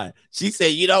between the lines. She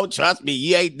said, you don't trust me.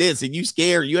 You ain't this and you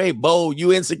scared. You ain't bold.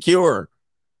 You insecure.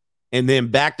 And then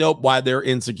backed up why they're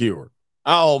insecure.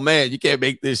 Oh, man, you can't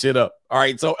make this shit up. All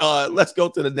right, so let's go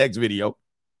to the next video.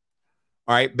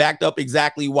 All right, backed up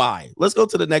exactly why. Let's go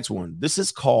to the next one. This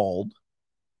is called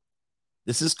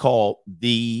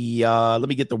the, let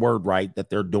me get the word right that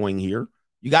they're doing here.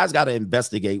 You guys got to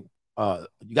investigate. You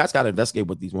guys got to investigate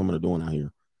what these women are doing out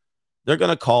here. They're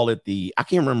going to call it I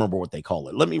can't remember what they call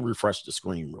it. Let me refresh the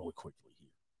screen really quickly.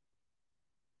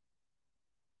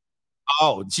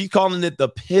 Oh, she's calling it the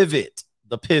pivot.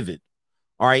 The pivot.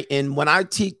 All right. And when I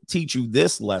teach you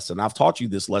this lesson, I've taught you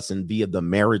this lesson via the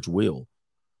marriage wheel,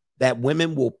 that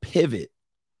women will pivot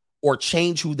or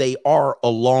change who they are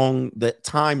along the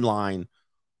timeline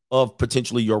of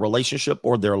potentially your relationship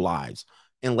or their lives.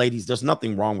 And ladies, there's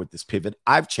nothing wrong with this pivot.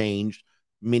 I've changed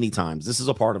many times. This is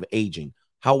a part of aging.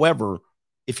 However,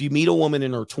 if you meet a woman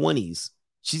in her 20s,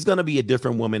 she's going to be a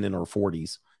different woman in her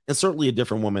 40s and certainly a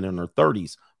different woman in her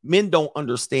 30s. Men don't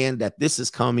understand that this is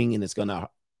coming and it's going to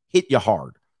hit you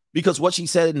hard, because what she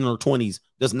said in her 20s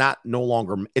no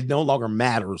longer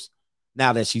matters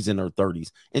now that she's in her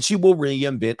 30s. And she will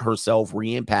reinvent herself,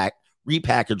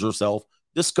 repackage herself,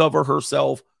 discover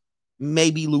herself,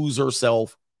 maybe lose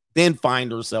herself, then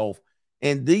find herself.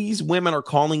 And these women are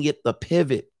calling it the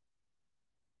pivot.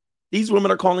 These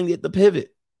women are calling it the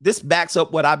pivot. This backs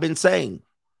up what I've been saying.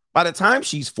 By the time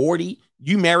she's 40,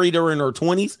 you married her in her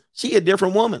 20s, she a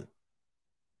different woman.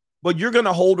 But you're going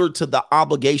to hold her to the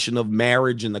obligation of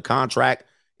marriage and the contract,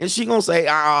 and she's going to say,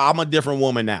 I'm a different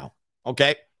woman now,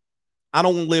 okay? I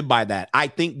don't live by that. I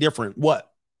think different.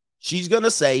 What? She's going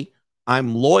to say,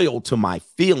 I'm loyal to my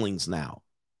feelings now.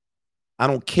 I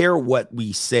don't care what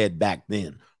we said back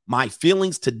then. My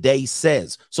feelings today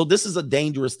says. So this is a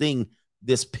dangerous thing,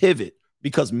 this pivot,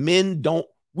 because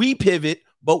we pivot,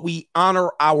 but we honor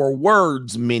our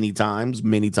words many times.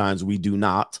 Many times we do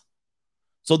not.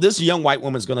 So this young white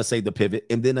woman is going to say the pivot,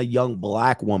 and then a young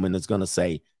black woman is going to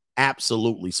say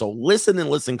absolutely. So listen and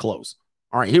listen close.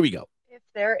 All right, here we go. If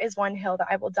there is one hill that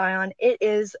I will die on, it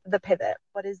is the pivot.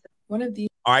 What is one of these?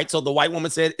 All right, so the white woman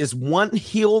said, is one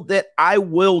hill that I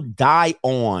will die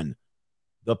on,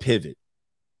 the pivot.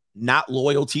 Not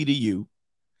loyalty to you,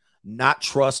 not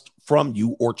trust from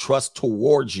you or trust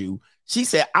towards you. She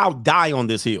said, I'll die on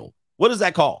this hill. What is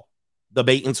that called? The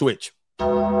bait and switch.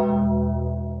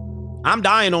 I'm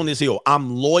dying on this hill.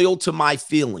 I'm loyal to my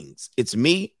feelings. It's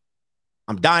me.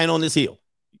 I'm dying on this hill.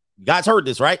 You guys heard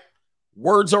this, right?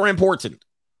 Words are important.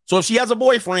 So if she has a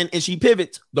boyfriend and she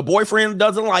pivots, the boyfriend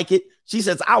doesn't like it. She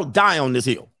says, I'll die on this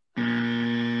hill.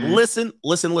 Listen.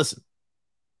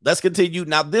 Let's continue.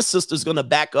 Now, this sister's going to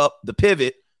back up the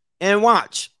pivot and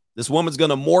watch. This woman's going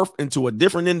to morph into a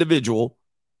different individual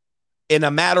in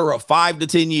a matter of 5 to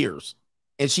 10 years.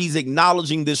 And she's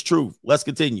acknowledging this truth. Let's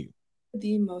continue.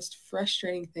 The most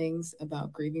frustrating things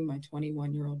about grieving my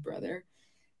 21-year-old brother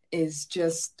is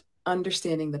just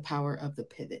understanding the power of the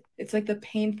pivot. It's like the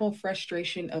painful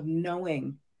frustration of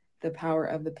knowing the power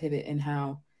of the pivot and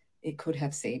how it could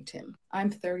have saved him.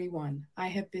 I'm 31. I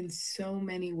have been so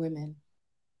many women.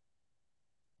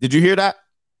 Did you hear that?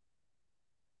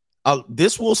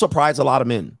 This will surprise a lot of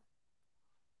men.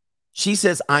 She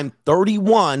says, I'm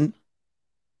 31.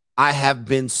 I have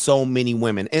been so many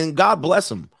women. And God bless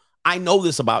them. I know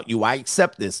this about you. I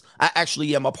accept this. I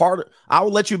actually am I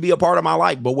will let you be a part of my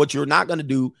life. But what you're not going to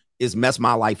do is mess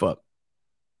my life up.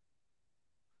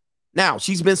 Now,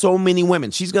 she's been so many women.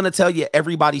 She's going to tell you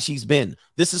everybody she's been.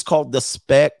 This is called the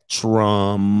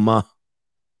spectrum.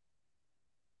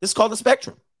 This is called the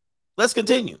spectrum. Let's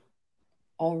continue.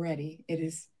 Already, it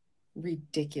is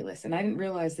ridiculous. And I didn't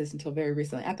realize this until very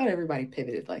recently. I thought everybody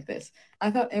pivoted like this.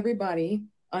 I thought everybody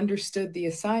understood the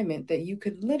assignment that you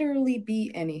could literally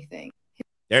be anything.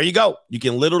 There you go. You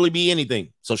can literally be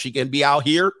anything. So she can be out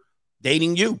here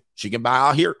dating you. She can be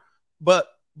out here. But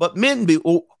men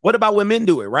do. What about when men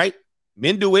do it, right?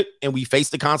 Men do it, and we face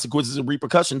the consequences and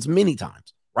repercussions many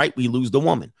times, right? We lose the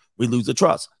woman. We lose the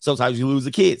trust. Sometimes we lose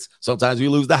the kids. Sometimes we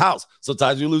lose the house.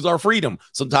 Sometimes we lose our freedom.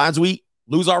 Sometimes we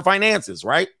lose our finances,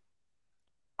 right?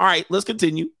 All right, let's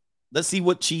continue. Let's see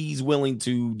what she's willing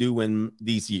to do in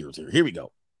these years here. Here we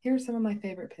go. Here are some of my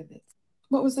favorite pivots.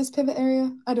 What was this pivot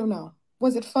area? I don't know.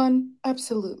 Was it fun?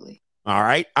 Absolutely. All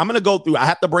right, I'm going to go through. I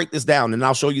have to break this down, and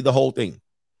I'll show you the whole thing.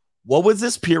 What was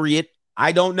this period?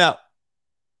 I don't know.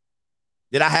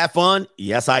 Did I have fun?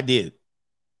 Yes, I did.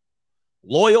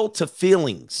 Loyal to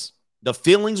feelings. The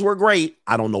feelings were great.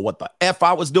 I don't know what the F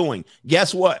I was doing.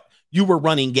 Guess what? You were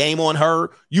running game on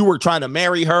her. You were trying to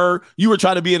marry her. You were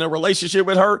trying to be in a relationship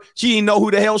with her. She didn't know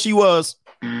who the hell she was.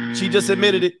 She just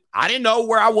admitted it. I didn't know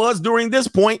where I was during this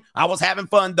point. I was having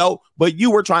fun, though. But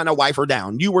you were trying to wife her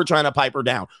down. You were trying to pipe her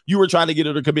down. You were trying to get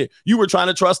her to commit. You were trying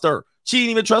to trust her. She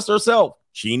didn't even trust herself.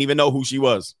 She didn't even know who she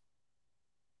was.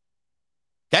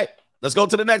 Okay, let's go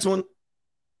to the next one.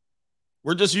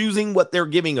 We're just using what they're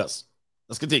giving us.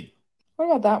 Let's continue. What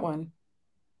about that one?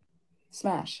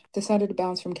 Smash. Decided to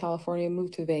bounce from California,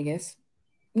 moved to Vegas.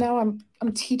 Now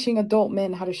I'm teaching adult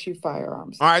men how to shoot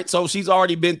firearms. All right, so she's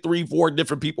already been 3-4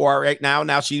 different people right now.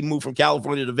 Now she moved from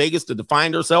California to Vegas to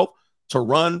define herself, to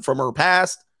run from her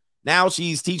past. Now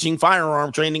she's teaching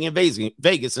firearm training in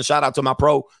Vegas. And shout out to my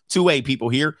pro 2A people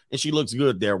here. And she looks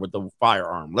good there with the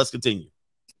firearm. Let's continue.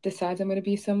 Decides I'm going to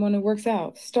be someone who works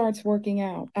out, starts working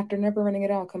out. After never running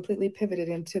at all, completely pivoted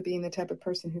into being the type of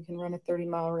person who can run a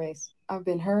 30-mile race. I've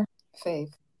been her,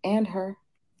 Faith, and her,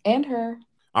 and her.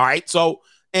 All right, so,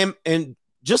 and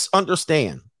just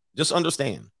understand. This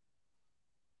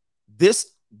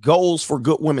goes for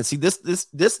good women. See,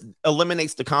 this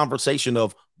eliminates the conversation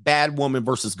of bad woman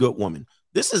versus good woman.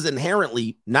 This is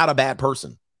inherently not a bad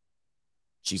person.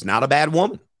 She's not a bad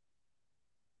woman.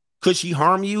 Could she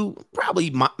harm you?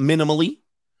 Probably minimally.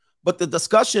 But the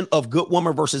discussion of good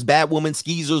woman versus bad woman,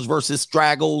 skeezers versus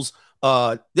straggles,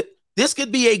 this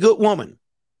could be a good woman,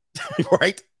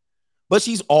 right? But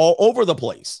she's all over the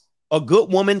place. A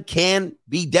good woman can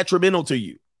be detrimental to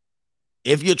you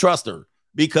if you trust her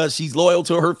because she's loyal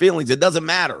to her feelings. It doesn't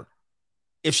matter.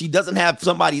 If she doesn't have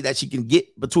somebody that she can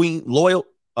get between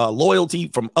loyalty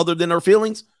from other than her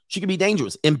feelings, she can be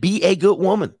dangerous and be a good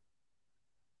woman.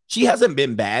 She hasn't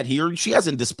been bad here. She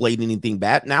hasn't displayed anything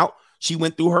bad. Now, she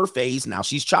went through her phase. Now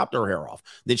she's chopped her hair off.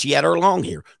 Then she had her long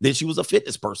hair. Then she was a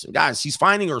fitness person. Guys, she's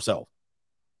finding herself.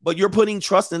 But you're putting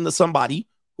trust into somebody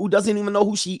who doesn't even know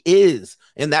who she is.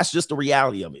 And that's just the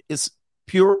reality of it. It's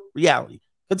pure reality.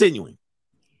 Continuing.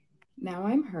 Now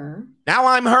I'm her. Now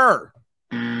I'm her.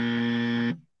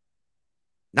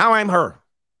 Now I'm her.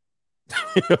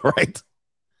 Right?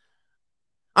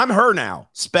 I'm her now.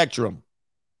 Spectrum.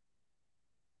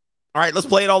 All right, let's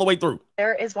play it all the way through.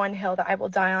 There is one hill that I will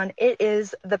die on. It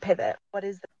is the pivot. What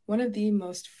is one of the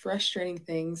most frustrating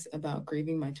things about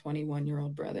grieving my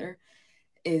 21-year-old brother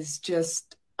is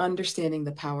just understanding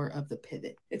the power of the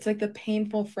pivot. It's like the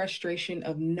painful frustration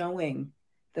of knowing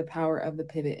the power of the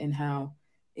pivot and how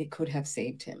it could have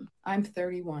saved him. I'm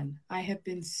 31. I have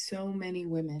been so many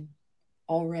women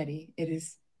already. It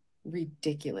is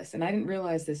ridiculous. And I didn't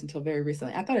realize this until very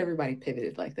recently. I thought everybody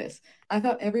pivoted like this. I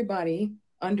thought everybody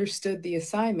understood the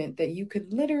assignment that you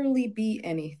could literally be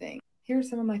anything. Here are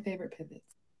some of my favorite pivots.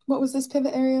 What was this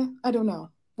pivot area? I don't know.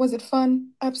 Was it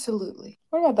fun? Absolutely.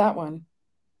 What about that one?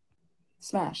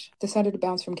 Smash. Decided to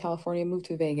bounce from California, moved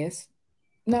to Vegas.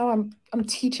 Now I'm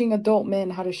teaching adult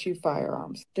men how to shoot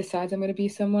firearms. Decides I'm going to be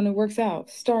someone who works out,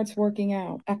 starts working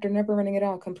out. After never running at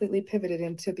all, completely pivoted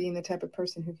into being the type of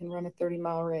person who can run a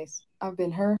 30-mile race. I've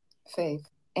been her, Faith,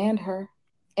 and her,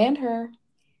 and her.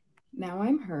 Now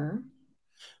I'm her.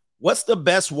 What's the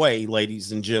best way,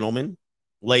 ladies and gentlemen?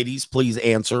 Ladies, please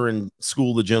answer and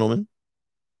school the gentlemen.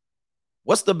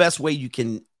 What's the best way you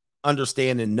can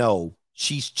understand and know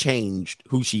she's changed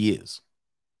who she is?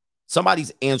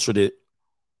 Somebody's answered it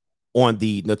on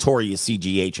the Notorious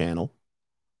CGA channel.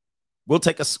 We'll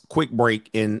take a quick break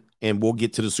and we'll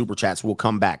get to the super chats. We'll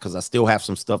come back because I still have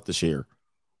some stuff to share.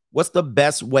 What's the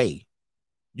best way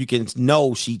you can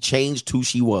know she changed who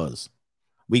she was?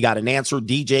 We got an answer.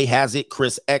 DJ has it.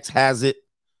 Chris X has it.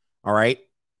 All right.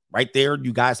 Right there.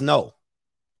 You guys know.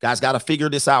 You guys got to figure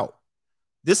this out.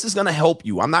 This is going to help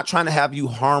you. I'm not trying to have you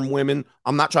harm women.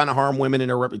 I'm not trying to harm women in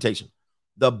their reputation.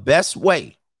 The best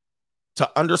way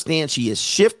to understand she has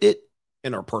shifted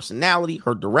and her personality,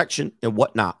 her direction, and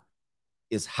whatnot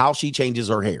is how she changes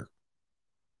her hair.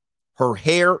 Her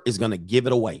hair is going to give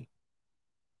it away.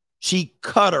 She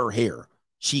cut her hair.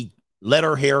 She let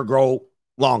her hair grow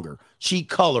longer. She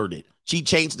colored it. She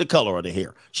changed the color of the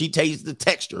hair. She changed the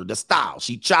texture, the style.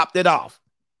 She chopped it off.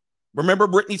 Remember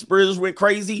Britney Spears went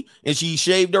crazy and she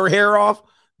shaved her hair off?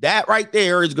 That right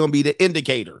there is going to be the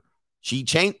indicator. She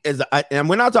changed, and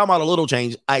we're not talking about a little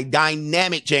change, a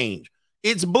dynamic change.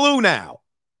 It's blue now.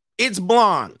 It's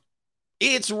blonde.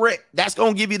 It's red. That's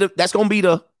going to give you that's going to be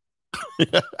the.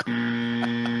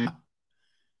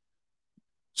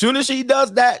 Soon as she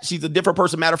does that, she's a different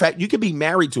person. Matter of fact, you could be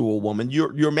married to a woman.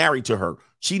 You're married to her.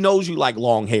 She knows you like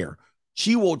long hair.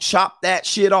 She will chop that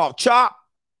shit off. Chop.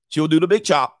 She'll do the big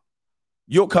chop.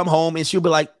 You'll come home and she'll be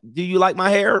like, do you like my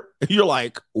hair? You're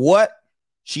like, what?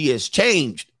 She has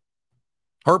changed.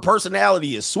 Her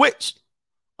personality is switched.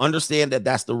 Understand that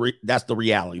that's the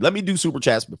reality. Let me do super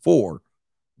chats before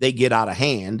they get out of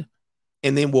hand,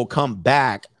 and then we'll come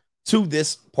back to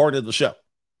this part of the show.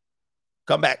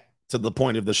 Come back to the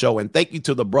point of the show. And thank you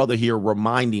to the brother here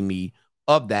reminding me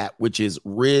of that, which is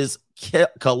Riz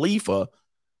Khalifa.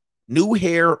 New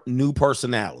hair, new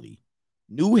personality.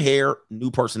 New hair,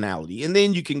 new personality. And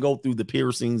then you can go through the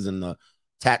piercings and the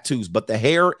tattoos, but the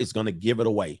hair is going to give it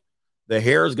away. The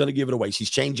hair is going to give it away. She's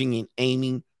changing and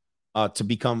aiming to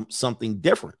become something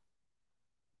different.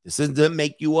 This isn't to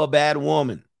make you a bad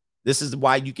woman. This is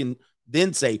why you can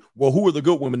then say, well, who are the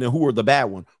good women and who are the bad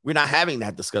one? We're not having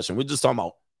that discussion. We're just talking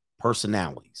about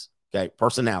personalities, okay?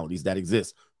 Personalities that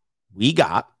exist. We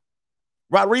got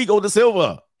Rodrigo da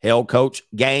Silva, head coach,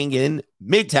 gang in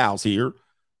MGTOWs here.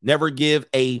 Never give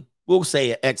we'll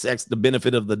say an XX the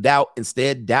benefit of the doubt.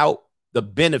 Instead, doubt the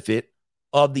benefit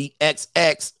of the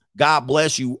XX. God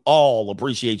bless you all.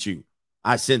 Appreciate you.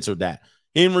 I censored that.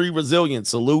 Henry Resilient,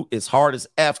 salute. It's hard as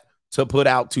F to put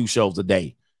out 2 shows a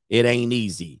day. It ain't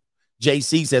easy.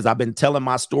 JC says, I've been telling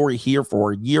my story here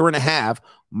for a year and a half.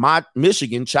 My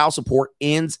Michigan child support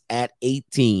ends at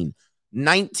 18.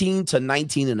 19 to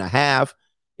 19 and a half.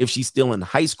 If she's still in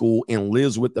high school and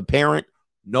lives with the parent,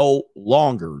 no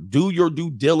longer. Do your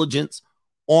due diligence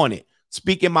on it.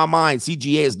 Speaking my mind,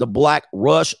 CGA is the Black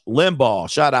Rush Limbaugh.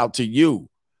 Shout out to you.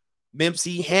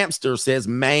 Mempsey Hamster says,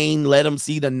 Maine, let them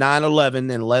see the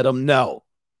 9/11 and let them know.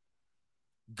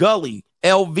 Gully,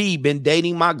 LV, been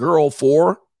dating my girl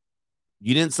for,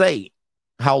 you didn't say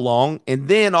how long. And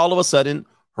then all of a sudden,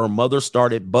 her mother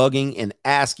started bugging and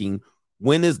asking,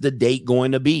 when is the date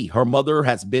going to be? Her mother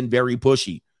has been very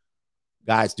pushy.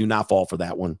 Guys, do not fall for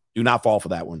that one. Do not fall for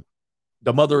that one.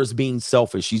 The mother is being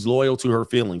selfish. She's loyal to her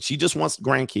feelings. She just wants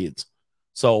grandkids.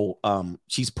 So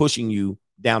she's pushing you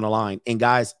down the line. And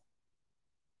guys,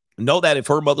 know that if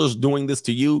her mother's doing this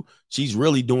to you, she's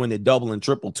really doing it double and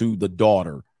triple to the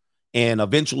daughter. And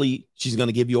eventually she's going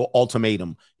to give you an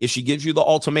ultimatum. If she gives you the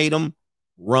ultimatum,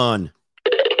 run.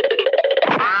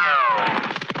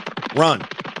 Run.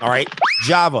 All right.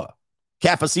 Java,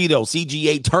 Cafecito,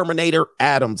 CGA, Terminator,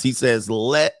 Adams. He says,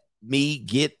 let me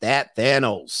get that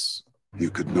Thanos.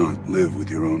 You could not live with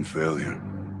your own failure.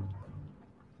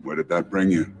 Where did that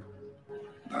bring you?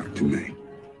 Back to me.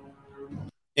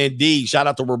 Indeed. Shout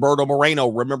out to Roberto Moreno.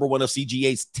 Remember one of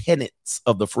CGA's tenets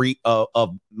of the free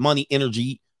of money,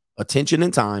 energy, attention,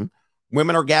 and time.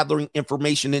 Women are gathering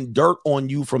information and dirt on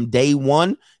you from day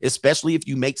one, especially if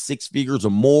you make 6 figures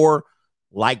or more.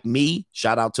 Like me,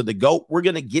 shout out to the GOAT. We're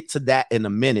going to get to that in a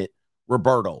minute,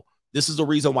 Roberto. This is the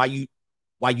reason why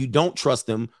you don't trust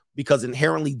them, because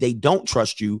inherently they don't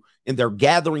trust you, and they're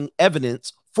gathering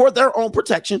evidence for their own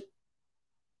protection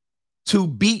to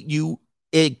beat you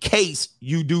in case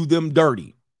you do them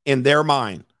dirty in their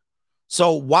mind.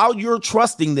 So while you're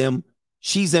trusting them,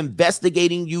 she's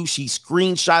investigating you. She's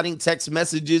screenshotting text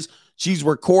messages. She's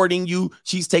recording you.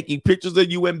 She's taking pictures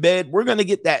of you in bed. We're going to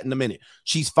get that in a minute.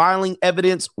 She's filing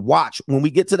evidence. Watch. When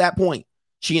we get to that point,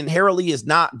 she inherently is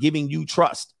not giving you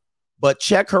trust. But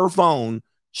check her phone.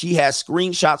 She has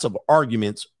screenshots of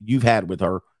arguments you've had with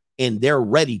her, and they're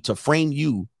ready to frame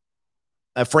you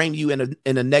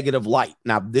in a negative light.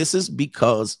 Now, this is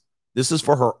because this is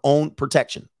for her own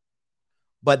protection.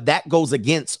 But that goes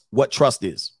against what trust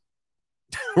is.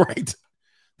 Right?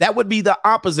 That would be the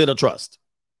opposite of trust.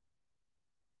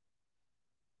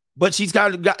 But she's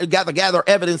got to gather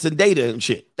evidence and data and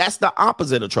shit. That's the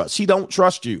opposite of trust. She don't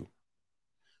trust you.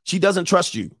 She doesn't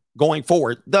trust you going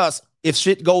forward. Thus, if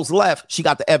shit goes left, she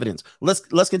got the evidence.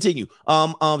 Let's continue.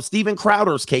 Steven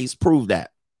Crowder's case proved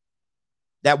that.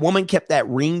 That woman kept that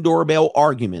Ring doorbell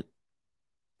argument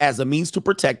as a means to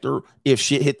protect her if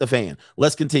shit hit the fan.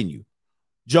 Let's continue.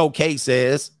 Joe K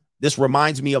says, this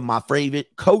reminds me of my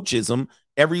favorite coachism.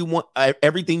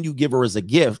 everything you give her is a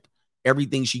gift.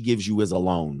 Everything she gives you is a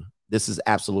loan. This is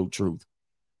absolute truth.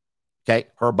 Okay.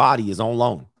 Her body is on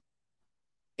loan.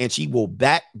 And she will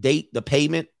backdate the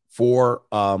payment for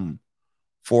damn,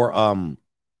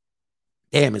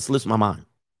 it slips my mind.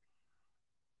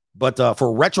 But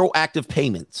for retroactive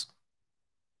payments.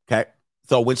 Okay.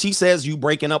 So when she says you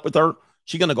breaking up with her,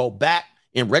 she's going to go back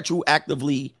and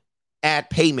retroactively add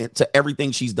payment to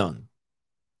everything she's done.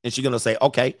 And she's going to say,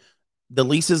 okay, the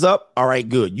lease is up. All right,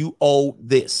 good. You owe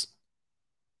this.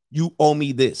 You owe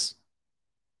me this.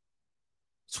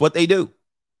 It's what they do.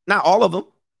 Not all of them.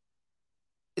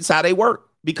 It's how they work,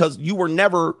 because you were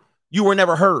never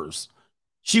hers.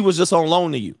 She was just on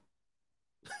loan to you.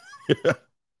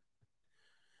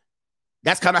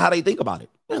 That's kind of how they think about it.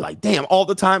 They're like, damn, all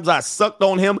the times I sucked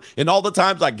on him, and all the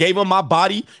times I gave him my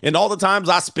body, and all the times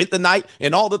I spent the night,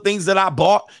 and all the things that I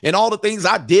bought, and all the things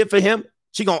I did for him,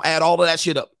 she gonna add all of that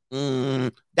shit up.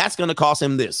 That's gonna cost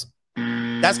him this.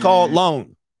 That's called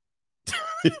loan.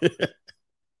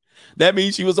 That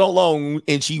means she was on loan,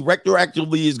 and she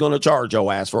retroactively is gonna charge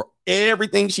your ass for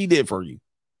everything she did for you,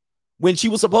 when she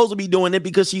was supposed to be doing it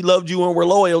because she loved you and were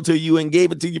loyal to you and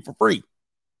gave it to you for free.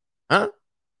 Huh?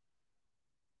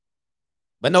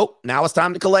 But nope, now it's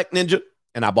time to collect, Ninja.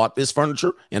 And I bought this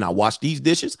furniture, and I washed these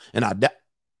dishes, and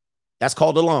that's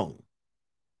called a loan.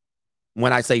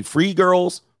 When I say free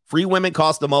girls, free women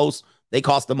cost the most, they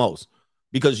cost the most,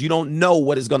 because you don't know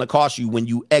what it's going to cost you when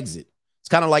you exit. It's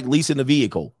kind of like leasing a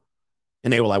vehicle.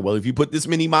 And they were like, well, if you put this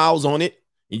many miles on it,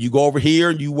 and you go over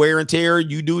here and you wear and tear,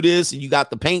 you do this, and you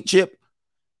got the paint chip,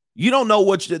 you don't know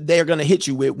what they're going to hit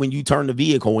you with when you turn the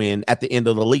vehicle in at the end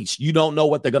of the lease. You don't know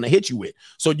what they're going to hit you with.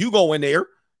 So you go in there,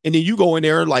 and then you go in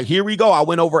there like, here we go. I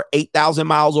went over 8,000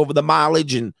 miles over the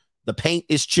mileage, and the paint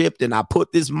is chipped, and I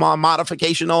put this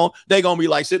modification on. They're going to be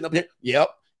like sitting up here. Yep.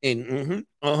 And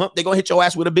they're going to hit your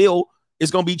ass with a bill.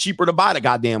 It's going to be cheaper to buy the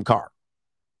goddamn car.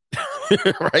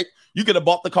 Right? You could have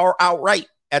bought the car outright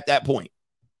at that point.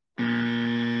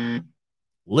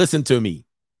 Listen to me.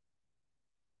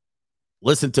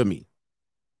 Listen to me.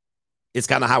 It's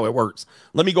kind of how it works.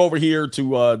 Let me go over here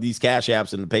to these Cash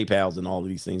Apps and the PayPals and all of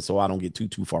these things so I don't get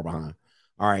too far behind.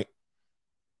 All right.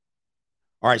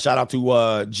 All right. Shout out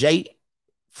to Jay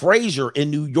Frazier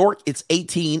in New York. It's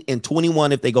 18 and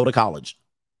 21 if they go to college.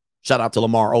 Shout out to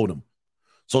Lamar Odom.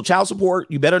 So child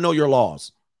support, you better know your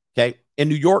laws. Okay. In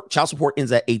New York, child support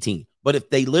ends at 18. But if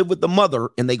they live with the mother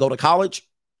and they go to college,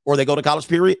 or they go to college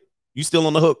period, you still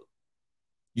on the hook.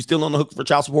 You still on the hook for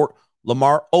child support.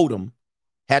 Lamar Odom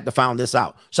had to find this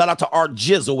out. Shout out to Art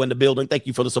Jizzle in the building. Thank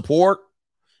you for the support.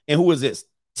 And who is this?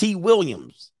 T.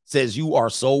 Williams says, you are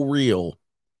so real.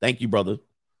 Thank you, brother.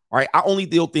 All right. I only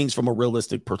deal things from a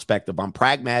realistic perspective. I'm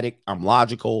pragmatic. I'm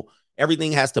logical.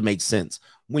 Everything has to make sense.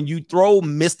 When you throw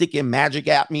mystic and magic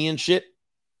at me and shit,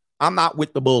 I'm not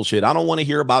with the bullshit. I don't want to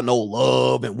hear about no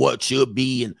love and what should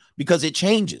be, and because it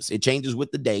changes. It changes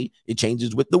with the day. It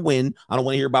changes with the wind. I don't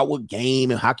want to hear about what game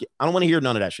and hockey. I don't want to hear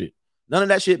none of that shit. None of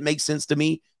that shit makes sense to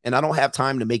me, and I don't have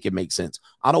time to make it make sense.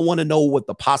 I don't want to know what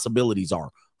the possibilities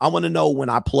are. I want to know when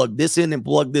I plug this in and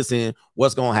plug this in,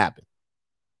 what's going to happen.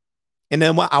 And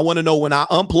then I want to know when I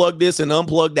unplug this and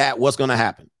unplug that, what's going to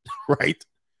happen, right?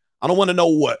 I don't want to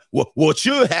know what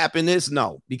should happen is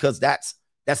no, because that's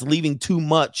leaving too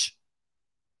much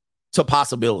to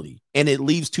possibility, and it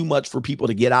leaves too much for people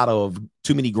to get out of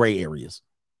too many gray areas.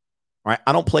 All right.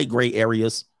 I don't play gray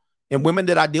areas, and women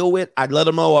that I deal with, I let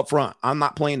them know up front. I'm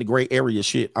not playing the gray area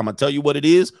shit. I'm going to tell you what it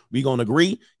is. We're going to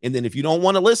agree. And then if you don't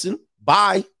want to listen,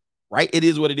 bye. Right. It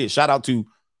is what it is. Shout out to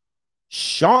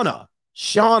Shauna,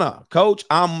 coach.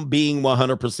 I'm being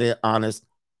 100% honest.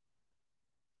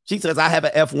 She says, I have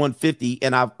an F-150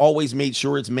 and I've always made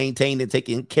sure it's maintained and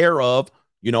taken care of.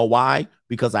 You know why?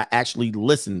 Because I actually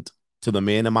listened to the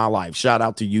men in my life. Shout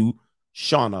out to you,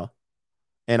 Shauna.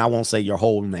 And I won't say your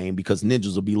whole name because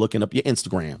ninjas will be looking up your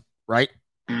Instagram, right?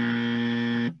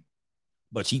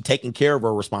 But she taking care of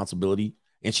her responsibility,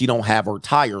 and she don't have her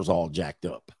tires all jacked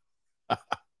up.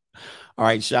 All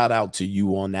right, shout out to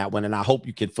you on that one. And I hope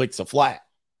you can fix a flat.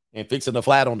 And fixing a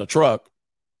flat on the truck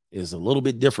is a little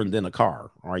bit different than a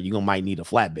car. All right, you might need a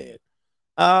flatbed.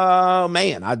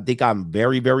 Man, I think I'm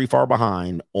very, very far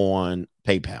behind on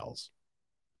PayPals.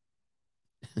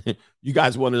 You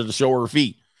guys wanted to show her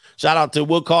feet. Shout out to,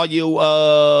 we'll call you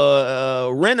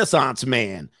Renaissance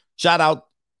Man. Shout out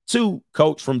to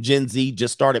Coach from Gen Z.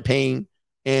 Just started paying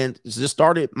and just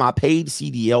started my paid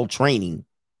CDL training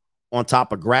on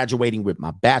top of graduating with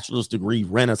my bachelor's degree.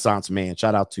 Renaissance Man.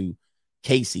 Shout out to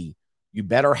Casey. You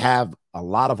better have a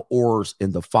lot of oars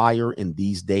in the fire in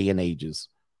these day and ages.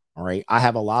 All right. I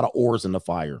have a lot of oars in the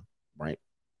fire. Right.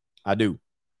 I do.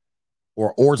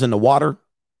 or ores in the water.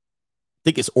 I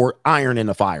think it's iron in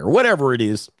the fire, whatever it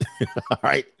is. All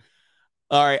right.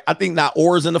 All right. I think not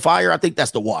ores in the fire. I think that's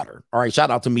the water. All right.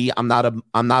 Shout out to me. I'm not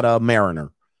a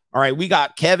mariner. All right. We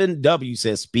got Kevin W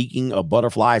says, speaking of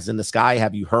butterflies in the sky,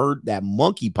 have you heard that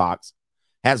monkeypox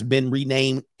has been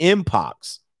renamed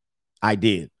Mpox? I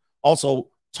did. Also,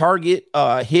 Target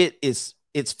hit its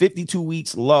 52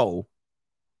 weeks low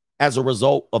as a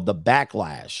result of the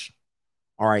backlash.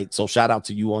 All right, so shout out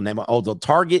to you on that. Oh, the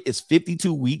Target is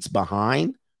 52 weeks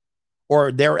behind,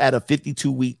 or they're at a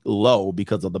 52-week low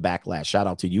because of the backlash. Shout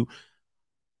out to you.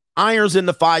 Irons in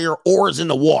the fire, ores in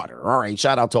the water. All right,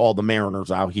 shout out to all the mariners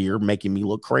out here making me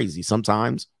look crazy.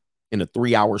 Sometimes in a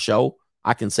 3-hour show,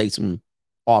 I can say some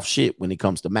off shit when it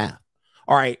comes to math.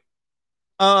 All right.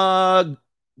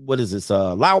 What is this?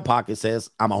 Loud Pocket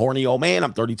says, I'm a horny old man.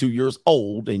 I'm 32 years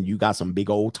old, and you got some big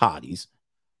old toddies.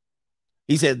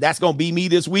 He said, that's going to be me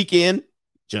this weekend.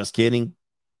 Just kidding.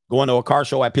 Going to a car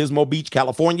show at Pismo Beach,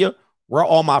 California, where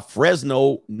all my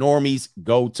Fresno normies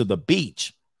go to the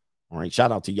beach. All right,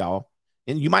 shout out to y'all.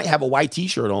 And you might have a white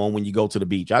t-shirt on when you go to the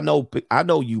beach. I know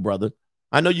you, brother.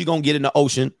 I know you're going to get in the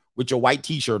ocean with your white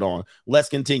t-shirt on. Let's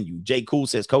continue. Jay Cool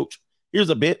says, Coach, here's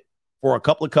a bit for a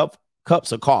couple of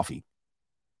cups of coffee.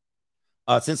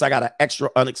 Since I got an extra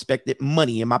unexpected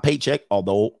money in my paycheck,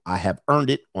 although I have earned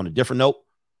it on a different note,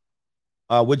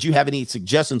 would you have any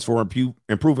suggestions for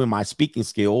improving my speaking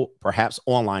skill, perhaps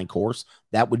online course?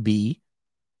 That would be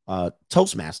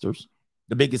Toastmasters.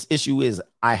 The biggest issue is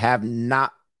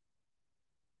not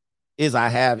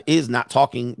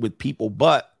talking with people,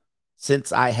 but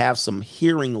since I have some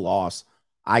hearing loss,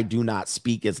 I do not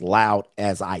speak as loud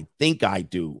as I think I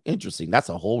do. Interesting. That's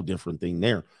a whole different thing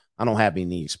there. I don't have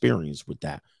any experience with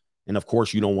that. And of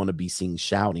course, you don't want to be seen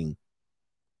shouting.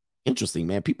 Interesting,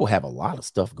 man. People have a lot of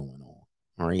stuff going on.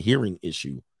 All right, hearing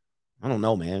issue. I don't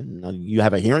know, man. You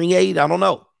have a hearing aid? I don't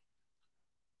know.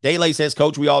 Daylay says,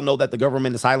 Coach, we all know that the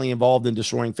government is highly involved in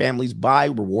destroying families by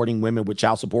rewarding women with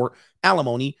child support,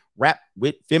 alimony, wrapped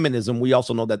with feminism. We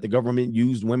also know that the government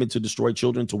used women to destroy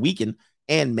children to weaken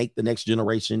and make the next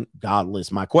generation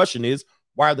godless. My question is,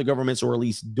 why are the governments or at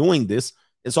least doing this?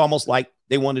 It's almost like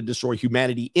they want to destroy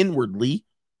humanity inwardly.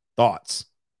 Thoughts?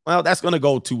 Well, that's going to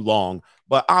go too long.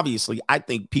 But obviously, I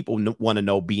think people want to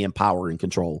know, be in power and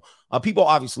control. People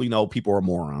obviously know people are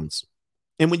morons.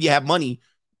 And when you have money,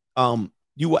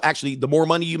 you will actually, the more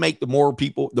money you make, the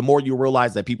more you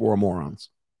realize that people are morons.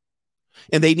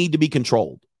 And they need to be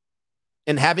controlled.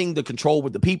 And having the control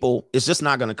with the people is just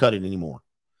not going to cut it anymore.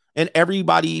 And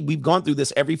everybody, we've gone through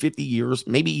this every 50 years,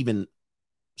 maybe even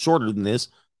shorter than this.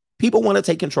 People want to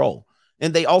take control.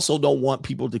 And they also don't want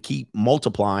people to keep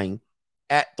multiplying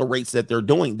at the rates that they're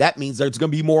doing. That means there's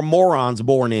going to be more morons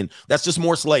born in. That's just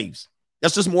more slaves.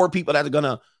 That's just more people that are going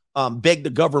to beg the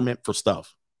government for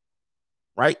stuff.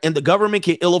 Right? And the government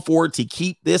can ill afford to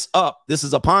keep this up. This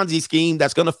is a Ponzi scheme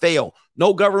that's going to fail.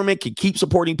 No government can keep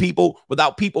supporting people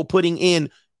without people putting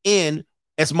in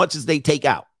as much as they take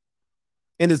out.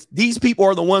 And these people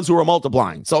are the ones who are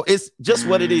multiplying. So it's just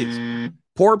what it is.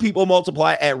 Poor people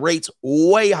multiply at rates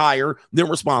way higher than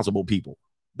responsible people.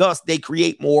 Thus, they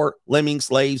create more lemming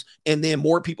slaves and then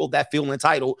more people that feel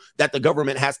entitled that the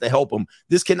government has to help them.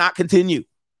 This cannot continue.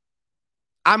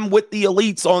 I'm with the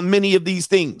elites on many of these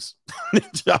things.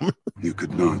 You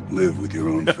could not live with your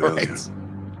own failure. Right.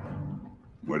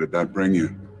 Where did that bring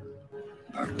you?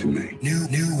 Back to me.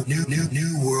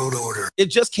 New world order. It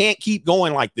just can't keep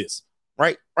going like this.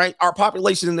 Right? Our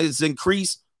population has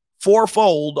increased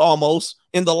fourfold almost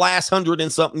in the last 100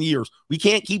 and something years. We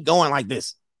can't keep going like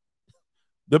this.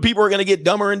 The people are going to get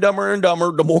dumber and dumber and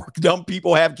dumber the more dumb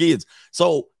people have kids.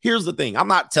 So here's the thing. I'm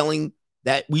not telling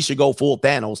that we should go full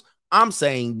Thanos. I'm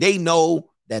saying they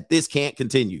know that this can't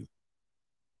continue.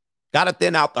 Got to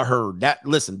thin out the herd.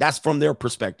 That's from their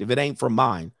perspective. It ain't from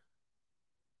mine.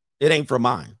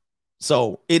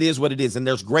 So it is what it is. And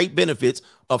there's great benefits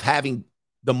of having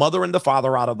the mother and the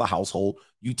father out of the household.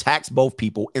 You tax both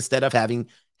people instead of having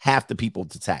half the people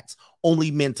to tax. Only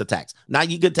men to tax. Now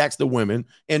you can tax the women,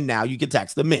 and now you can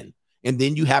tax the men. And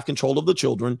then you have control of the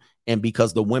children. And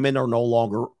because the women are no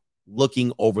longer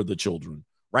looking over the children,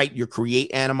 right? You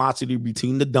create animosity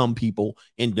between the dumb people,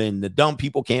 and then the dumb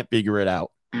people can't figure it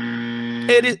out.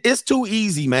 It's too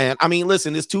easy, man. I mean,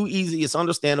 listen, it's too easy. It's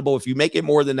understandable. If you make it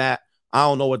more than that, I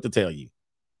don't know what to tell you.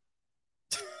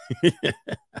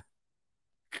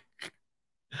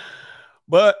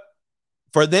 But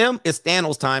for them, it's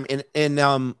Thanos time. And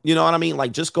you know what I mean?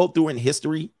 Like, just go through in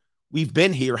history. We've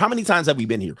been here. How many times have we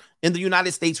been here? In the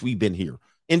United States, we've been here.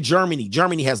 In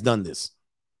Germany has done this.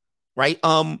 Right?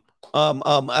 Benito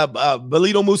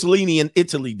Mussolini in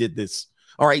Italy did this.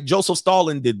 All right, Joseph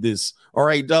Stalin did this. All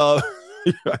right,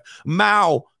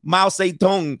 Mao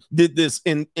Zedong did this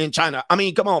in China. I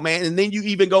mean, come on, man. And then you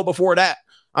even go before that.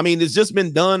 I mean, it's just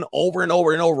been done over and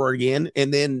over and over again.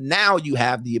 And then now you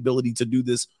have the ability to do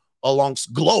this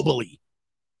globally.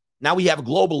 Now we have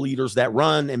global leaders that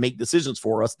run and make decisions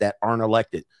for us that aren't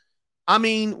elected. I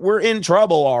mean, we're in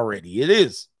trouble already. It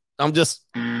is. I'm just,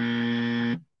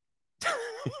 we're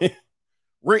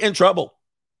in trouble.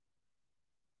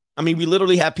 I mean, we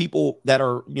literally have people that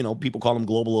are, people call them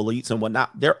global elites and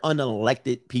whatnot. They're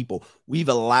unelected people. We've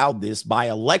allowed this by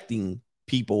electing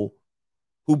people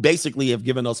who basically have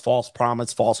given us false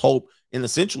promise, false hope. And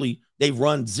essentially they've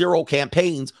run zero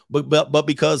campaigns, but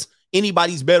because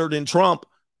anybody's better than Trump,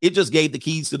 it just gave the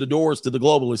keys to the doors to the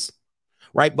globalists,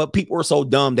 right? But people are so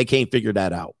dumb, they can't figure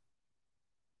that out.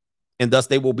 And thus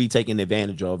they will be taken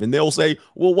advantage of. And they'll say,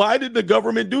 well, why did the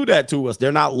government do that to us?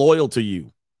 They're not loyal to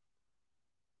you.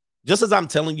 Just as I'm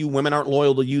telling you, women aren't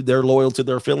loyal to you, they're loyal to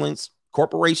their feelings.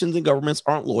 Corporations and governments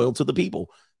aren't loyal to the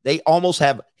people. They almost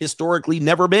have historically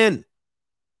never been.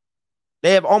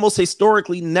 They have almost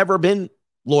historically never been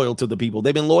loyal to the people.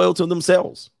 They've been loyal to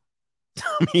themselves.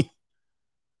 I mean,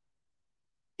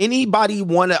 anybody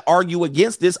want to argue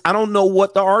against this? I don't know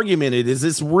what the argument it is.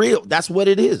 It's real. That's what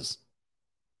it is.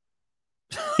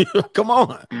 Come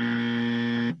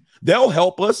on. They'll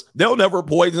help us. They'll never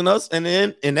poison us. And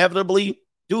then inevitably,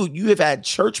 dude, you have had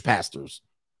church pastors,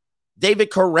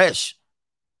 David Koresh,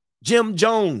 Jim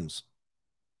Jones.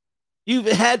 You've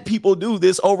had people do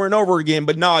this over and over again,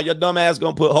 but nah, your dumb ass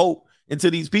gonna put hope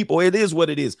into these people. It is what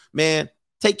it is, man.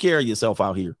 Take care of yourself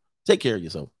out here. Take care of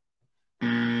yourself.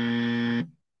 It's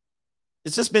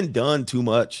just been done too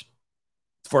much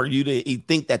for you to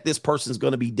think that this person's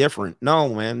going to be different. No,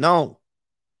 man, no.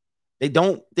 They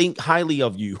don't think highly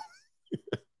of you.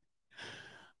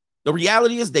 The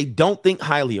reality is they don't think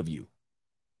highly of you.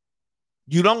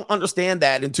 You don't understand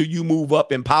that until you move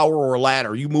up in power or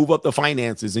ladder. You move up the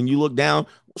finances and you look down.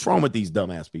 What's wrong with these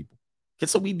dumbass people?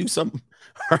 So we do something.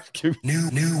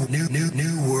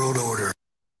 New world order.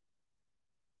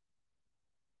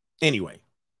 Anyway.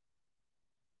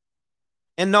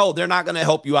 And no, they're not going to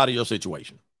help you out of your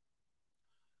situation.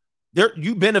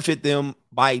 You benefit them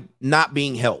by not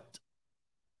being helped.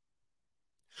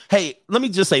 Hey, let me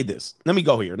just say this. Let me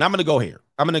go here. And I'm going to go here.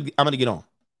 I'm going to get on.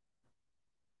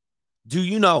 Do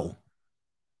you know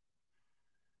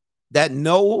that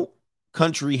no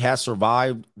country has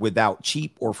survived without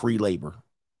cheap or free labor?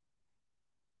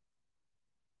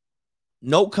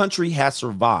 No country has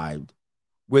survived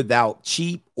without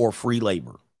cheap or free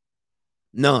labor.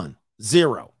 None.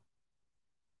 Zero.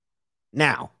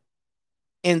 Now,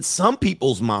 in some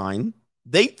people's mind,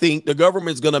 they think the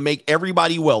government's going to make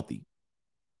everybody wealthy.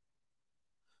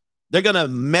 They're going to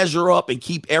measure up and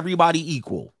keep everybody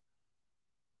equal.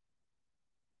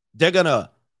 They're going to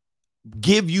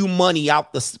give you money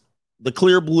out the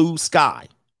clear blue sky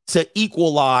to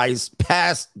equalize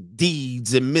past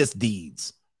deeds and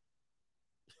misdeeds.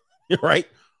 Right?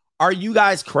 Are you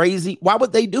guys crazy? Why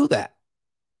would they do that?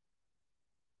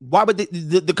 Why would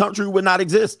the country would not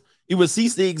exist? It would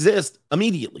cease to exist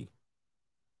immediately.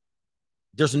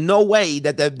 There's no way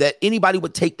that anybody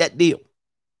would take that deal.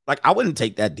 Like, I wouldn't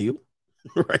take that deal.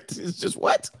 Right? It's just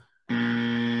what?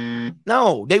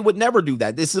 No, they would never do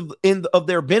that. This is of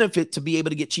their benefit to be able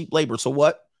to get cheap labor. So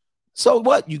what? So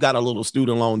what? You got a little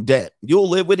student loan debt. You'll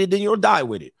live with it and you'll die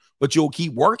with it. But you'll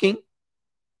keep working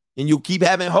and you'll keep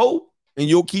having hope and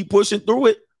you'll keep pushing through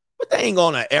it. But they ain't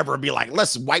going to ever be like,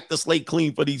 let's wipe the slate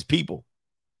clean for these people.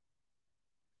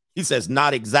 He says,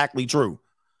 not exactly true.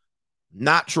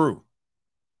 Not true.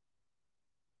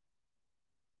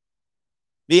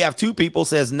 We have two people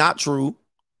says not true.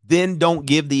 Then don't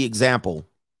give the example.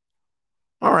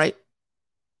 All right.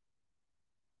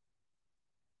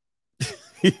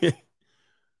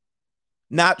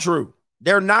 Not true.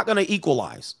 They're not going to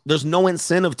equalize. There's no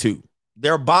incentive to.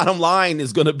 Their bottom line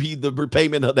is going to be the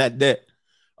repayment of that debt.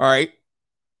 All right.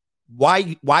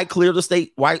 Why clear the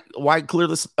state? Why clear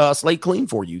the slate clean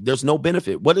for you? There's no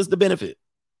benefit. What is the benefit?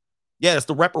 Yeah, it's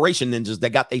the reparation ninjas that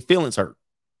got their feelings hurt.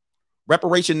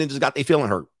 Reparation ninjas got their feeling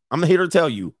hurt. I'm here to tell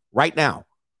you right now.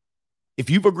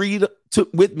 If you've agreed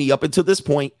with me up until this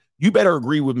point, you better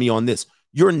agree with me on this.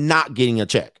 You're not getting a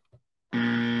check.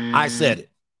 I said it.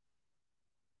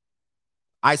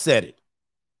 I said it.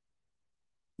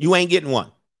 You ain't getting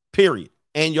one. Period.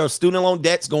 And your student loan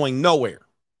debt's going nowhere.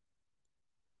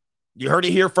 You heard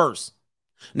it here first.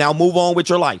 Now move on with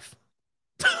your life.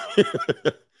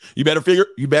 You better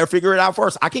figure it out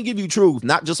first. I can give you truth,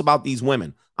 not just about these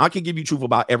women. I can give you truth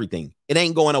about everything. It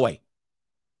ain't going away.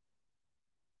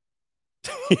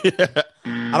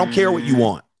 I don't care what you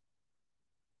want.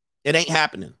 It ain't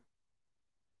happening.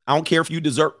 I don't care if you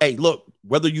deserve. Hey, look,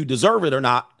 whether you deserve it or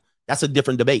not, that's a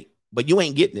different debate. But you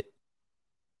ain't getting it.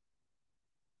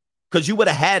 Because you would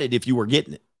have had it if you were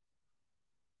getting it.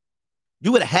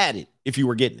 You would have had it if you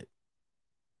were getting it.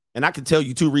 And I can tell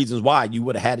you 2 reasons why you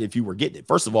would have had it if you were getting it.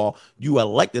 First of all, you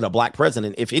elected a black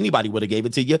president. If anybody would have gave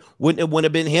it to you, wouldn't it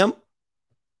have been him?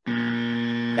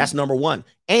 That's number one.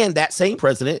 And that same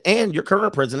president and your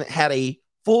current president had a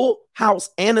full House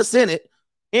and a Senate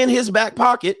in his back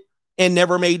pocket and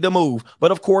never made the move.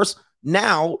 But of course,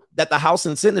 now that the House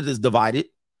and Senate is divided,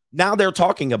 now they're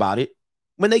talking about it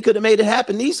when they could have made it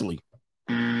happen easily.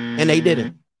 And they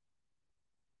didn't.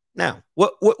 Now,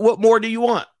 what more do you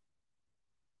want?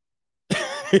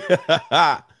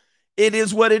 It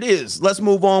is what it is. Let's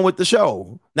move on with the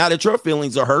show. Now that your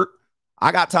feelings are hurt,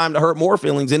 I got time to hurt more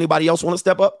feelings. Anybody else want to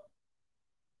step up?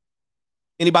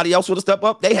 Anybody else want to step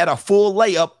up? They had a full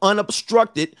layup,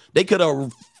 unobstructed. They could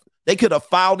have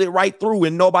filed it right through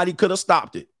and nobody could have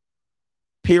stopped it.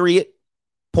 Period.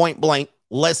 Point blank.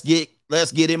 Let's get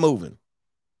it moving.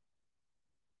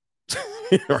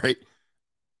 All right.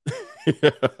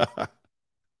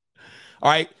 All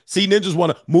right. See, ninjas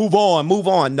want to move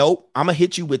on. Nope. I'm going to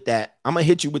hit you with that. I'm going to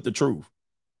hit you with the truth.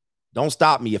 Don't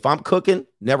stop me. If I'm cooking,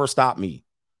 never stop me.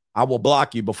 I will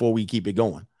block you before we keep it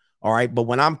going. All right. But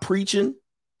when I'm preaching,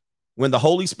 when the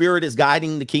Holy Spirit is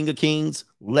guiding the King of Kings,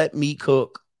 let me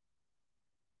cook.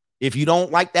 If you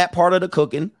don't like that part of the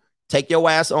cooking, take your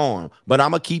ass on. But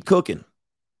I'm going to keep cooking.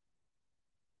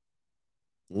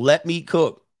 Let me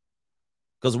cook.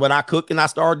 Because when I cook and I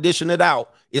start dishing it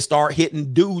out, it start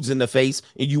hitting dudes in the face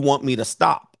and you want me to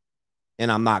stop.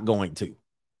 And I'm not going to.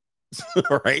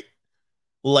 All right.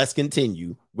 Let's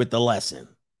continue with the lesson.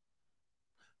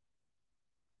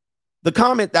 The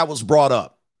comment that was brought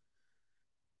up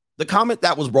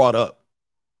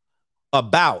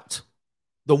about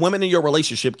the women in your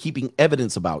relationship keeping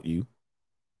evidence about you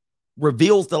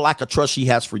reveals the lack of trust she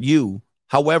has for you.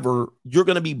 However, you're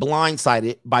going to be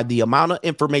blindsided by the amount of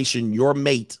information your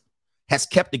mate has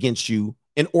kept against you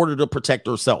in order to protect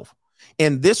herself.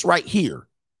 And this right here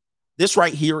is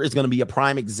going to be a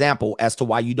prime example as to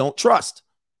why you don't trust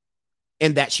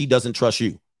and that she doesn't trust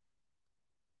you.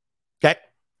 Okay.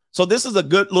 So this is a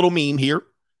good little meme here.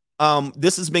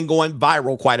 This has been going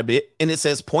viral quite a bit. And it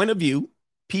says point of view,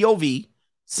 POV,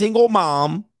 single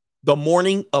mom, the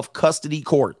morning of custody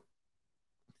court.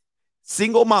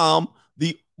 Single mom,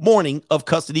 the morning of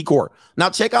custody court. Now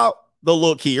check out the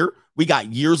look here. We got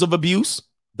years of abuse,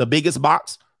 the biggest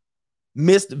box,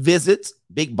 missed visits,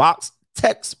 big box,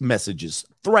 text messages,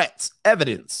 threats,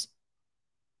 evidence,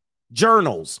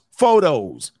 journals,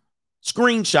 photos,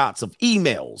 screenshots of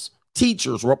emails,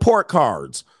 teachers, report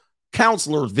cards,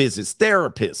 counselors' visits,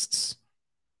 therapists.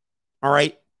 All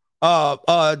right.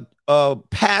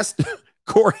 Past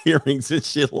court hearings and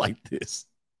shit like this.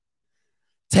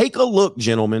 Take a look,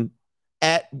 gentlemen,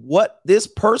 at what this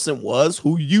person was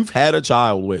who you've had a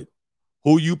child with,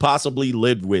 who you possibly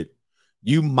lived with.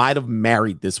 You might have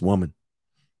married this woman.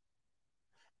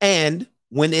 And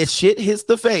when this shit hits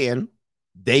the fan,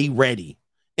 they ready.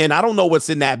 And I don't know what's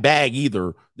in that bag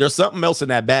either. There's something else in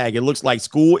that bag. It looks like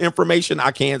school information.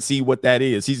 I can't see what that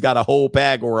is. He's got a whole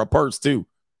bag or a purse too.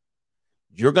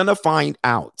 You're going to find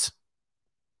out.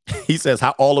 He says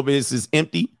how all of this is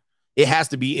empty. It has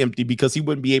to be empty because he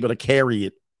wouldn't be able to carry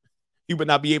it. He would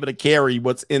not be able to carry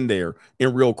what's in there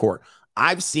in real court.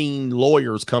 I've seen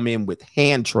lawyers come in with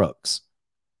hand trucks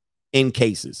in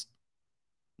cases,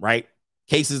 right?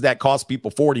 Cases that cost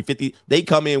people 40, 50. They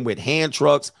come in with hand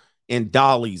trucks and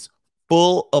dollies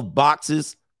full of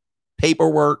boxes,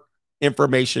 paperwork,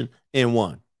 information in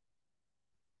one.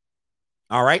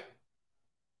 All right.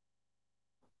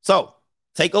 So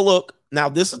take a look. Now,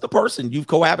 this is the person you've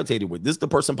cohabitated with. This is the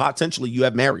person potentially you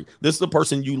have married. This is the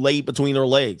person you laid between her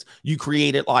legs. You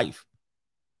created life.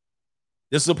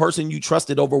 This is the person you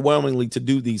trusted overwhelmingly to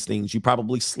do these things. You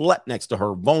probably slept next to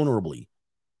her vulnerably.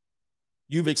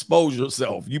 You've exposed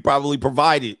yourself. You probably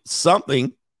provided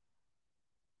something.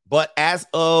 But as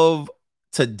of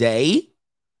today,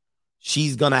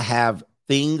 she's going to have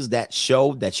things that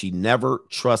show that she never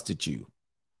trusted you.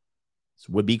 This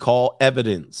would be called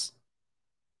evidence.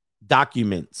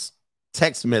 Documents,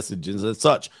 text messages, and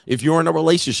such. If you're in a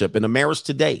relationship, in a marriage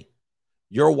today,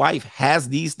 your wife has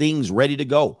these things ready to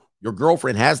go. Your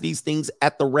girlfriend has these things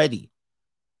at the ready.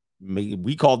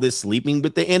 We call this sleeping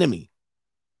with the enemy.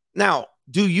 Now,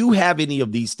 do you have any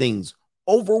of these things?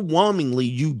 Overwhelmingly,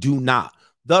 you do not.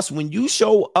 Thus, when you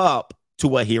show up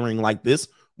to a hearing like this,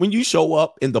 when you show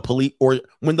up in the police or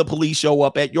when the police show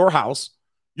up at your house,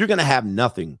 you're going to have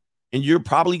nothing. and you're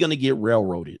probably going to get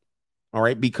railroaded. All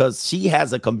right, because she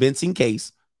has a convincing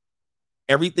case.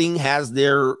 Everything has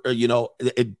their,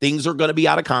 things are going to be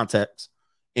out of context,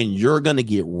 and you're going to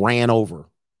get ran over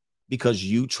because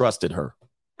you trusted her.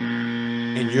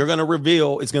 And you're going to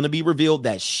reveal, it's going to be revealed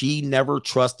that she never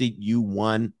trusted you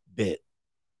one bit.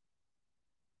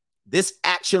 This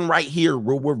action right here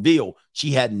will reveal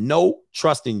she had no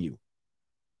trust in you.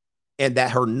 And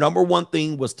that her number one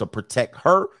thing was to protect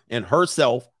her and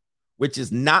herself, which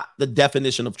is not the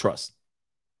definition of trust.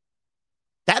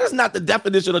 That is not the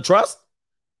definition of trust,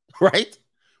 right?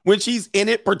 When she's in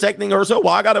it protecting herself,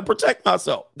 well, I got to protect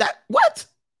myself. What?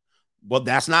 Well,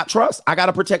 that's not trust. I got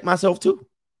to protect myself too.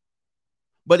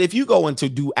 But if you go into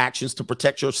do actions to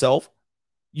protect yourself,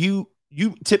 you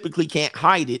typically can't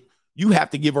hide it. You have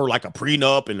to give her like a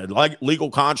prenup and a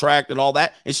legal contract and all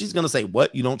that. And she's going to say,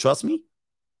 what? You don't trust me?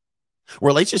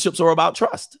 Relationships are about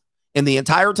trust. And the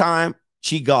entire time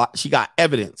she got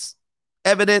evidence.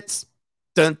 Evidence.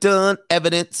 Dun, dun,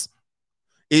 evidence.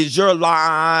 Is your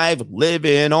life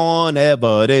living on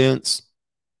evidence?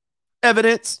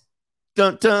 Evidence.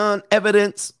 Dun, dun,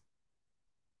 evidence.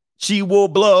 She will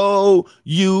blow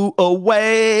you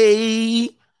away.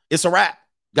 It's a wrap.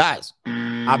 Guys,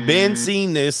 I've been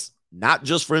seeing this, not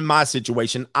just from my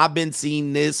situation. I've been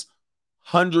seeing this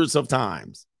hundreds of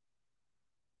times.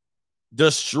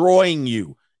 Destroying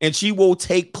you. And she will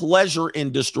take pleasure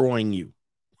in destroying you.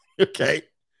 Okay?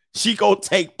 She gonna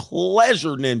take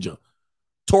pleasure, ninja.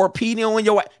 Torpedoing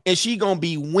your, and she gonna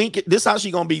be winking. This is how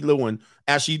she gonna be doing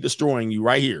as she destroying you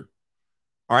right here.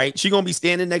 All right, she gonna be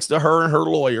standing next to her and her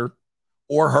lawyer,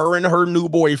 or her and her new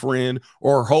boyfriend,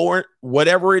 or her,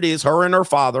 whatever it is, her and her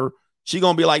father. She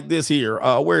gonna be like this here.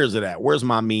 Where is it at? Where's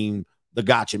my meme? The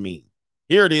gotcha meme.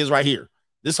 Here it is, right here.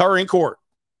 This her in court,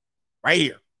 right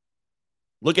here,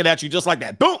 looking at you just like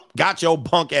that. Boom, got your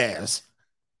punk ass.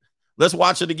 Let's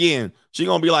watch it again. She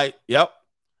gonna be like, yep.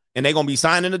 And they gonna be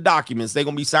signing the documents. They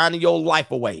gonna be signing your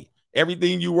life away.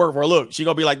 Everything you work for. Look, she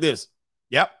gonna be like this.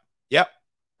 Yep. Yep.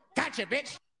 Gotcha,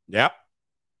 bitch. Yep.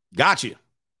 Got you.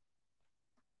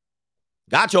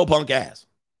 Got your punk ass.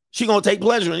 She gonna take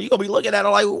pleasure, and you gonna be looking at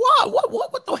her like,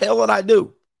 what the hell did I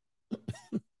do?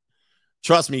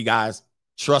 Trust me, guys.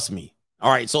 Trust me.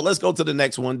 All right, so let's go to the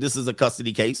next one. This is a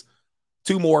custody case.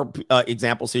 Two more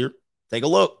examples here. Take a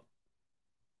look.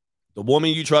 The woman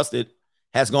you trusted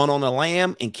has gone on a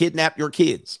lam and kidnapped your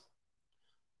kids.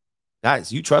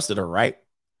 Guys, you trusted her, right?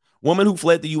 Woman who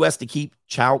fled the U.S. to keep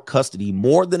child custody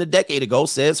more than a decade ago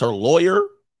says her lawyer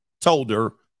told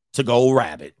her to go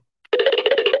rabbit.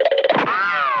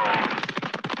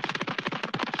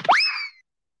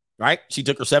 Right? She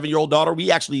took her 7-year-old daughter.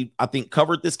 We actually, I think,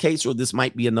 covered this case, or this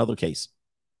might be another case.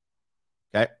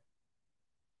 Okay.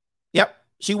 Yep.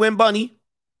 She went bunny.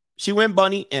 She went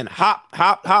bunny and hop,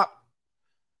 hop, hop.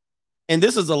 And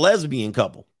this is a lesbian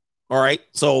couple. All right.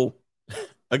 So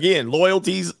again,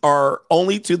 loyalties are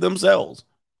only to themselves.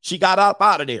 She got up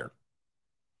out of there.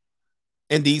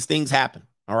 And these things happen.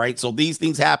 All right. So these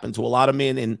things happen to a lot of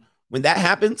men. And when that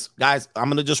happens, guys, I'm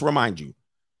going to just remind you,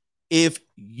 if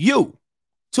you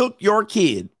took your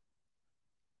kid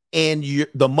and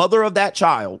the mother of that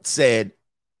child said,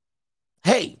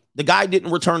 hey, the guy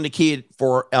didn't return the kid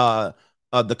for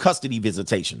the custody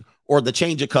visitation or the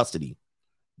change of custody,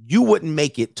 you wouldn't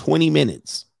make it 20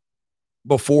 minutes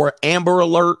before Amber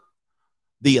Alert,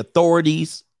 the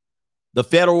authorities, the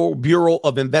Federal Bureau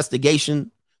of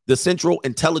Investigation, the Central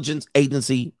Intelligence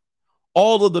Agency,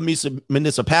 all of the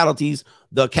municipalities,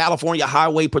 the California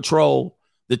Highway Patrol,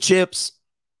 the CHIPS,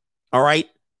 all right,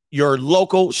 your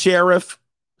local sheriff,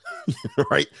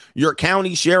 right, your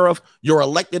county sheriff, your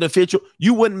elected official,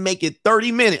 you wouldn't make it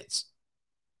 30 minutes.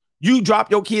 You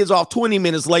drop your kids off 20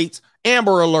 minutes late,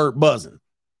 Amber Alert buzzing.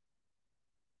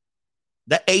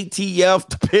 The ATF,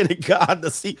 the Pentagon,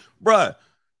 the C, bruh,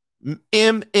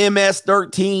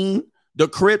 MS-13, the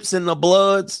Crips and the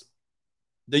Bloods,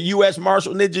 the U.S.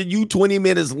 Marshal Ninja, you 20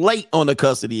 minutes late on the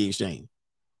custody exchange.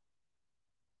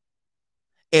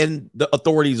 And the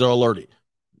authorities are alerted.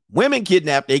 Women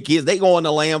kidnap their kids. They go on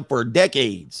the lam for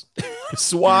decades.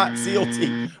 SWAT, SEAL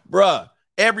team, bruh,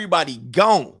 everybody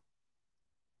gone.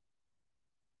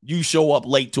 You show up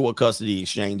late to a custody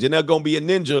exchange, and there's going to be a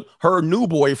ninja, her new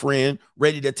boyfriend,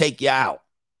 ready to take you out.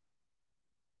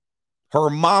 Her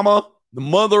mama, the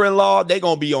mother-in-law, they're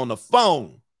going to be on the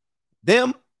phone.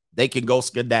 Them, they can go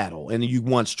skedaddle, and you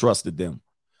once trusted them.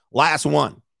 Last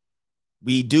one.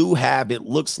 We do have, it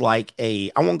looks like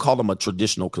I won't call them a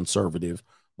traditional conservative,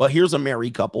 but here's a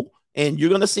married couple, and you're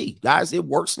going to see, guys, it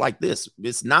works like this.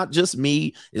 It's not just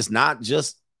me. It's not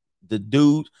just the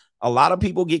dude. A lot of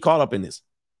people get caught up in this.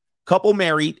 Couple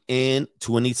married in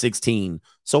 2016.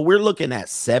 So we're looking at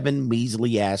 7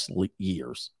 measly ass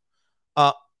years.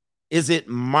 Is it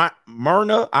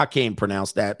Myrna? I can't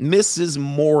pronounce that. Mrs.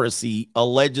 Morrissey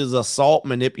alleges assault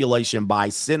manipulation by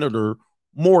Senator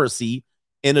Morrissey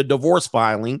in a divorce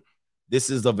filing. This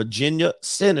is a Virginia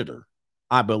senator,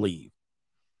 I believe.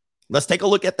 Let's take a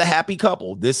look at the happy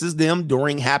couple. This is them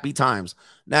during happy times.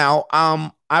 Now,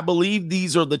 I believe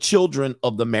these are the children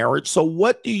of the marriage. So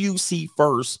what do you see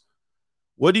first?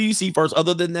 What do you see first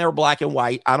other than they're black and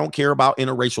white? I don't care about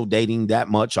interracial dating that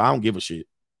much. I don't give a shit.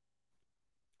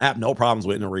 I have no problems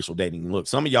with interracial dating. Look,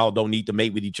 some of y'all don't need to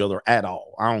mate with each other at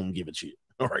all. I don't give a shit.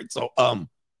 All right. So,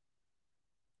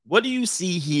 what do you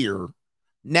see here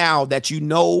now that you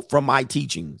know from my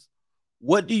teachings?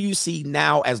 What do you see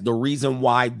now as the reason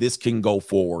why this can go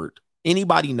forward?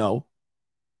 Anybody know?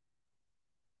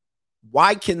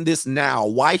 Why can this now?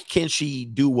 Why can she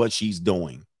do what she's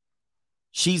doing?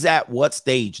 She's at what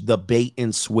stage? The bait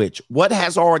and switch. What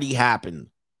has already happened?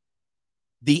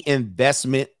 The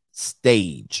investment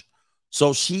stage.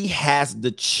 So she has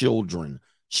the children.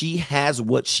 She has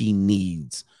what she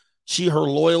needs. Her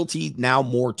loyalty now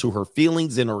more to her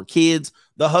feelings and her kids.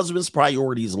 The husband's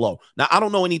priority is low. Now, I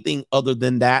don't know anything other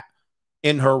than that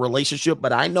in her relationship,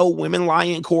 but I know women lie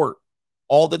in court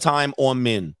all the time on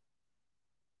men.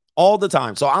 All the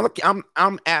time. So I'm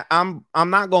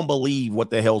not going to believe what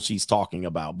the hell she's talking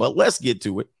about, but let's get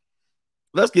to it.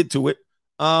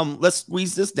 Let's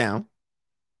squeeze this down.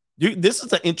 This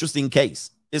is an interesting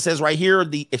case. It says right here,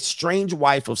 the estranged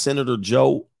wife of Senator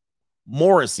Joe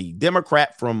Morrissey,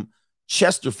 Democrat from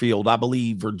Chesterfield, I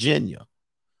believe, Virginia,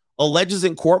 alleges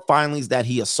in court filings that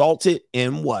he assaulted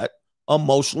and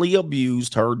emotionally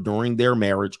abused her during their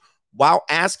marriage while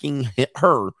asking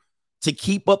her to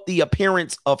keep up the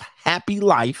appearance of happy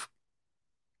life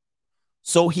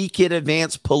so he could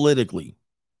advance politically.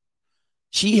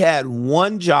 She had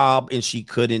one job and she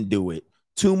couldn't do it.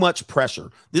 Too much pressure.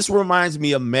 This reminds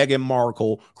me of Meghan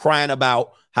Markle crying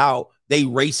about how they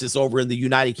racist over in the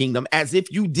United Kingdom, as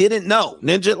if you didn't know.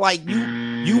 Ninja, like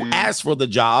you asked for the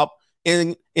job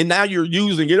and now you're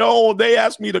using it. Oh, they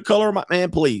asked me to color my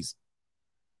man, please.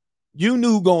 You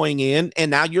knew going in, and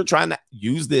now you're trying to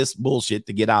use this bullshit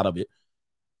to get out of it.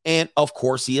 And of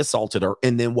course, he assaulted her.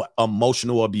 And then what?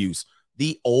 Emotional abuse.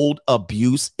 The old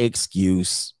abuse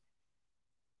excuse.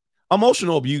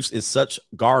 Emotional abuse is such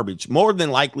garbage. More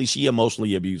than likely, she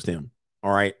emotionally abused him.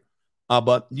 All right.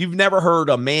 But you've never heard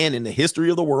a man in the history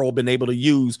of the world been able to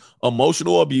use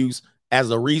emotional abuse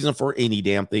as a reason for any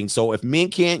damn thing. So if men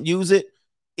can't use it,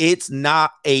 it's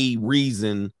not a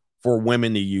reason for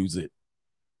women to use it.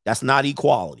 That's not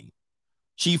equality.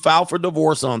 She filed for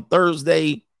divorce on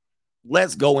Thursday.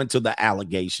 Let's go into the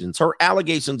allegations. Her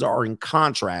allegations are in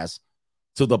contrast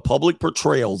to the public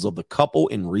portrayals of the couple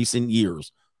in recent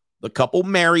years. The couple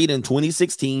married in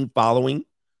 2016 following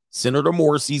Senator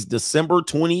Morrissey's December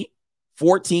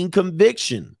 2014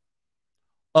 conviction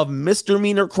of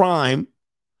misdemeanor crime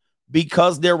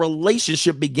because their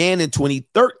relationship began in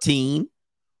 2013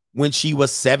 when she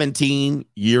was 17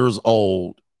 years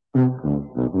old.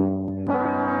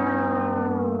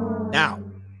 Now,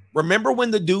 remember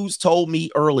when the dudes told me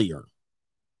earlier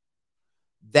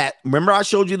that, remember I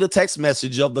showed you the text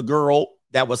message of the girl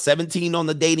that was 17 on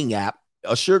the dating app,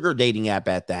 a sugar dating app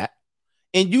at that,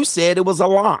 and you said it was a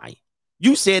lie.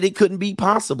 You said it couldn't be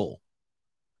possible.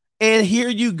 And here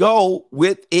you go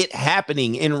with it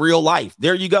happening in real life.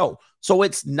 There you go. So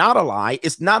it's not a lie.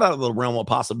 It's not out of the realm of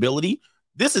possibility.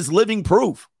 This is living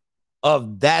proof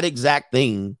of that exact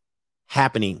thing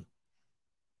happening.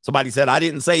 Somebody said, I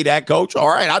didn't say that, coach. All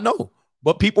right, I know.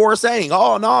 But people are saying,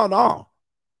 oh, no.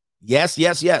 Yes. A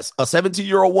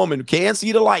 17-year-old woman can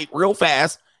see the light real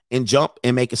fast and jump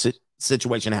and make a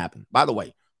situation happen. By the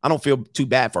way, I don't feel too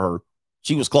bad for her.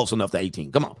 She was close enough to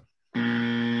 18. Come on.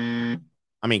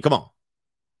 I mean, come on.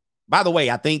 By the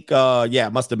way, I think,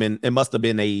 it must have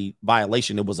been a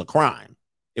violation. It was a crime.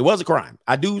 It was a crime.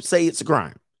 I do say it's a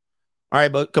crime. All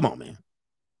right, but come on, man.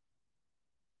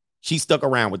 She stuck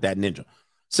around with that ninja.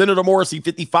 Senator Morrissey,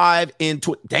 55 and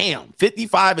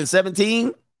 55 and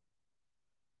 17.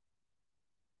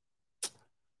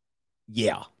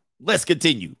 Yeah, let's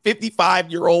continue.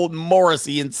 55-year-old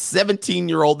Morrissey and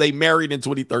 17-year-old, they married in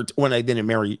 2013. When they didn't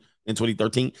marry in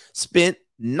 2013, spent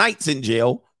nights in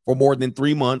jail for more than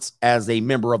 3 months as a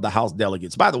member of the House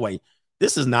delegates. By the way,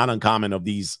 this is not uncommon of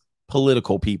these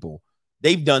political people.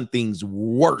 They've done things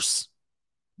worse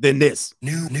than this.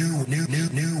 New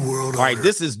world. All right,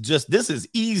 this is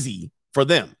easy for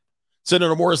them.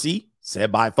 Senator Morrissey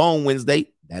said by phone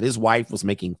Wednesday that his wife was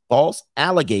making false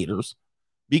allegations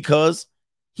because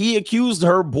he accused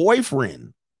her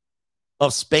boyfriend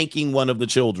of spanking one of the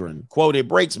children. Quote, it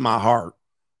breaks my heart,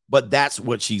 but that's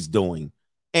what she's doing.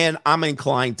 And I'm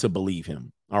inclined to believe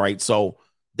him. All right. So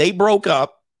they broke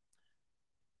up.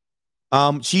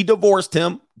 She divorced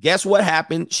him. Guess what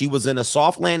happened? She was in a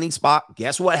soft landing spot.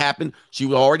 Guess what happened?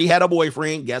 She already had a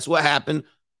boyfriend. Guess what happened?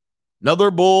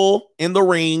 Another bull in the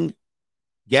ring.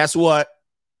 Guess what?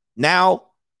 Now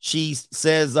she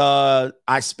says,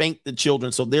 I spanked the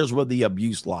children. So there's where the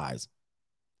abuse lies.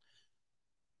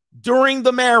 During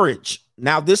the marriage,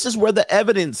 now this is where the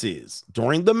evidence is.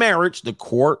 During the marriage, the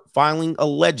court filing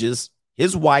alleges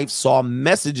his wife saw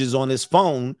messages on his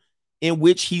phone in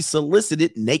which he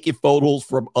solicited naked photos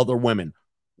from other women.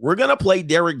 We're going to play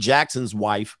Derek Jackson's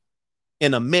wife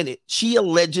in a minute. She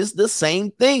alleges the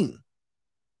same thing.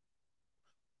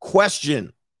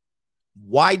 Question,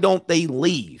 why don't they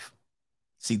leave?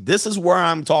 See, this is where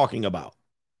I'm talking about.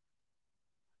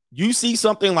 You see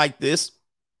something like this,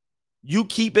 you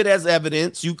keep it as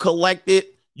evidence, you collect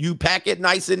it, you pack it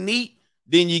nice and neat,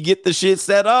 then you get the shit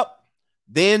set up.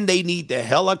 Then they need the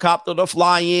helicopter to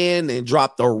fly in and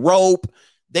drop the rope.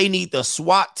 They need the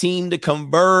SWAT team to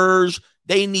converge.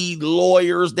 They need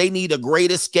lawyers. They need a great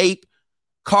escape.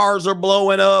 Cars are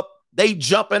blowing up. They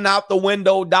jumping out the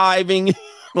window, diving.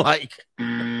 Like,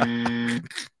 they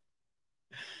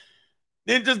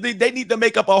need to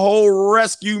make up a whole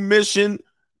rescue mission.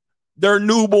 Their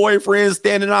new boyfriend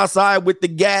standing outside with the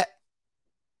gat.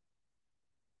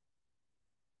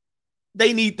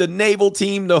 They need the naval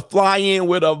team to fly in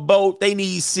with a boat. They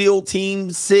need SEAL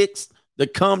Team 6 to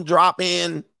come drop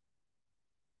in.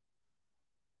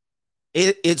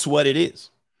 It's what it is.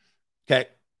 Okay.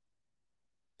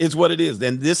 It's what it is.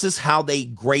 And this is how they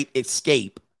great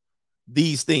escape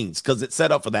these things, because it's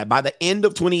set up for that. By the end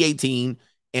of 2018,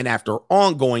 and after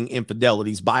ongoing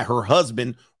infidelities by her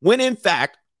husband, when in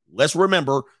fact, let's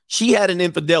remember, she had an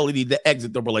infidelity to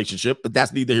exit the relationship, but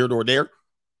that's neither here nor there.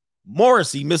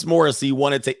 Miss Morrissey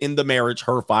wanted to end the marriage.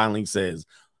 Her filing says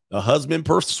the husband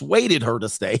persuaded her to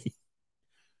stay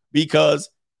because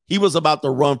he was about to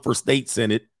run for state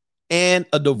senate and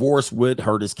a divorce would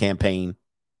hurt his campaign.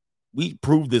 We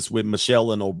proved this with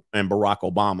Michelle and Barack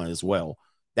Obama as well.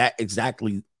 That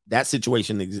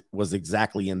situation was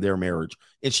exactly in their marriage.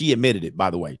 And she admitted it,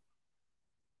 by the way.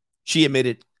 She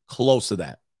admitted close to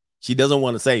that. She doesn't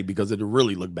want to say because it'll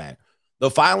really look bad.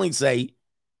 The filings say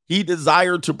he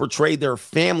desired to portray their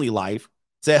family life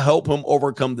to help him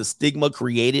overcome the stigma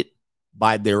created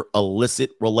by their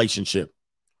illicit relationship.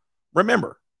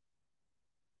 Remember,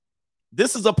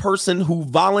 this is a person who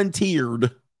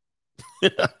volunteered.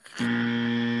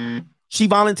 She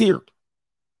volunteered.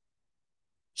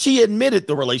 She admitted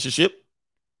the relationship.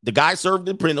 The guy served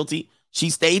the penalty. She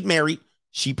stayed married.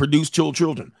 She produced two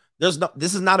children. This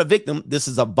is not a victim. This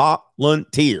is a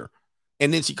volunteer.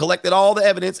 And then she collected all the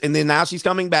evidence. And then now she's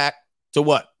coming back to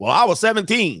what? Well, I was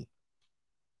 17.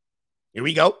 Here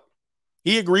we go.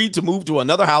 He agreed to move to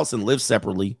another house and live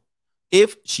separately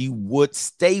if she would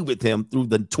stay with him through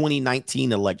the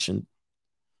 2019 election.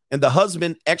 And the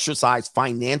husband exercised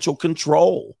financial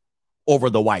control over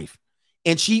the wife.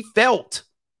 And she felt,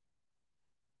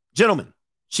 gentlemen,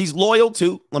 she's loyal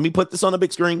to, let me put this on the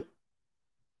big screen.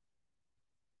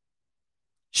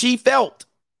 She felt,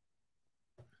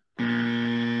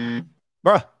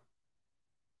 bruh,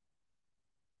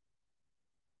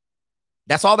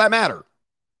 that's all that mattered.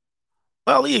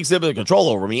 Well, he exhibited control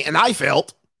over me, and I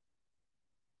felt,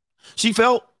 she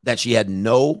felt that she had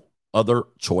no other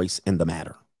choice in the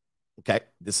matter. Okay,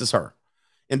 this is her.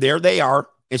 And there they are.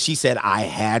 And she said, I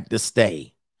had to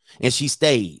stay. And she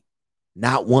stayed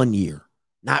not 1 year,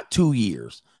 not 2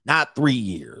 years, not 3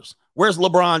 years. Where's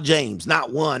LeBron James?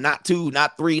 Not 1, not 2,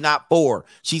 not 3, not 4.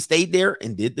 She stayed there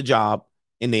and did the job.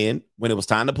 And then when it was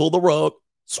time to pull the rug,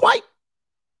 swipe.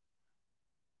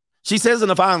 She says in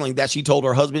the filing that she told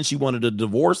her husband she wanted a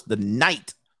divorce the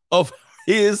night of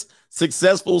his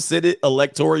successful Senate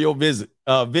electoral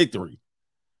victory.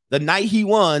 The night he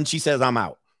won, she says, I'm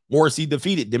out. Morrissey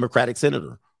defeated Democratic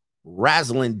Senator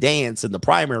Rosalynn Dance in the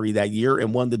primary that year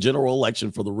and won the general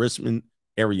election for the Richmond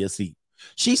area seat.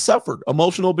 She suffered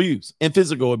emotional abuse and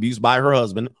physical abuse by her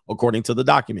husband, according to the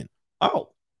document.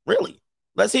 Oh, really?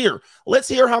 Let's hear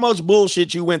how much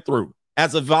bullshit you went through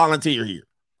as a volunteer here.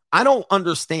 I don't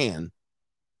understand.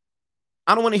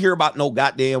 I don't want to hear about no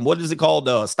goddamn, what is it called?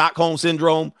 Stockholm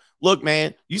syndrome. Look,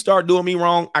 man, you start doing me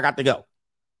wrong, I got to go.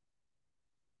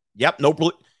 Yep,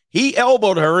 no. He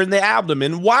elbowed her in the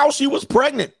abdomen while she was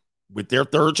pregnant with their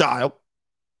third child.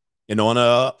 And on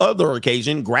another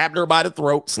occasion, grabbed her by the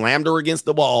throat, slammed her against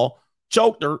the wall,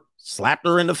 choked her, slapped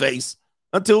her in the face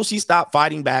until she stopped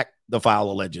fighting back, the file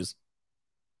alleges.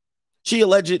 She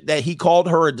alleged that he called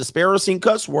her a disparaging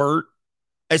cuss word,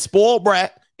 a spoiled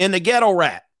brat, and a ghetto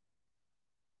rat.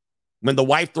 When the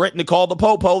wife threatened to call the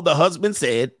popo, the husband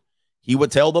said he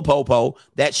would tell the popo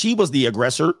that she was the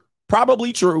aggressor,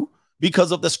 probably true,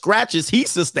 because of the scratches he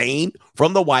sustained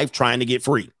from the wife trying to get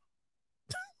free.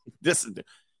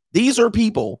 These are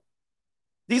people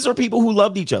who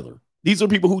loved each other. These are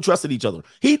people who trusted each other.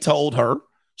 He told her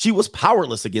she was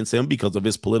powerless against him because of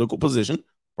his political position,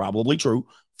 probably true,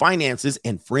 finances,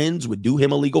 and friends would do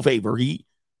him a legal favor.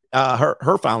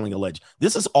 Her filing alleged.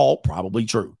 This is all probably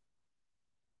true.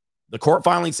 The court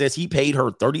filing says he paid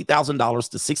her $30,000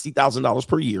 to $60,000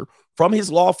 per year from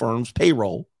his law firm's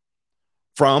payroll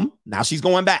from, now she's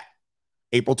going back,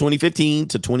 April 2015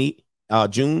 to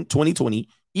June 2020,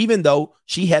 even though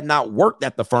she had not worked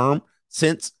at the firm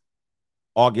since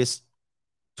August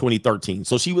 2013.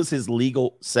 So she was his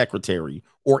legal secretary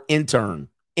or intern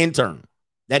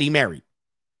that he married.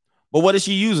 But what is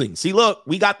she using? See, look,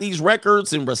 we got these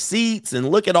records and receipts, and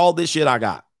look at all this shit I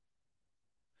got.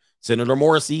 Senator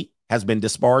Morrissey has been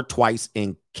disbarred twice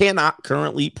and cannot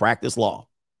currently practice law,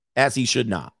 as he should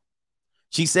not.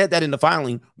 She said that in the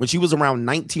filing, when she was around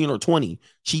 19 or 20,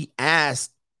 she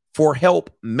asked for help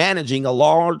managing a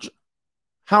large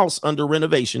house under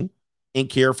renovation and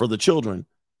care for the children,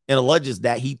 and alleges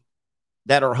that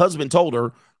her husband told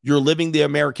her, "You're living the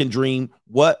American dream.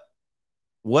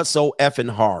 What's so effing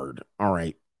hard?" All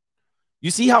right.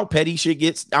 You see how petty shit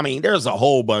gets? I mean, there's a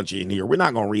whole bunch in here. We're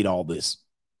not going to read all this.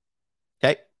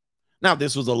 Okay. Now,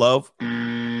 this was a love.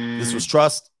 This was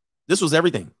trust. This was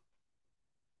everything.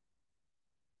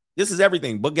 This is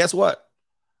everything. But guess what?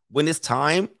 When it's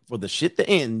time for the shit to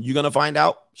end, you're going to find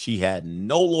out she had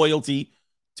no loyalty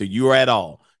to you at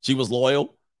all. She was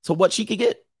loyal to what she could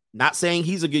get. Not saying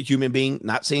he's a good human being.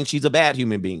 Not saying she's a bad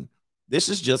human being. This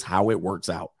is just how it works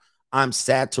out. I'm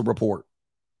sad to report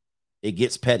it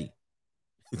gets petty.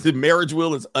 The marriage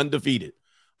wheel is undefeated.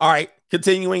 All right,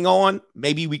 continuing on.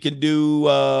 Maybe we can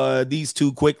do these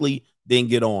two quickly, then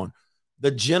get on.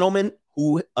 The gentleman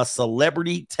who a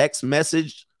celebrity text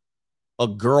messaged a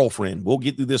girlfriend. We'll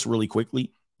get through this really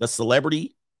quickly. The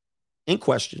celebrity in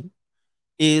question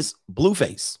is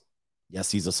Blueface.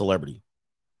 Yes, he's a celebrity.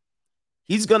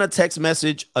 He's going to text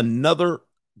message another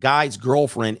guy's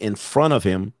girlfriend in front of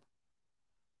him.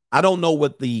 I don't know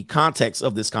what the context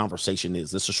of this conversation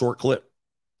is. It's a short clip.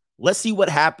 Let's see what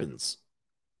happens.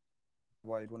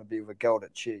 Why you'd want to be with a girl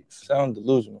that cheats? Sound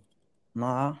delusional.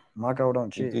 Nah, my girl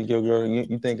don't cheat. You think your girl?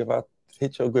 You think if I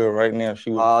hit your girl right now,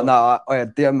 she would? No,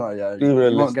 DM her, yeah. You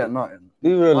won't get nothing.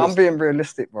 I'm being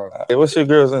realistic, bro. Hey, what's your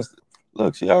girl's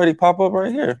Look, she already pop up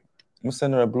right here. I'm gonna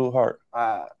send her a blue heart.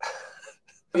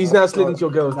 He's now slid into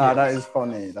your girl's. Nah, that is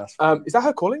funny. That's funny. Is that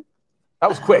her calling? That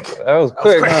was quick. That was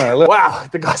quick. Huh? Wow,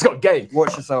 the guy's got game.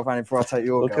 Watch yourself, Annie, before I take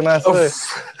your girl. What can I say?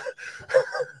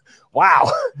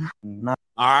 Wow. All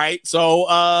right.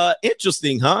 So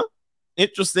interesting, huh?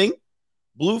 Interesting.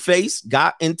 Blueface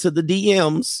got into the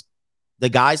DMs. The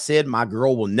guy said, "My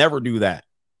girl will never do that.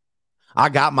 I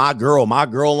got my girl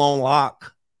on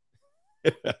lock."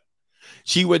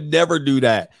 She would never do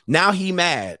that. Now he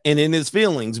mad and in his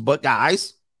feelings. But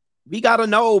guys, we got to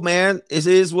know, man, it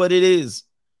is what it is.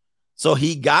 So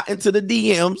he got into the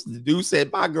DMs. The dude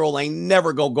said, "My girl ain't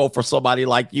never going to go for somebody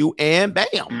like you." And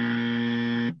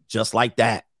bam, just like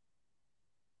that.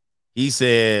 He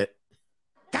said,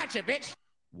 "Gotcha, bitch."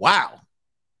 Wow.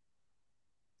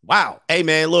 Wow. Hey,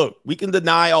 man, look, we can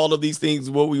deny all of these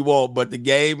things what we want, but the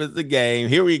game is the game.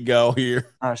 Here we go here.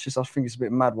 It's just, I think it's a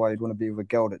bit mad why you'd want to be with a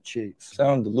girl that cheats.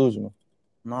 Sound delusional.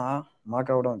 Nah, my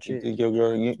girl don't cheat. You think your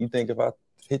girl? You think if I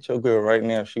hit your girl right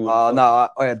now, she would?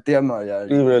 DM her, yeah.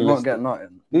 You won't get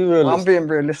nothing. I'm being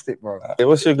realistic, bro. Hey,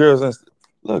 what's your girl's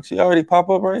Look, she already pop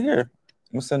up right here.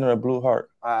 I'm gonna send her a blue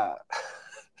heart.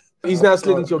 He's now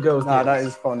slid into your girl's. Nah, that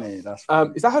is funny. That's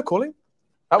funny. Is that her calling?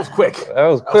 That was quick. That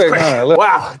was quick. Huh?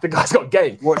 Wow, the guy's got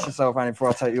game. Watch yourself, Annie,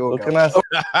 before I take your girl. Can I say?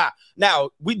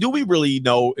 Now, do we really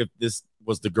know if this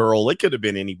was the girl? It could have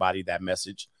been anybody that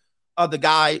message. The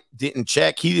guy didn't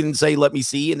check. He didn't say, "Let me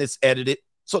see," and it's edited.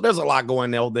 So there's a lot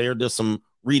going on there. There's some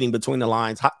reading between the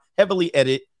lines. Heavily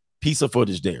edited piece of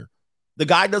footage there. The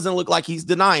guy doesn't look like he's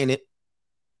denying it.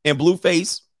 And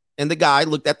Blueface and the guy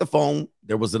looked at the phone.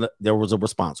 There was a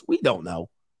response. We don't know.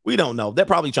 They're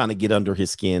probably trying to get under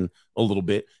his skin a little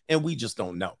bit, and we just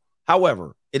don't know.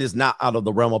 However, it is not out of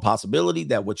the realm of possibility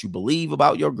that what you believe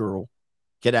about your girl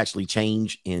could actually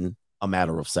change in a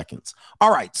matter of seconds.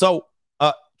 All right, so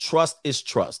trust is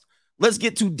trust. Let's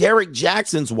get to Derek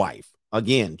Jackson's wife.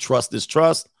 Again, trust is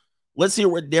trust. Let's hear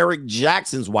what Derek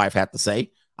Jackson's wife had to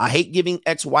say. "I hate giving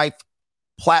ex-wife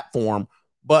platform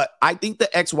But I think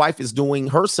the ex-wife is doing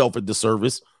herself a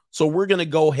disservice. So we're going to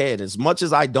go ahead. As much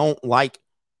as I don't like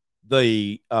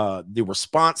the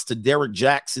response to Derek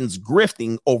Jackson's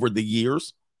grifting over the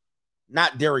years,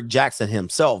 not Derek Jackson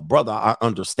himself, brother, I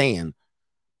understand.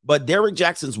 But Derek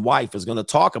Jackson's wife is going to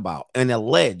talk about and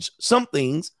allege some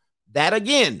things that,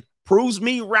 again, proves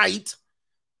me right.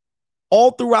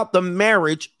 All throughout the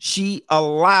marriage, she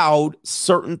allowed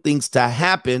certain things to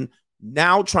happen,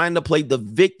 now trying to play the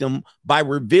victim by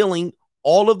revealing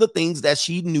all of the things that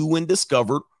she knew and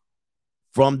discovered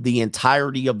from the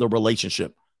entirety of the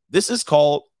relationship. This is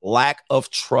called lack of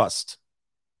trust.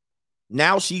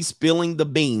 Now she's spilling the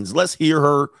beans. Let's hear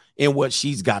her and what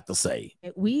she's got to say.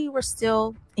 We were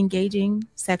still engaging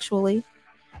sexually,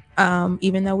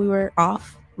 even though we were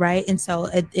off, right? And so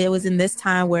it was in this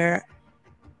time where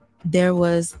there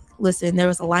was a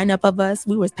lineup of us.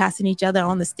 We was passing each other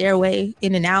on the stairway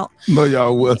in and out. No,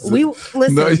 y'all wasn't.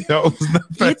 No, y'all was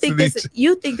not passing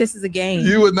you think this is a game.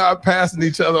 You were not passing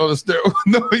each other on the stairway.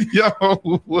 No,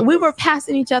 y'all was. We were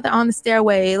passing each other on the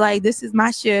stairway. Like, this is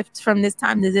my shift from this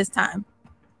time to this time.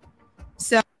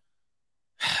 So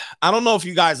I don't know if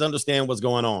you guys understand what's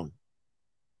going on.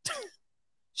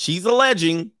 She's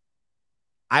alleging,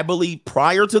 I believe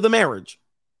prior to the marriage,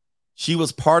 she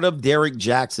was part of Derek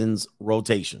Jackson's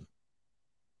rotation.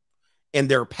 And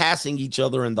they're passing each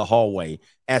other in the hallway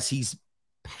as he's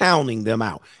pounding them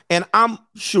out. And I'm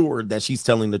sure that she's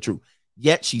telling the truth.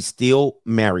 Yet she still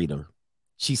married her.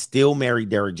 She still married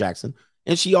Derek Jackson.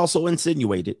 And she also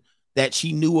insinuated that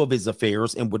she knew of his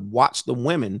affairs and would watch the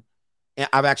women. And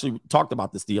I've actually talked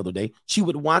about this the other day. She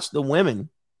would watch the women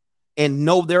and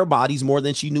know their bodies more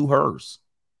than she knew hers.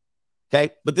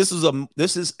 Okay. But this is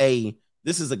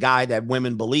a guy that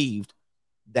women believed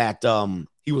that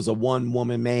he was a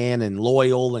one-woman man and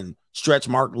loyal and stretch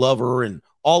mark lover and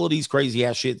all of these crazy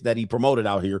ass shit that he promoted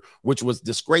out here, which was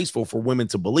disgraceful for women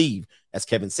to believe, as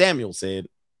Kevin Samuel said.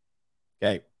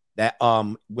 Okay, that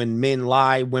when men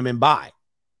lie, women buy.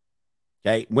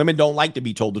 Okay, women don't like to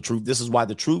be told the truth. This is why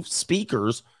the truth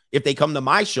speakers, if they come to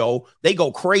my show, they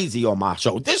go crazy on my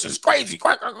show. This is crazy.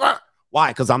 Why?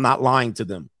 Because I'm not lying to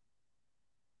them.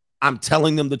 I'm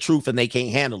telling them the truth and they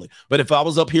can't handle it. But if I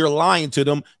was up here lying to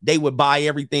them, they would buy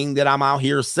everything that I'm out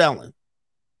here selling.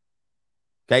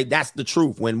 Okay, that's the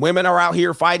truth. When women are out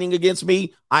here fighting against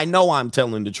me, I know I'm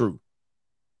telling the truth.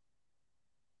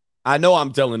 I know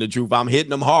I'm telling the truth. I'm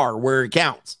hitting them hard where it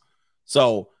counts.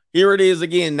 So here it is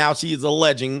again. Now she is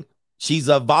alleging she's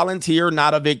a volunteer,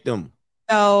 not a victim.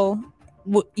 So,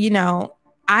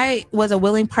 I was a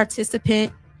willing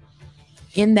participant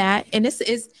in that. And this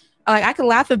is, like, I can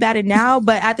laugh about it now,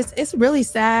 but it's really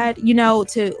sad,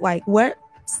 to like, what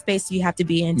space do you have to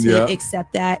be in to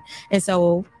accept that? And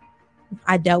so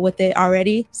I dealt with it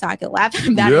already, so I can laugh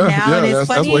about it now. And it's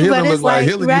funny, that's what but it's like,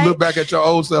 right? You look back at your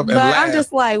old self and laugh. I'm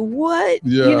just like, what?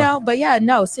 But yeah,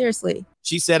 no, seriously.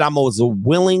 She said I was a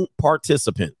willing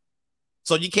participant.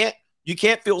 So you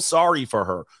can't feel sorry for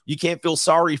her. You can't feel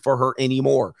sorry for her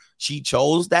anymore. She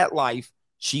chose that life.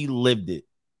 She lived it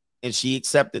and she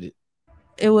accepted it.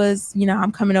 It was,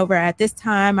 I'm coming over at this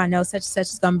time. I know such and such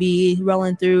is going to be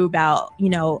rolling through about,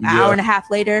 an hour and a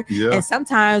half later. Yeah. And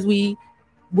sometimes we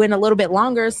went a little bit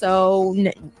longer. So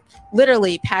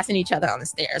literally passing each other on the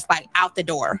stairs, like out the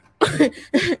door. All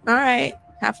right,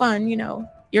 have fun,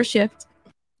 your shift.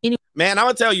 Man, I'm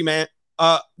going to tell you, man,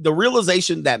 the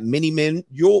realization that many men,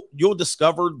 you'll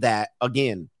discover that,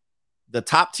 again, the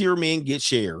top tier men get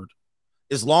shared.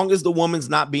 As long as the woman's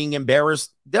not being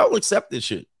embarrassed, they'll accept this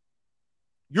shit.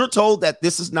 You're told that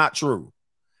this is not true.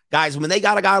 Guys, when they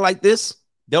got a guy like this,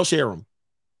 they'll share him.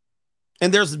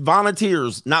 And there's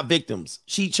volunteers, not victims.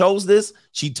 She chose this.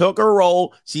 She took her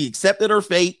role. She accepted her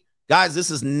fate. Guys, this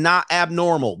is not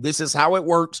abnormal. This is how it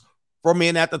works for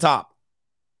men at the top.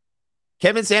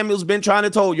 Kevin Samuel's been trying to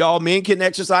tell y'all men can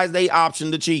exercise their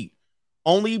option to cheat.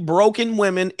 Only broken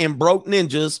women and broke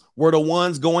ninjas were the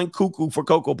ones going cuckoo for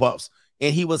Cocoa Puffs.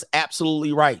 And he was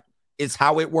absolutely right. It's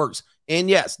how it works. And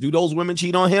yes, do those women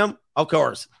cheat on him? Of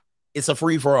course. It's a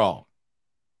free for all.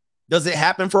 Does it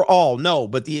happen for all? No,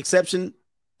 but the exception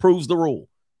proves the rule.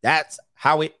 That's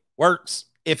how it works,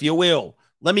 if you will.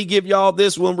 Let me give y'all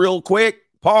this one real quick.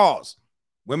 Pause.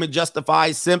 Women justify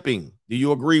simping. Do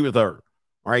you agree with her?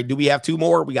 All right. Do we have two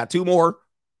more? We got two more.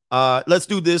 Let's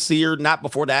do this here. Not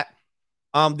before that.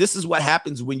 This is what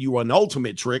happens when you are an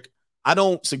ultimate trick. I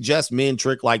don't suggest men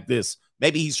trick like this.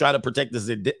 Maybe he's trying to protect his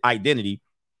identity.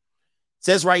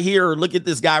 Says right here, look at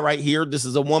this guy right here. This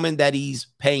is a woman that he's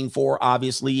paying for,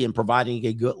 obviously, and providing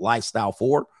a good lifestyle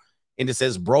for. And it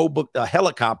says, bro booked a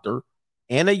helicopter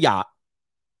and a yacht,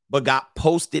 but got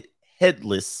posted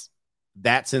headless.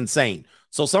 That's insane.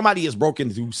 So somebody has broken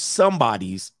through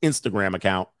somebody's Instagram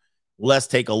account. Let's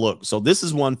take a look. So this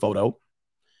is one photo.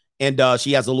 And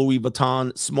she has a Louis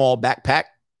Vuitton small backpack,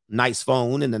 nice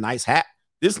phone, and a nice hat.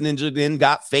 This ninja then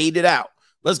got faded out.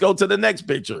 Let's go to the next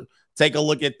picture. Take a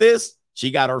look at this.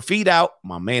 She got her feet out.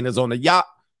 My man is on the yacht,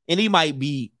 and he might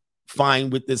be fine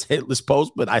with this headless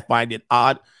post, but I find it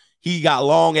odd. He got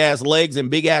long-ass legs and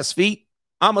big-ass feet.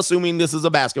 I'm assuming this is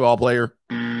a basketball player.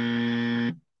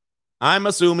 I'm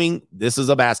assuming this is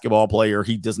a basketball player.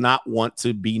 He does not want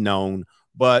to be known,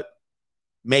 but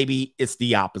maybe it's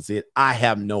the opposite. I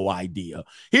have no idea.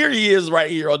 Here he is right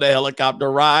here on the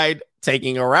helicopter ride,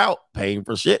 taking her out, paying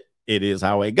for shit. It is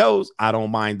how it goes. I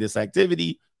don't mind this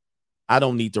activity. I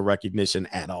don't need the recognition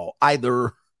at all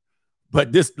either.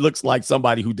 But this looks like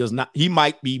somebody who does not, he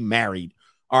might be married.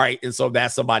 All right. And so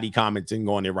that's somebody commenting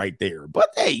on it right there. But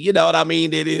hey, you know what I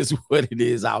mean? It is what it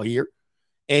is out here.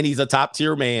 And he's a top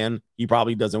tier man. He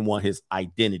probably doesn't want his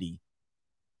identity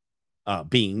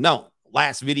being known.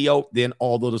 Last video, then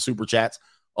all of the super chats.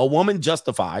 A woman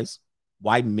justifies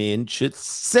why men should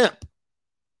simp.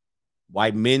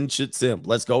 Why men should simp.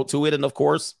 Let's go to it. And of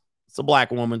course, it's a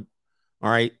black woman. All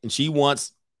right. And she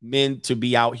wants men to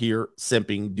be out here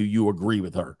simping. Do you agree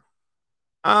with her?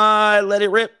 Let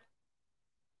it rip.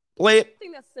 Play it. I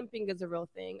think that simping is a real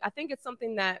thing. I think it's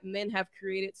something that men have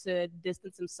created to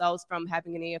distance themselves from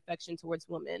having any affection towards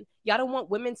women. Y'all don't want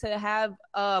women to have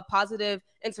positive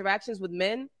interactions with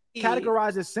men.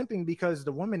 Categorized as simping because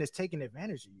the woman is taking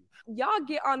advantage of you. Y'all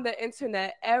get on the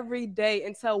internet every day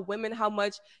and tell women how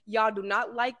much y'all do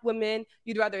not like women.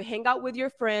 You'd rather hang out with your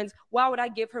friends. Why would I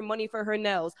give her money for her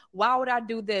nails? Why would I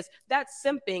do this? That's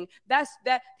simping. That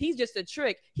he's just a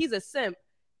trick. He's a simp.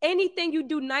 Anything you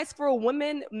do nice for a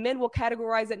woman, men will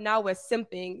categorize it now as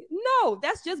simping. No,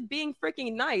 that's just being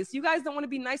freaking nice. You guys don't want to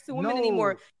be nice to women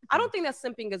anymore. I don't think that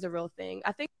simping is a real thing.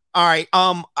 I think. All right.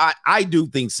 I do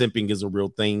think simping is a real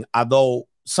thing. Although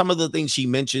some of the things she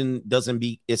mentioned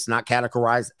it's not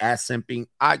categorized as simping.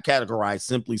 I categorize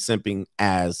simply simping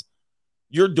as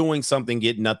you're doing something,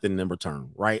 get nothing in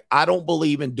return, right? I don't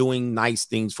believe in doing nice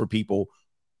things for people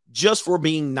just for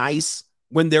being nice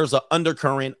when there's an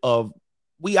undercurrent of,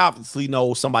 we obviously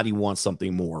know somebody wants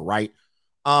something more, right?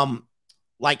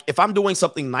 Like if I'm doing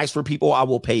something nice for people, I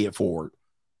will pay it forward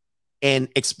and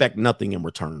expect nothing in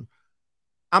return.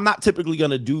 I'm not typically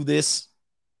going to do this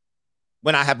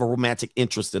when I have a romantic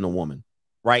interest in a woman,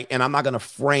 right? And I'm not going to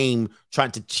frame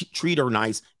trying to treat her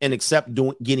nice and accept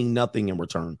getting nothing in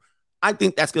return. I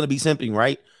think that's going to be simping,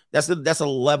 right? That's a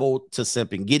level to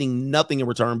simping, getting nothing in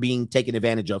return, being taken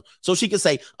advantage of. So she could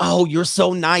say, oh, you're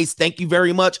so nice. Thank you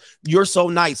very much. You're so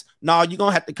nice. No, you're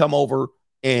going to have to come over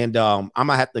and I'm going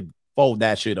to have to fold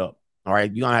that shit up. All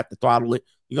right. You're going to have to throttle it.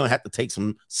 You're going to have to take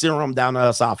some serum down the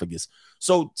esophagus.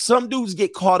 So some dudes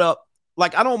get caught up.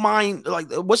 Like, I don't mind.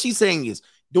 Like what she's saying is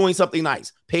doing something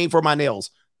nice, paying for my nails.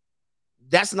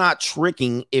 That's not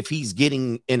tricking if he's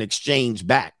getting an exchange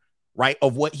back, right?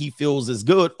 Of what he feels is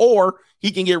good, or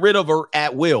he can get rid of her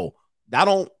at will.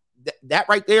 That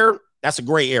right there, that's a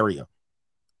gray area.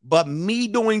 But me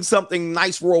doing something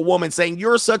nice for a woman, saying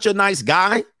you're such a nice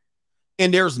guy,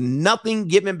 and there's nothing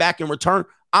given back in return,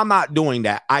 I'm not doing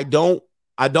that. I don't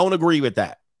agree with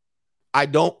that. I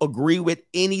don't agree with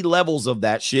any levels of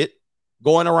that shit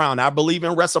going around. I believe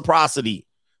in reciprocity.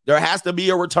 There has to be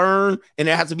a return, and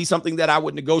there has to be something that I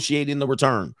would negotiate in the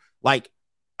return. Like,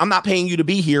 I'm not paying you to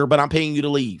be here, but I'm paying you to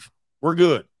leave. We're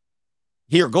good.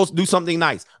 Here, go do something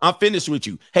nice. I'm finished with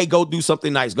you. Hey, go do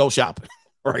something nice. Go shopping,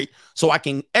 right? So I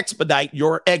can expedite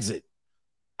your exit.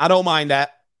 I don't mind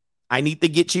that. I need to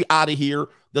get you out of here.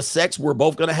 The sex we're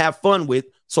both going to have fun with,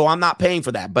 so I'm not paying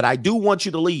for that. But I do want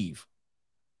you to leave.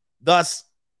 Thus,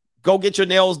 go get your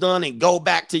nails done and go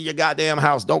back to your goddamn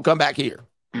house. Don't come back here.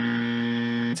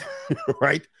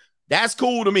 Right? That's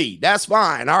cool to me. That's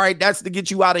fine. All right. That's to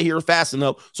get you out of here fast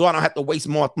enough so I don't have to waste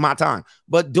my time.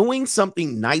 But doing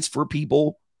something nice for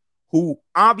people who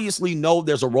obviously know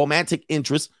there's a romantic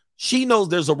interest. She knows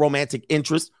there's a romantic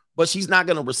interest, but she's not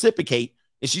going to reciprocate,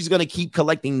 and she's going to keep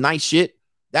collecting nice shit.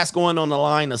 That's going on the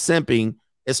line of simping,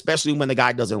 especially when the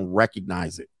guy doesn't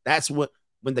recognize it. That's when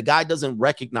the guy doesn't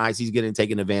recognize he's getting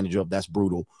taken advantage of. That's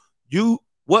brutal.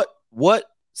 What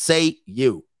say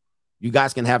you? You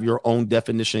guys can have your own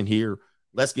definition here.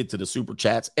 Let's get to the super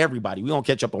chats. Everybody, we're going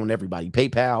to catch up on everybody.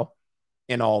 PayPal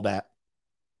and all that.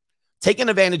 Taking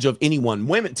advantage of anyone.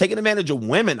 Taking advantage of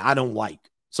women, I don't like.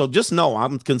 So just know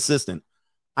I'm consistent.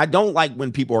 I don't like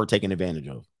when people are taken advantage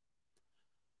of.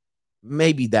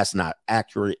 Maybe that's not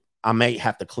accurate. I may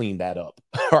have to clean that up.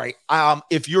 All right.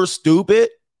 If you're stupid,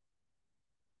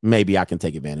 maybe I can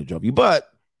take advantage of you. But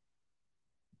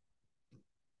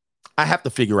I have to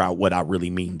figure out what I really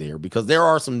mean there, because there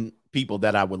are some people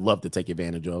that I would love to take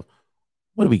advantage of.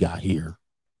 What do we got here?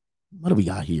 What do we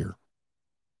got here?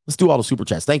 Let's do all the super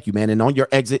chats. Thank you, man. And on your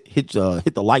exit, hit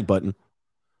the like button.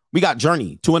 We got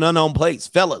Journey to an Unknown Place.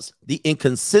 Fellas, the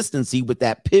inconsistency with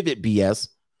that pivot BS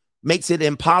makes it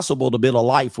impossible to build a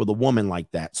life with a woman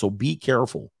like that. So be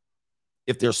careful.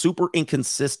 If they're super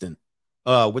inconsistent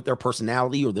with their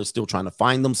personality, or they're still trying to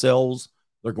find themselves,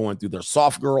 they're going through their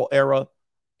soft girl era,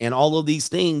 and all of these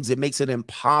things, it makes it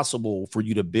impossible for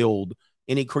you to build,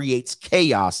 and it creates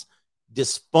chaos,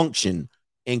 dysfunction,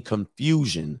 and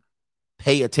confusion.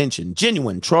 Pay attention.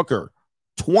 Genuine Trucker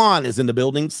Twan is in the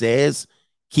building, says,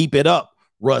 keep it up.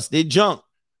 Rusted Junk.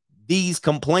 These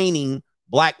complaining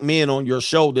black men on your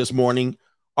show this morning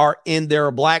are in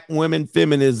their black women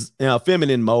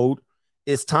feminine mode.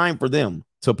 It's time for them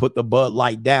to put the Bud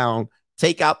Light down,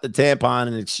 take out the tampon,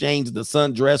 and exchange the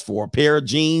sundress for a pair of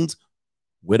jeans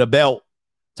with a belt.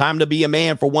 Time to be a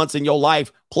man for once in your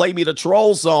life. Play me the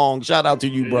troll song. Shout out to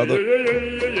you, brother.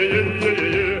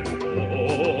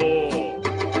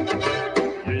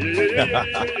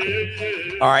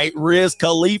 All right, Riz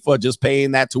Khalifa just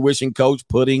paying that tuition coach,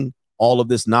 putting all of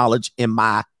this knowledge in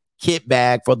my kit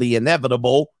bag for the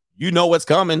inevitable. You know what's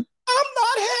coming. I'm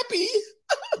not happy.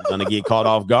 I'm gonna get caught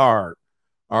off guard.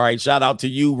 All right, shout out to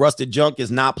you. Rusted Junk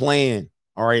is not playing.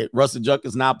 All right, Rusted Junk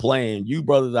is not playing. You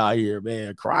brothers out here,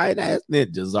 man, crying ass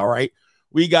ninjas. All right,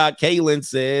 we got Kaylin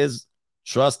says,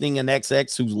 trusting an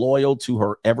XX who's loyal to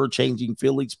her ever-changing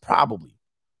feelings probably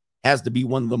has to be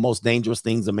one of the most dangerous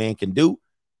things a man can do.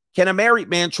 Can a married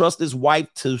man trust his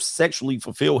wife to sexually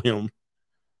fulfill him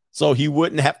so he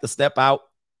wouldn't have to step out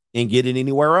and get it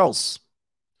anywhere else?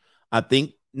 I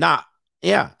think not.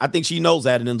 Yeah, I think she knows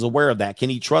that and is aware of that. Can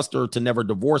he trust her to never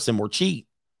divorce him or cheat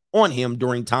on him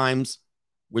during times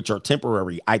which are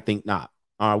temporary? I think not.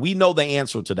 We know the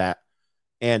answer to that.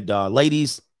 And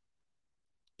ladies,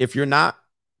 if you're not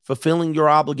fulfilling your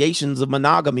obligations of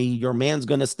monogamy, your man's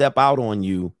going to step out on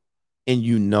you, and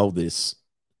you know this.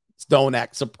 Don't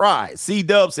act surprised.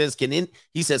 C-Dub says,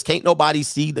 he says, can't nobody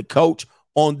see the coach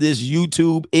on this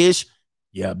YouTube-ish?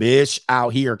 Yeah, bitch,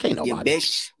 out here. Can't nobody.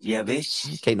 Yeah,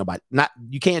 bitch. Can't nobody.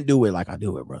 You can't do it like I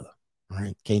do it, brother. All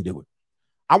right, can't do it.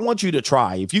 I want you to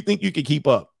try. If you think you can keep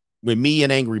up with me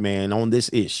and Angry Man on this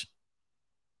ish,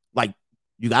 like,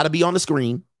 you got to be on the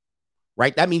screen,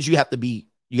 right? That means you have to be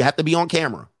on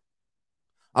camera.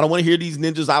 I don't want to hear these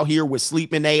ninjas out here with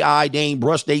sleeping AI. They ain't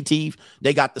brushed their teeth.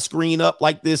 They got the screen up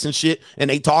like this and shit, and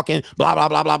they talking blah, blah,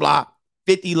 blah, blah, blah.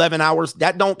 11 hours.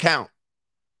 That don't count.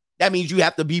 That means you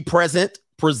have to be present.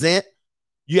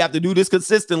 You have to do this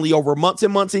consistently over months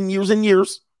and months and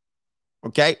years.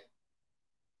 Okay?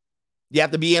 You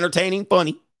have to be entertaining,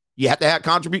 funny. You have to have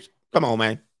contributions. Come on,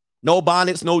 man. No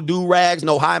bonnets, no do-rags,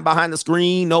 no hiding behind the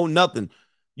screen, no nothing.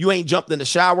 You ain't jumped in the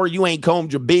shower. You ain't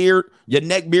combed your beard. Your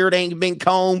neck beard ain't been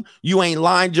combed. You ain't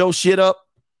lined your shit up.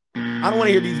 I don't want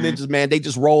to hear these ninjas, man. They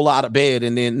just roll out of bed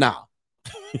and then, nah.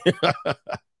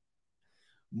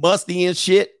 Musty and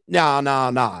shit. Nah.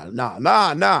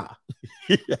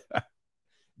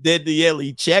 Did the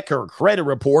Ellie check her credit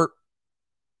report?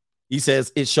 He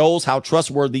says it shows how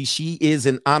trustworthy she is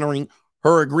in honoring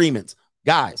her agreements.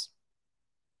 Guys,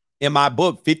 in my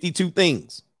book, 52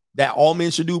 Things That All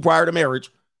Men Should Do Prior to Marriage,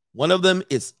 one of them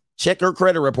is check her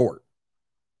credit report.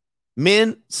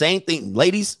 Men, same thing.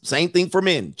 Ladies, same thing for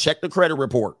men. Check the credit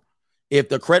report. If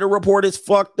the credit report is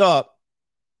fucked up,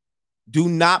 do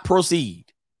not proceed.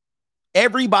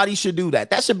 Everybody should do that.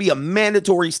 That should be a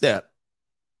mandatory step.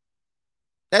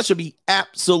 That should be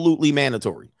absolutely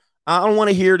mandatory. I don't want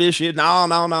to hear this shit.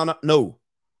 No.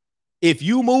 If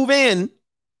you move in,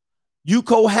 you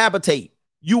cohabitate,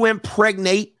 you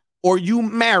impregnate, or you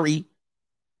marry,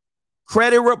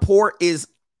 credit report is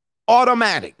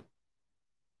automatic.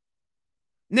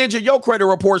 Ninja, your credit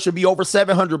report should be over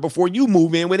 700 before you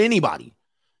move in with anybody.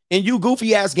 And you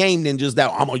goofy ass game ninjas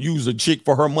that I'm going to use a chick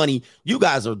for her money. You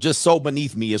guys are just so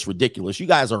beneath me. It's ridiculous. You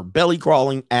guys are belly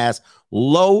crawling ass,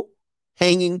 low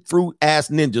hanging fruit ass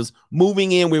ninjas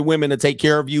moving in with women to take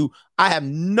care of you. I have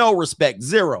no respect.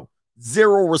 Zero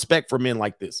respect for men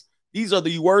like this. These are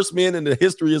the worst men in the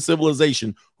history of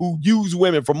civilization who use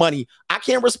women for money. I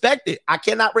can't respect it. I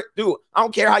cannot do it. I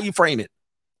don't care how you frame it.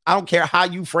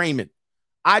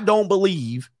 I don't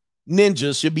believe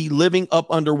ninjas should be living up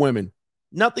under women.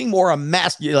 Nothing more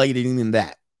emasculating than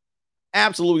that.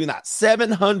 Absolutely not.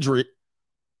 700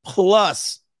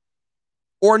 plus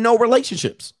or no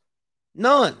relationships.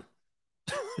 None.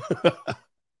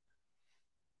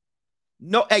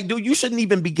 No, hey, dude, you shouldn't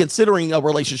even be considering a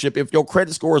relationship if your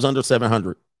credit score is under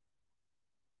 700.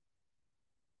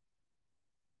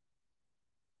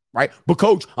 right? But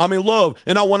coach, I'm in love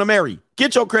and I want to marry.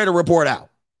 Get your credit report out.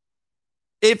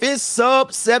 If it's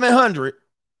sub 700,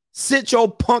 sit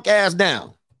your punk ass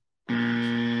down.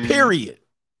 Period.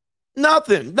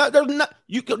 Nothing.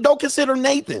 You don't consider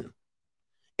Nathan.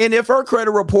 And if her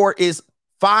credit report is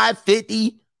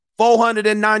 550,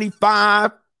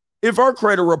 495, if her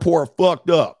credit report fucked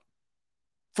up,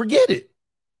 forget it.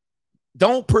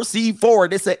 Don't proceed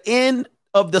forward. It's an end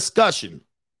of discussion.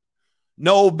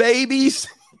 No babies.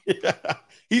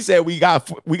 He said we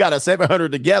got a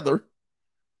 700 together.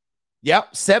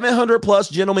 Yep, 700 plus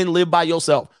gentlemen live by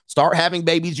yourself. Start having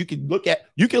babies. You can look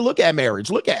at marriage.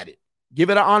 Look at it. Give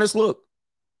it an honest look.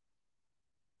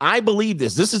 I believe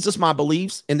this. This is just my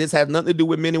beliefs, and this has nothing to do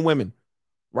with men and women,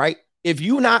 right? If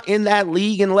you're not in that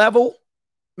league and level,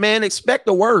 man, expect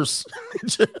the worst.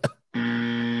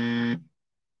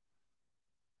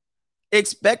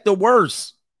 Expect the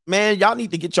worst. Man, y'all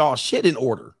need to get y'all shit in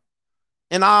order.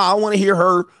 And I want to hear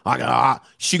her.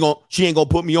 She ain't gonna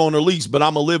put me on her lease, but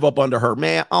I'm gonna live up under her.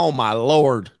 Man, oh my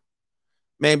Lord.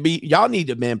 Man, y'all need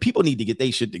to, man, people need to get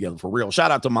their shit together for real.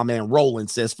 Shout out to my man Roland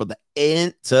says for the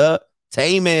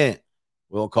entertainment.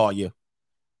 We'll call you.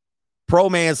 Pro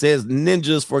Man says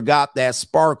ninjas forgot that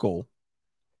Sparkle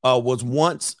was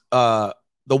one of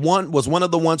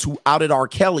the ones who outed R.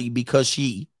 Kelly because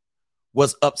she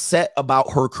was upset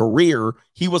about her career.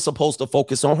 He was supposed to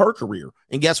focus on her career.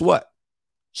 And guess what?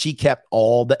 She kept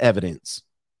all the evidence.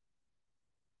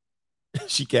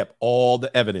 She kept all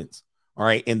the evidence. All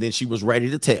right. And then she was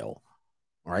ready to tell.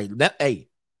 All right.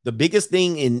 The biggest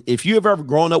thing, and if you have ever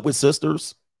grown up with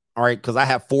sisters, all right, because I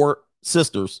have 4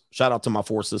 sisters. Shout out to my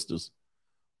 4 sisters.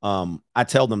 I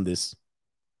tell them this.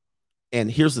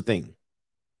 And here's the thing.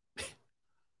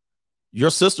 Your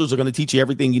sisters are going to teach you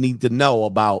everything you need to know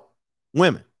about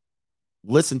women.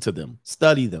 Listen to them,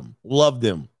 study them, love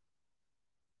them.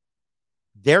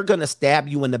 They're going to stab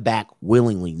you in the back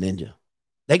willingly, ninja.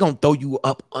 They're going to throw you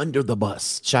up under the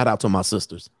bus. Shout out to my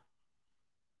sisters.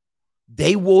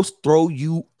 They will throw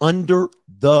you under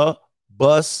the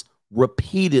bus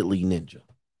repeatedly, ninja.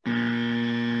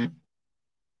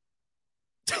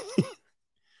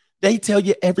 They tell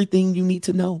you everything you need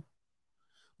to know.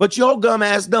 But your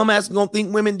dumbass gonna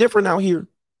think women different out here.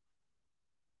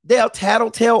 They'll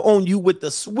tattletale on you with the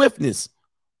swiftness.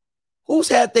 Who's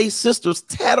had their sisters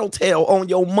tattletale on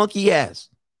your monkey ass?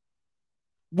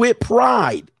 With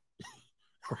pride,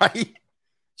 right?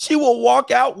 She will walk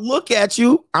out, look at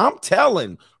you, I'm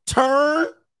telling, turn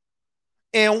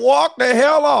and walk the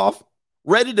hell off,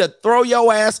 ready to throw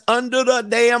your ass under the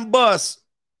damn bus.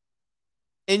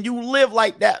 And you live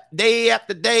like that day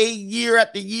after day, year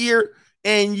after year,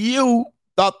 and you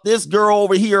thought this girl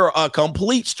over here, a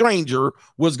complete stranger,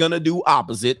 was going to do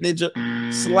opposite. Ninja,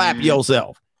 slap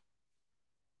yourself.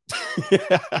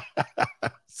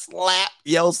 Slap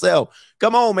yourself.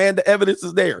 Come on, man. The evidence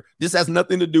is there. This has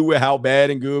nothing to do with how bad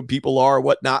and good people are or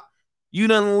whatnot. You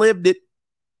done lived it.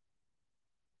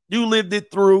 You lived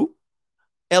it through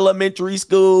elementary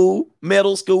school,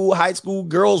 middle school, high school,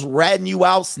 girls ratting you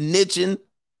out, snitching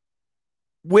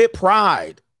with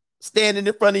pride, standing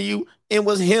in front of you. It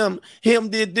was him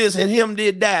did this and him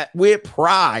did that with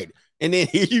pride. And then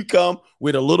here you come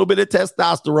with a little bit of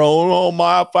testosterone. Oh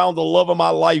my, I found the love of my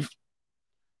life.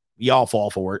 We all fall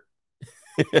for it.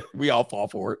 We all fall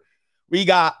for it. We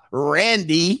got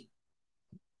Randy.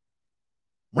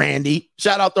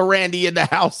 Shout out to Randy in the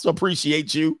house.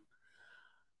 Appreciate you.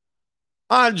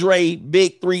 Andre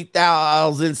Big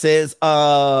 3000 says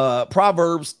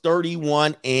Proverbs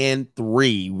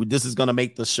 31:3. This is going to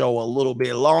make the show a little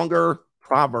bit longer.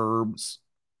 Proverbs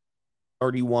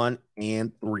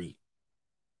 31:3.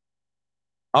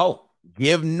 Oh,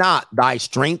 give not thy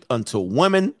strength unto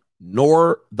women,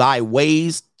 nor thy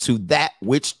ways to that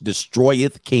which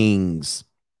destroyeth kings.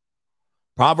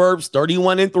 Proverbs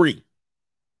 31:3.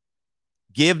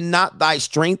 Give not thy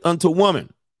strength unto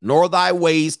woman, nor thy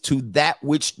ways to that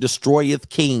which destroyeth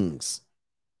kings.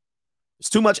 There's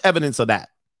too much evidence of that.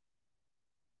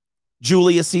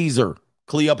 Julius Caesar,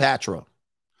 Cleopatra,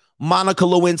 Monica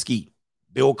Lewinsky,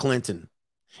 Bill Clinton,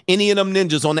 any of them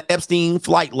ninjas on the Epstein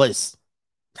flight list.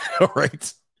 All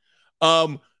right.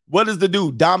 What is the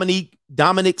dude?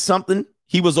 Dominic something.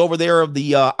 He was over there of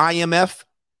the IMF.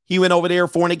 He went over there,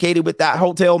 fornicated with that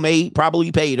hotel maid,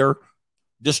 probably paid her,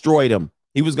 destroyed him.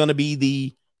 He's going to be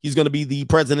the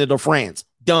president of France.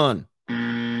 Done.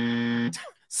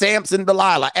 Samson,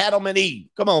 Delilah, Adam and Eve.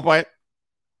 Come on, Frank.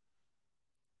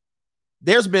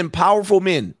 There's been powerful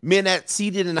men that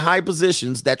seated in high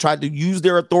positions that tried to use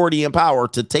their authority and power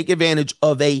to take advantage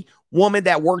of a woman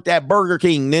that worked at Burger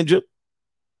King, ninja.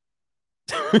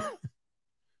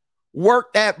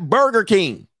 Worked at Burger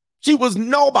King. She was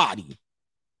nobody.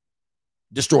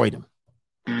 Destroyed him.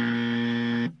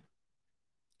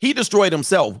 He destroyed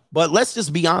himself. But let's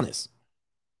just be honest.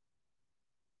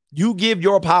 You give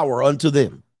your power unto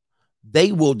them,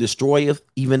 they will destroy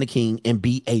even the king and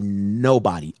be a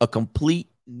nobody, a complete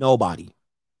nobody.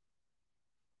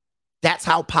 That's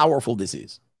how powerful this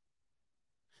is.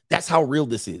 That's how real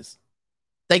this is.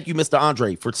 Thank you, Mr.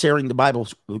 Andre, for sharing the Bible,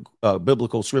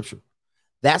 biblical scripture.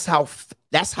 That's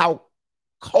how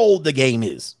cold the game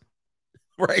is,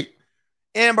 right?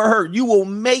 Amber Heard, you will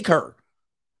make her.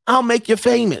 I'll make you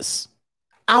famous.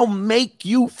 I'll make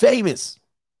you famous.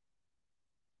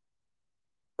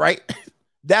 Right?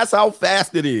 That's how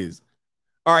fast it is.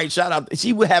 All right, shout out.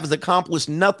 She would have accomplished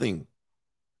nothing.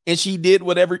 And she did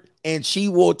whatever, and she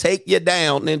will take you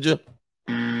down, Ninja.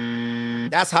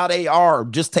 That's how they are.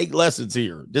 Just take lessons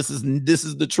here. This is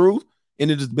the truth,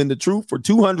 and it has been the truth for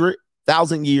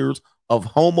 200,000 years of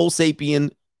Homo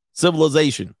sapien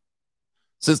civilization.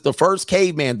 Since the first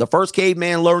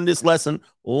caveman learned this lesson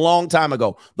a long time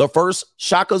ago. The first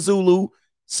Shaka Zulu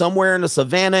somewhere in the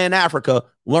savannah in Africa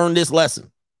learned this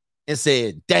lesson and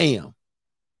said, damn.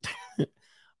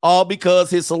 All because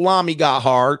his salami got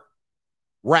hard.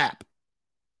 Rap.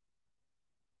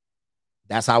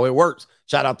 That's how it works.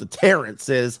 Shout out to Terrence,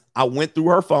 says, I went through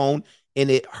her phone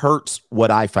and it hurts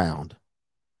what I found.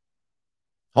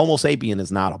 Homo sapien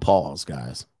is not a pause,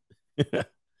 guys.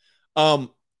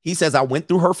 He says, I went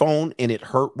through her phone and it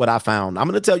hurt what I found. I'm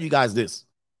going to tell you guys this.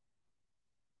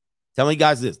 Telling you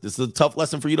guys this. This is a tough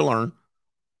lesson for you to learn.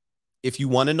 If you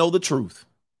want to know the truth,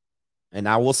 and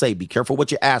I will say, be careful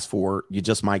what you ask for. You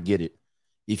just might get it.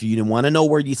 If you want to know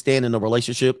where you stand in a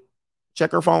relationship,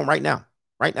 check her phone right now.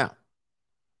 Right now.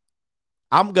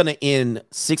 I'm going to end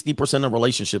 60% of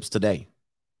relationships today.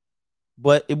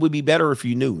 But it would be better if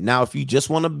you knew. Now, if you just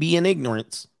want to be in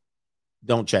ignorance,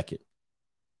 don't check it.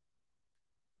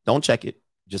 Don't check it.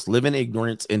 Just live in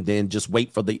ignorance and then just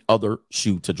wait for the other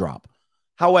shoe to drop.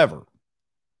 However,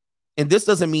 and this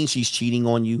doesn't mean she's cheating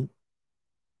on you.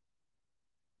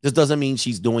 This doesn't mean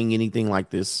she's doing anything like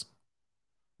this.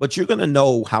 But you're going to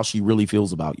know how she really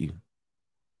feels about you.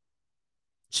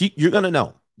 You're going to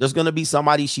know. There's going to be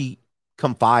somebody she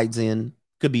confides in.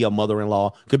 Could be a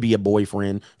mother-in-law. Could be a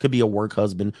boyfriend. Could be a work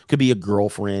husband. Could be a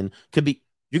girlfriend.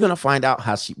 You're going to find out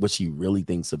what she really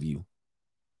thinks of you.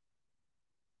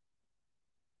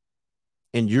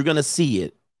 And you're going to see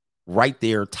it right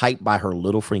there typed by her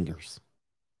little fingers.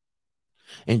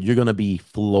 And you're going to be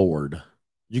floored.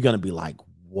 You're going to be like,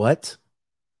 what?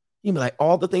 You'll be like,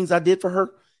 all the things I did for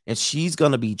her? And she's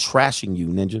going to be trashing you,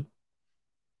 Ninja,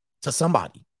 to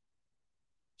somebody.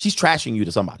 She's trashing you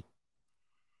to somebody.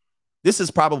 This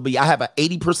is probably, I have an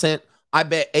 80%. I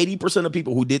bet 80% of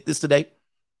people who did this today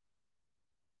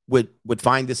would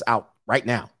find this out right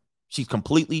now. She's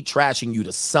completely trashing you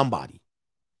to somebody.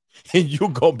 And you're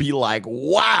going to be like,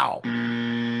 wow.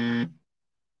 Now,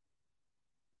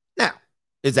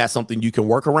 is that something you can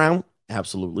work around?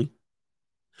 Absolutely.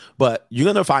 But you're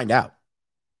going to find out.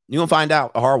 You're going to find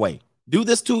out the hard way. Do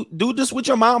this with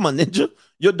your mama, Ninja,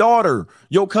 your daughter,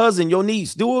 your cousin, your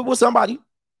niece. Do it with somebody.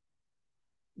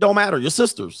 Don't matter. Your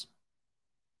sisters.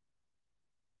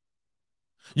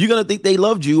 You're going to think they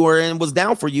loved you and was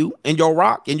down for you and your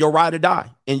rock and your ride or die.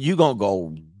 And you're going to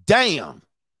go, damn.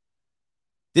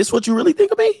 This what you really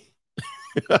think of me?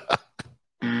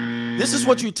 This is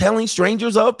what you're telling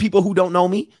strangers of, people who don't know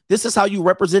me? This is how you're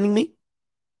representing me?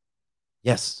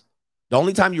 Yes. The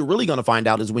only time you're really going to find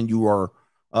out is when you are,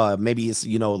 maybe it's,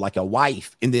 like a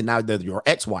wife, and then now they're your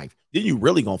ex-wife. Then you're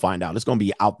really going to find out. It's going to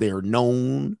be out there,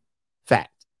 known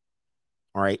fact.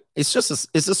 All right. It's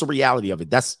just a reality of it.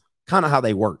 That's kind of how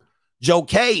they work. Joe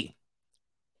K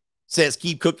says,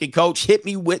 keep cooking, coach. Hit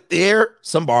me with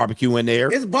some barbecue in there.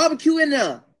 There's barbecue in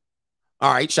there.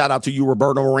 All right. Shout out to you.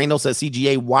 Roberto Moreno says,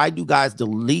 CGA, why do guys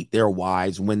delete their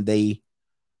wives when they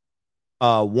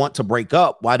want to break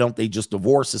up? Why don't they just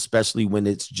divorce, especially when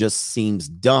it just seems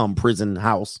dumb? Prison,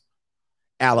 house,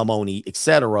 alimony,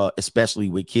 etc., especially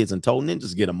with kids and told. And then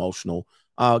just get emotional.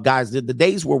 Guys, the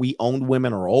days where we owned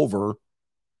women are over,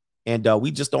 and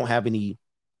we just don't have any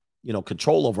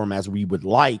control over them as we would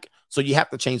like. So you have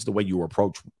to change the way you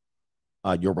approach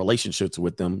your relationships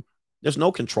with them. There's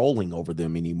no controlling over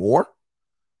them anymore.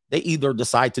 They either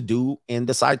decide to do and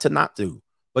decide to not do.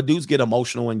 But dudes get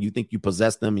emotional and you think you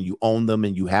possess them and you own them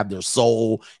and you have their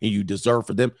soul and you deserve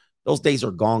for them. Those days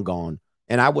are gone.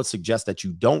 And I would suggest that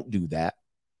you don't do that.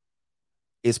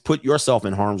 Is put yourself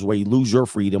in harm's way, lose your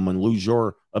freedom and lose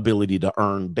your ability to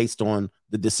earn based on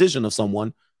the decision of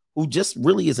someone who just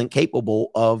really isn't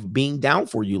capable of being down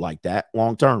for you like that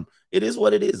long term. It is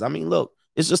what it is. I mean, look,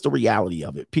 it's just the reality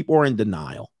of it. People are in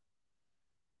denial.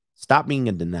 Stop being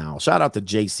in denial. Shout out to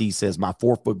JC says my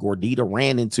 4-foot gordita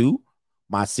ran into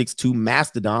my 6'2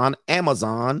 Mastodon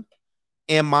Amazon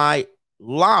in my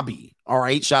lobby. All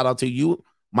right. Shout out to you.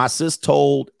 My sis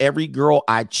told every girl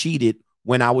I cheated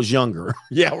when I was younger.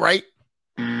 Yeah, right.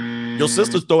 Your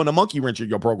sister's throwing a monkey wrench in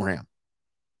your program.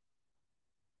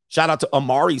 Shout out to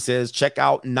Amari says, check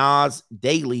out Nas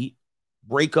Daily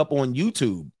Breakup on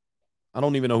YouTube. I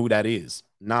don't even know who that is.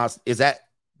 Nas, is that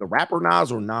the rapper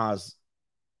Nas or Nas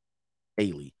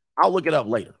Daily? I'll look it up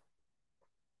later.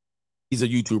 He's a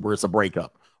YouTuber. It's a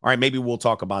breakup. All right, maybe we'll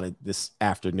talk about it this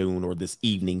afternoon or this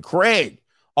evening. Craig,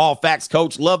 All Facts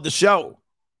Coach, love the show.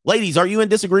 Ladies, are you in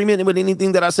disagreement with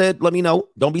anything that I said? Let me know.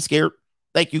 Don't be scared.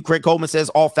 Thank you. Craig Coleman says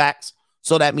all facts.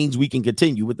 So that means we can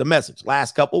continue with the message.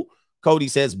 Last couple. Cody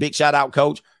says, big shout out,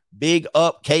 coach. Big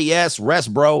up, KS.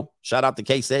 Rest, bro. Shout out to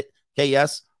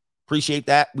KS. Appreciate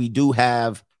that. We do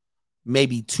have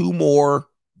maybe 2 more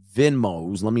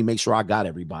Venmos. Let me make sure I got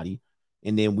everybody.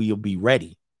 And then we'll be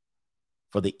ready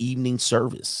for the evening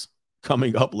service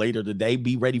coming up later today.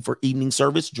 Be ready for evening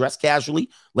service. Dress casually.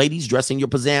 Ladies, dress in your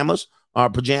pajamas.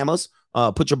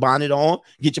 Put your bonnet on.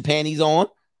 Get your panties on.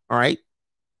 All right.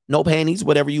 No panties,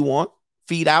 whatever you want.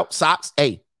 Feet out. Socks.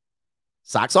 Hey,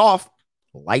 socks off.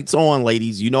 Lights on,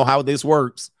 ladies. You know how this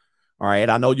works. All right.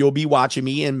 I know you'll be watching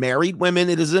me. And married women,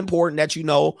 it is important that you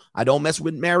know I don't mess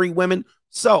with married women.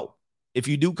 So if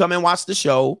you do come and watch the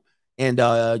show and,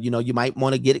 you might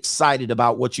want to get excited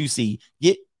about what you see,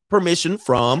 get permission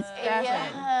from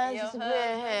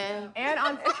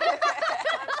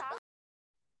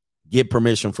get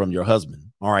permission from your husband.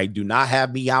 All right. Do not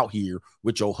have me out here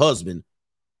with your husband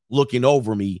looking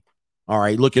over me. All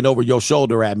right. Looking over your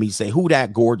shoulder at me. Say, who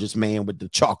that gorgeous man with the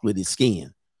chocolatey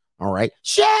skin? All right.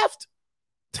 Shaft.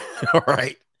 All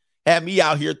right. Have me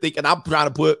out here thinking I'm trying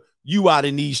to put you out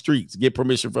in these streets. Get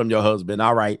permission from your husband.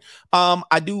 All right.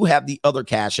 I do have the other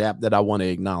Cash App that I want to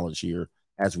acknowledge here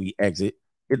as we exit.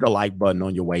 Hit the like button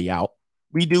on your way out.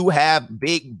 We do have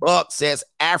Big Buck says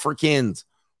Africans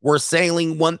were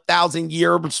sailing 1,000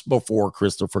 years before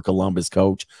Christopher Columbus,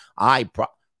 coach.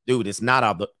 Dude, it's not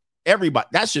out of everybody.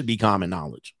 That should be common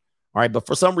knowledge. All right. But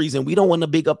for some reason, we don't want to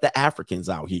big up the Africans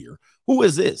out here. Who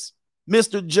is this?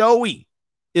 Mr. Joey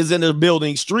is in the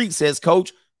building. Street says,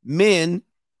 coach, men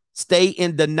stay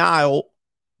in denial.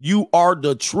 You are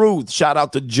the truth. Shout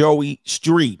out to Joey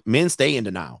Street. Men stay in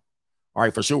denial. All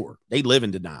right, for sure. They live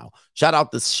in denial. Shout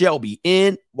out to Shelby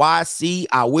NYC.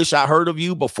 I wish I heard of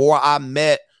you before I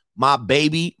met my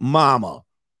baby mama.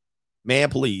 Man,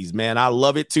 please, man. I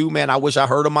love it too, man. I wish I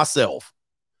heard of myself.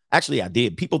 Actually, I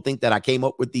did. People think that I came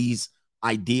up with these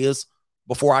ideas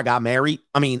before I got married.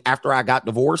 I mean, after I got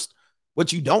divorced.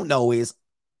 What you don't know is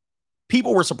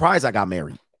people were surprised I got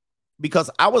married because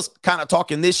I was kind of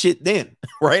talking this shit then,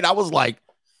 right? I was like,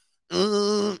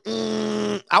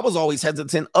 I was always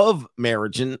hesitant of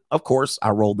marriage. And of course, I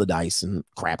rolled the dice and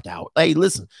crapped out. Hey,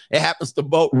 listen, it happens to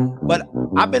both. But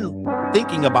I've been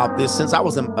thinking about this since I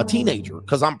was a teenager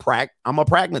because I'm a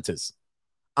pragmatist.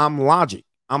 I'm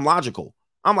logical.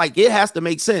 I'm like, it has to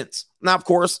make sense. Now, of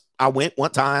course, I went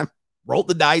one time, rolled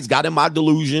the dice, got in my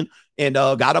delusion, and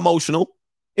got emotional.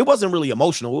 It wasn't really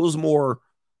emotional. It was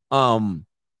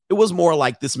more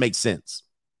like this makes sense.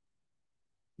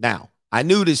 Now, I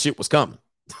knew this shit was coming.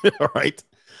 All right.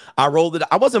 I rolled it.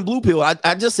 I wasn't blue pill.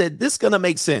 I just said, this is going to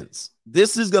make sense.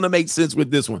 This is going to make sense with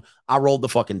this one. I rolled the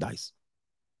fucking dice.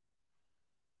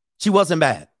 She wasn't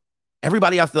bad.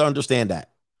 Everybody has to understand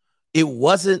that.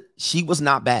 She was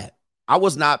not bad. I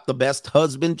was not the best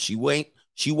husband. She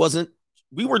wasn't.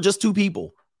 We were just two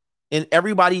people. And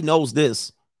everybody knows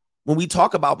this. When we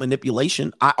talk about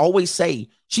manipulation, I always say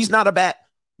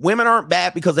women aren't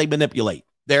bad because they manipulate.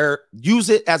 Use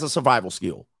it as a survival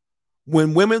skill.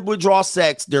 When women withdraw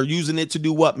sex, they're using it to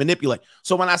do what? Manipulate.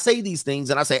 So when I say these things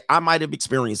and I say, I might have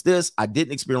experienced this, I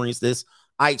didn't experience this,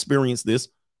 I experienced this.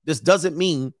 This doesn't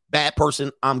mean bad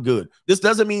person, I'm good. This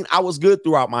doesn't mean I was good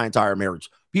throughout my entire marriage.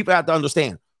 People have to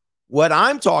understand. What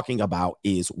I'm talking about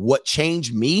is what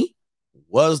changed me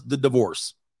was the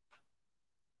divorce,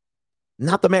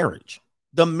 not the marriage.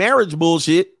 The marriage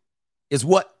bullshit is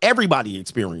what everybody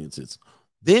experiences.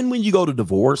 Then when you go to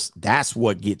divorce, that's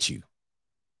what gets you.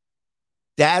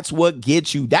 That's what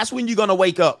gets you. That's when you're going to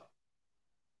wake up.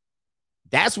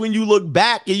 That's when you look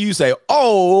back and you say,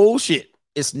 oh, shit.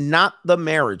 It's not the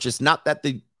marriage. It's not that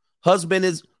the husband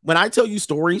is. When I tell you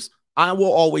stories, I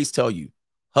will always tell you,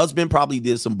 husband probably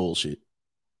did some bullshit.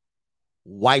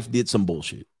 Wife did some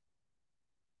bullshit.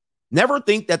 Never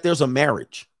think that there's a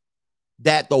marriage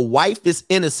that the wife is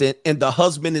innocent and the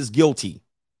husband is guilty.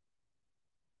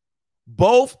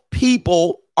 Both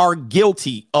people are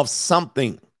guilty of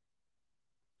something.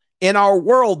 In our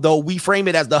world, though, we frame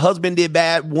it as the husband did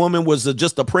bad, woman was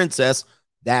just a princess.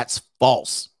 That's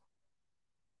false.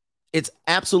 It's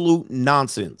absolute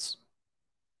nonsense.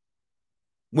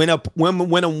 When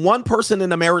one person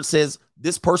in a marriage says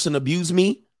this person abused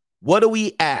me, what do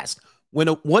we ask?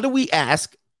 What do we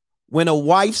ask when a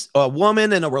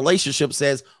woman in a relationship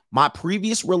says, my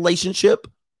previous relationship,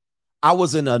 I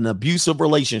was in an abusive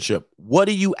relationship? What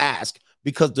do you ask?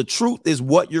 Because the truth is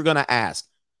what you're going to ask.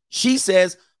 She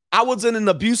says, I was in an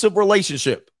abusive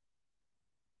relationship.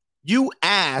 You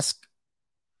ask,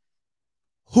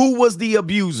 who was the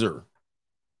abuser?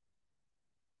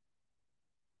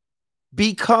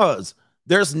 Because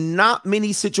there's not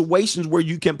many situations where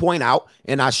you can point out,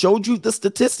 and I showed you the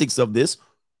statistics of this,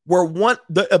 where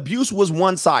the abuse was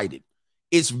one-sided.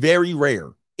 It's very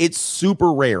rare. It's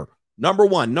super rare. Number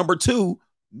one. Number two,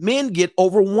 men get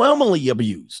overwhelmingly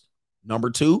abused.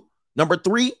 Number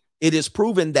three, it is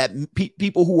proven that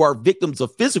people who are victims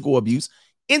of physical abuse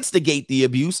instigate the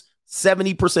abuse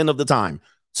 70% of the time.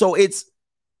 So it's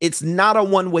not a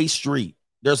one-way street.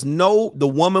 There's no, the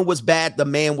woman was bad, the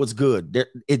man was good.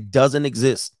 It doesn't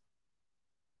exist.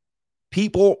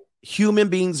 Human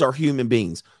beings are human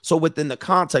beings. So within the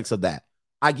context of that,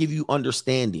 I give you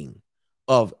understanding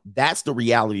of that's the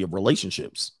reality of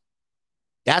relationships.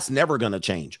 That's never going to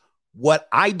change. What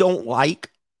I don't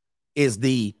like is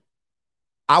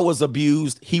I was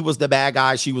abused, he was the bad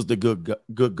guy, she was the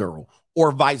good girl,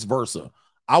 or vice versa.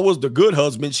 I was the good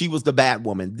husband, she was the bad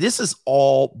woman. This is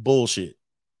all bullshit.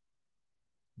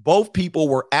 Both people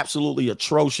were absolutely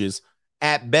atrocious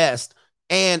at best,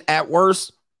 and at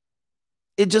worst,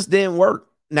 it just didn't work.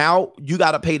 Now you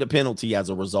got to pay the penalty as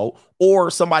a result, or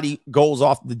somebody goes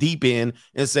off the deep end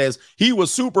and says he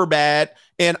was super bad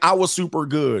and I was super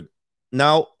good.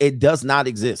 No, it does not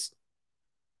exist.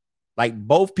 Like,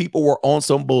 both people were on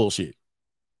some bullshit.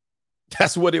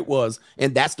 That's what it was.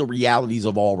 And that's the realities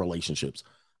of all relationships.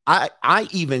 I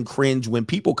even cringe when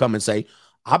people come and say,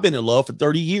 I've been in love for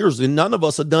 30 years and none of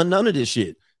us have done none of this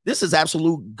shit. This is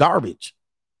absolute garbage.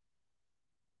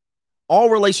 All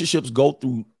relationships go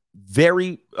through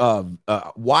very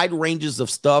wide ranges of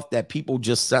stuff that people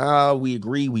just say, we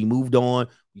agree, we moved on,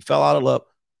 we fell out of love.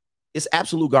 It's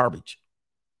absolute garbage.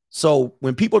 So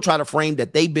when people try to frame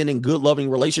that they've been in good, loving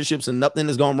relationships and nothing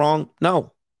has gone wrong,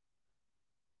 no.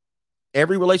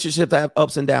 Every relationship have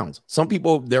ups and downs. Some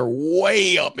people, they're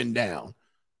way up and down.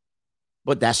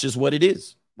 But that's just what it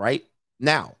is, right?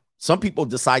 Now, some people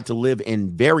decide to live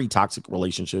in very toxic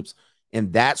relationships,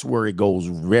 and that's where it goes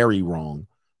very wrong,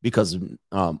 because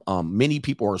many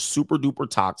people are super duper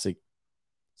toxic.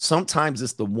 Sometimes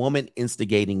it's the woman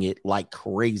instigating it like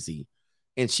crazy,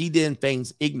 and she then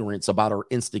feigns ignorance about her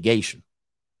instigation.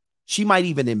 She might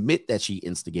even admit that she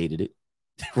instigated it,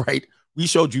 right? We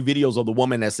showed you videos of the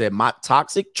woman that said, my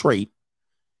toxic trait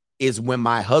is when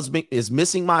my husband is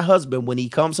missing my husband. When he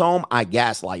comes home, I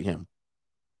gaslight him.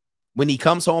 When he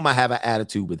comes home, I have an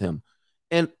attitude with him.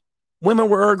 And women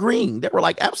were agreeing. They were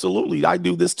like, absolutely, I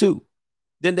do this too.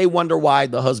 Then they wonder why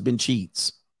the husband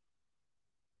cheats.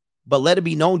 But let it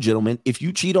be known, gentlemen, if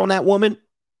you cheat on that woman,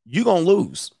 you're going to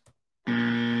lose.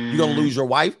 You're going to lose your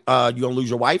wife. You're going to lose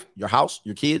your wife, your house,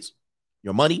 your kids,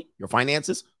 your money, your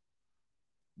finances.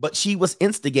 But she was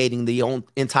instigating the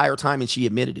entire time, and she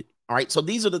admitted it. All right. So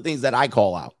these are the things that I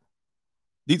call out.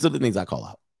 These are the things I call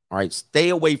out. All right. Stay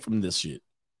away from this shit.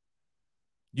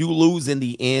 You lose in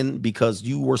the end because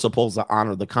you were supposed to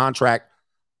honor the contract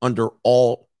under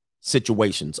all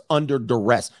situations, under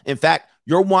duress. In fact,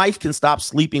 your wife can stop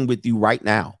sleeping with you right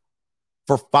now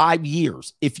for 5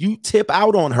 years. If you tip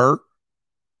out on her,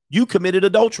 you committed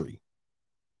adultery.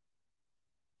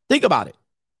 Think about it.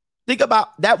 Think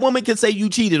about that woman can say you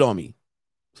cheated on me.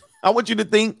 I want you to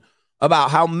think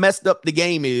about how messed up the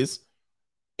game is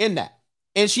in that.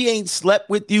 And she ain't slept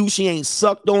with you. She ain't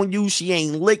sucked on you. She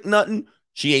ain't licked nothing.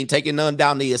 She ain't taking none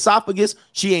down the esophagus.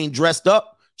 She ain't dressed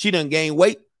up. She done gained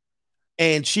weight.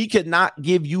 And she could not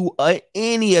give you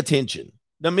any attention.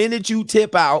 The minute you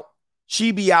tip out,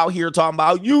 she be out here talking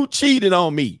about you cheated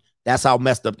on me. That's how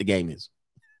messed up the game is.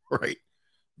 Right?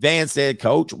 Van said,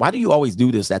 Coach, why do you always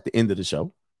do this at the end of the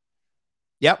show?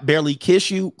 Yep, barely kiss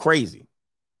you. Crazy.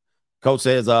 Coach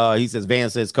says, Van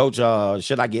says, Coach,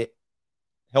 should I get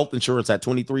health insurance at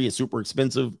 23? It's super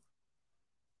expensive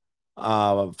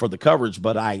for the coverage,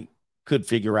 but I could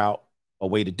figure out a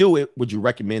way to do it. Would you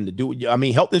recommend to do it? I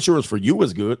mean, health insurance for you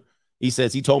is good. He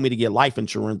says he told me to get life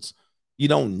insurance. You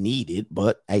don't need it,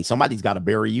 but hey, somebody's got to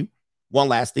bury you. One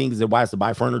last thing is that why is to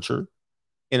buy furniture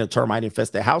in a termite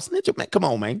infested house? Ninja, man, come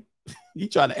on, man. You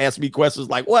trying to ask me questions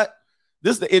like what?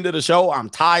 This is the end of the show.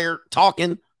 I'm tired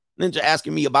talking. Ninja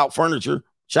asking me about furniture.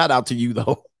 Shout out to you,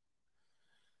 though.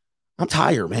 I'm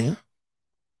tired, man.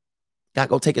 Gotta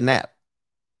go take a nap.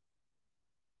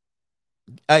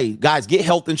 Hey, guys, get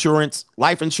health insurance.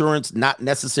 Life insurance, not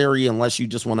necessary unless you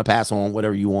just want to pass on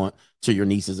whatever you want to your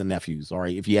nieces and nephews. All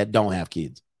right, if you don't have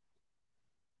kids.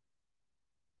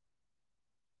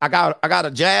 I got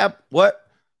a jab. What?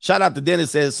 Shout out to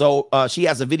Dennis. Says so. She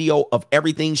has a video of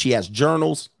everything. She has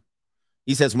journals.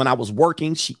 He says when I was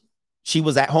working, she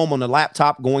was at home on the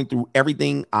laptop going through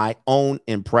everything I own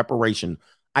in preparation.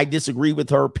 I disagree with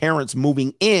her parents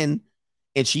moving in,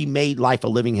 and she made life a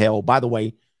living hell. By the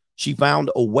way, she found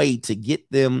a way to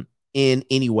get them in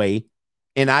anyway.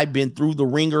 And I've been through the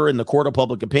ringer in the court of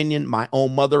public opinion. My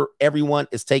own mother, everyone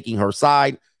is taking her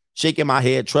side, shaking my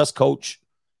head. Trust coach.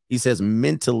 He says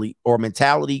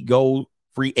mentality go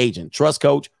free agent. Trust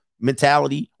coach,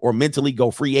 mentality or mentally go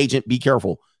free agent. Be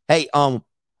careful. Hey, I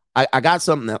got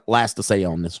something last to say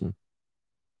on this one.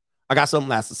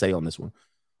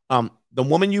 The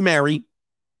woman you marry,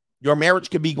 your marriage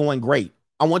could be going great.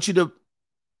 I want you to,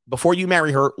 before you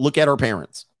marry her, look at her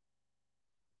parents.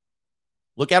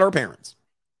 Look at her parents.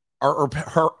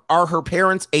 Are her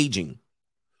parents aging?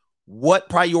 What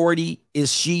priority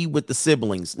is she with the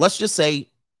siblings? Let's just say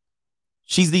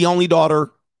she's the only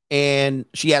daughter and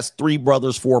she has 4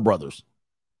 brothers,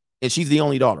 and she's the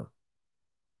only daughter.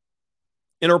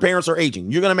 And her parents are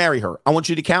aging. You're going to marry her. I want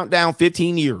you to count down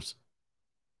 15 years.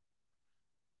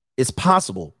 It's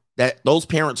possible that those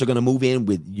parents are going to move in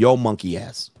with your monkey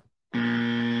ass.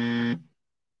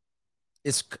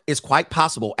 It's quite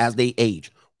possible as they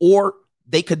age. Or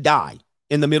they could die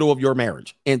in the middle of your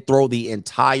marriage and throw the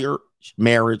entire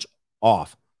marriage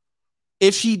off.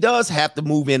 If she does have to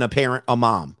move in a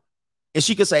mom, and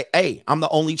she could say, hey, I'm the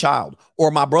only child,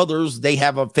 or my brothers, they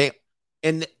have a family,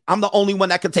 and I'm the only one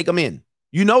that can take them in.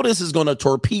 You know this is going to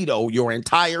torpedo your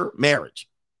entire marriage.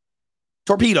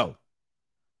 Torpedo.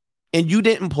 And you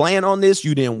didn't plan on this.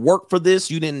 You didn't work for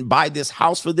this. You didn't buy this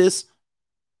house for this.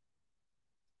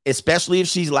 Especially if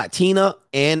she's Latina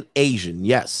and Asian.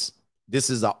 Yes, this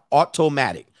is an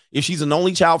automatic. If she's an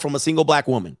only child from a single black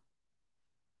woman,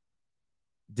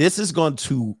 this is going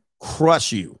to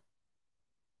crush you.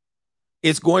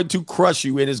 It's going to crush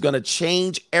you, and it's going to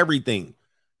change everything.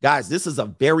 Guys, this is a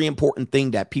very important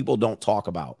thing that people don't talk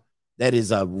about. That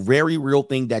is a very real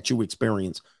thing that you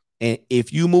experience. And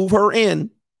if you move her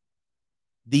in,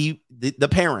 the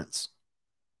parents,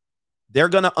 they're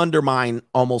going to undermine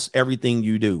almost everything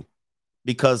you do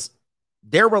because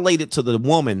they're related to the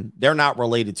woman. They're not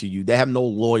related to you. They have no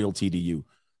loyalty to you.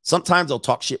 Sometimes they'll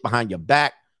talk shit behind your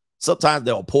back. Sometimes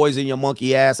they'll poison your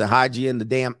monkey ass and hide you in the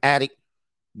damn attic.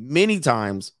 Many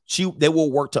times they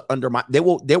will work to undermine. They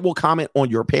will comment on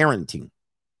your parenting.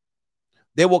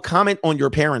 They will comment on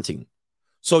your parenting.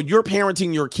 So you're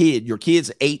parenting your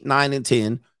kid's 8, 9, and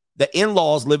 10. The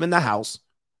in-laws live in the house.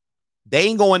 They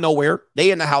ain't going nowhere.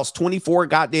 They in the house 24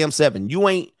 goddamn 7. You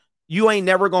ain't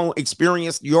never going to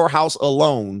experience your house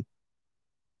alone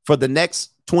for the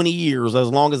next 20 years as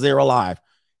long as they're alive.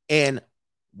 And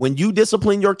when you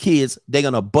discipline your kids, they're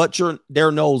going to butt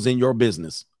their nose in your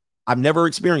business. I've never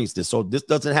experienced this, so this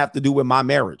doesn't have to do with my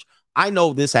marriage. I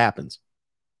know this happens.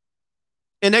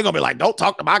 And they're going to be like, don't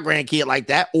talk to my grandkid like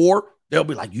that. Or they'll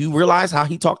be like, you realize how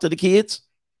he talked to the kids?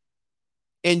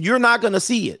 And you're not going to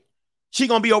see it. She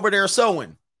going to be over there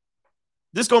sewing.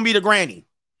 This going to be the granny,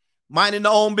 minding her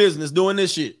own business, doing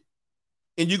this shit.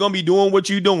 And you're going to be doing what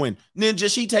you're doing. And then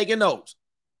she taking notes.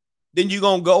 Then you're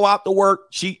going to go out to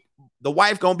work. The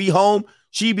wife going to be home.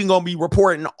 She been going to be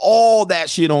reporting all that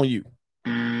shit on you.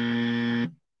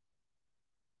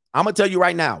 I'm going to tell you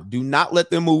right now, do not let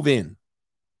them move in.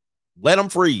 Let them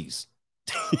freeze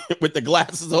with the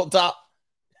glasses on top.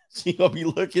 She going to be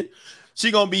looking.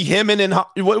 She going to be hemming and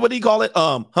what do you call it?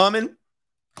 Humming.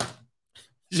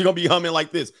 She's going to be humming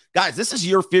like this. Guys, this is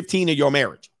year 15 of your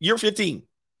marriage. Year 15.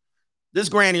 This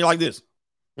granny like this.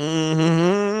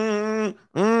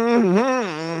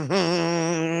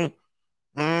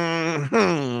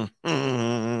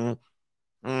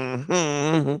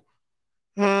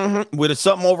 With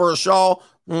something over her shawl.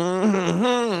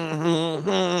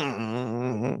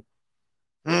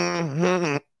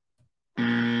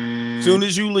 Soon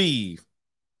as you leave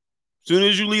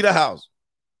the house,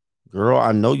 girl,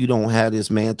 I know you don't have this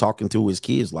man talking to his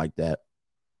kids like that.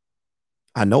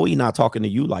 I know he's not talking to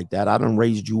you like that. I done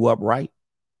raised you up right.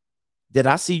 Did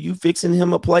I see you fixing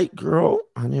him a plate? Girl,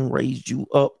 I didn't raise you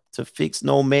up to fix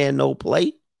no man no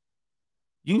plate.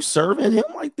 You serving him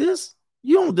like this?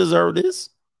 You don't deserve this.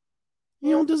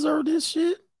 You don't deserve this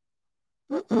shit.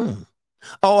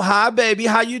 Oh, hi, baby.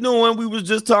 How you doing? We was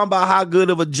just talking about how good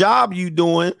of a job you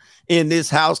doing in this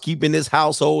house, keeping this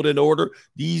household in order.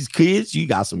 These kids, you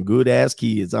got some good ass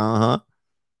kids.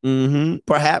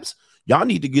 Perhaps y'all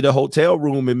need to get a hotel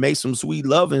room and make some sweet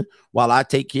loving while I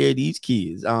take care of these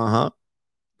kids.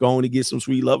 Going to get some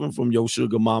sweet loving from your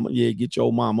sugar mama. Yeah, get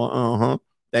your mama.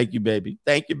 Thank you, baby.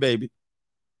 Thank you, baby.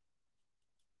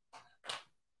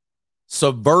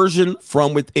 Subversion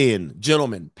from within.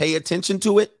 Gentlemen, pay attention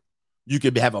to it. You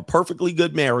could have a perfectly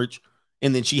good marriage,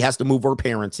 and then she has to move her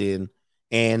parents in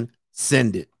and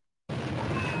send it.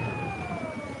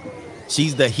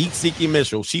 She's the heat-seeking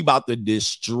missile. She about to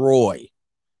destroy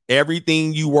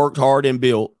everything you worked hard and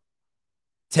built.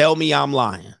 Tell me I'm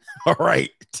lying. All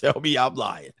right. Tell me I'm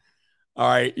lying. All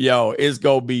right. Yo, it's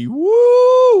going to be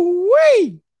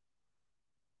woo-wee.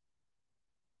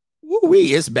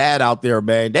 Woo-wee. It's bad out there,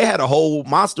 man. They had a whole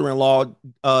monster-in-law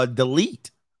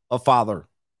delete a father.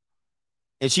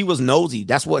 And she was nosy.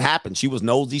 That's what happened. She was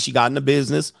nosy. She got in the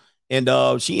business,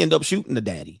 and she ended up shooting the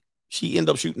daddy.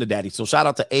 So shout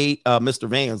out to Mr.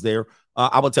 Vans there.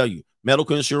 I will tell you,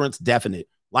 medical insurance, definite.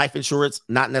 Life insurance,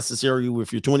 not necessary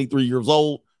if you're 23 years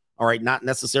old. All right, not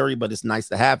necessary, but it's nice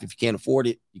to have. If you can't afford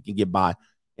it, you can get by.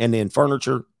 And then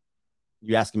furniture.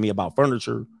 You're asking me about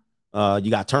furniture.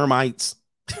 You got termites.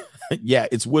 Yeah,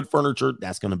 it's wood furniture.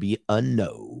 That's going to be a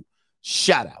no.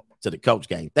 Shout out to the Coach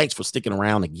Gang. Thanks for sticking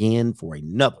around again for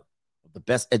another of the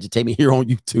best edutainment here on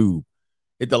YouTube.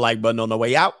 Hit the like button on the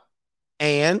way out.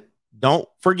 And don't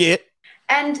forget.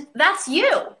 And that's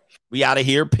you. We out of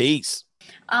here. Peace.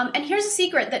 And here's a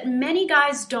secret that many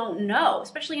guys don't know,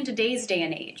 especially in today's day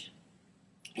and age,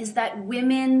 is that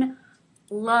women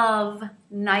love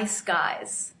nice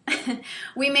guys.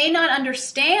 We may not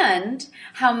understand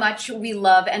how much we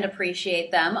love and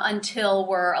appreciate them until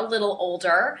we're a little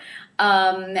older,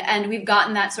 and we've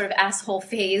gotten that sort of asshole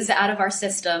phase out of our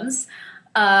systems.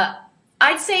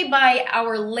 I'd say by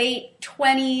our late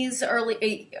 20s,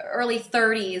 early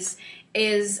 30s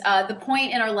is the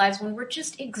point in our lives when we're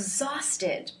just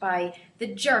exhausted by the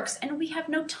jerks and we have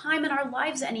no time in our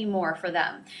lives anymore for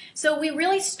them. So we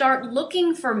really start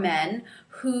looking for men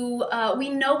who we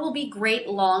know will be great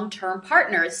long-term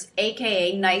partners,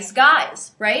 aka nice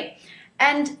guys, right?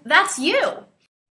 And that's you.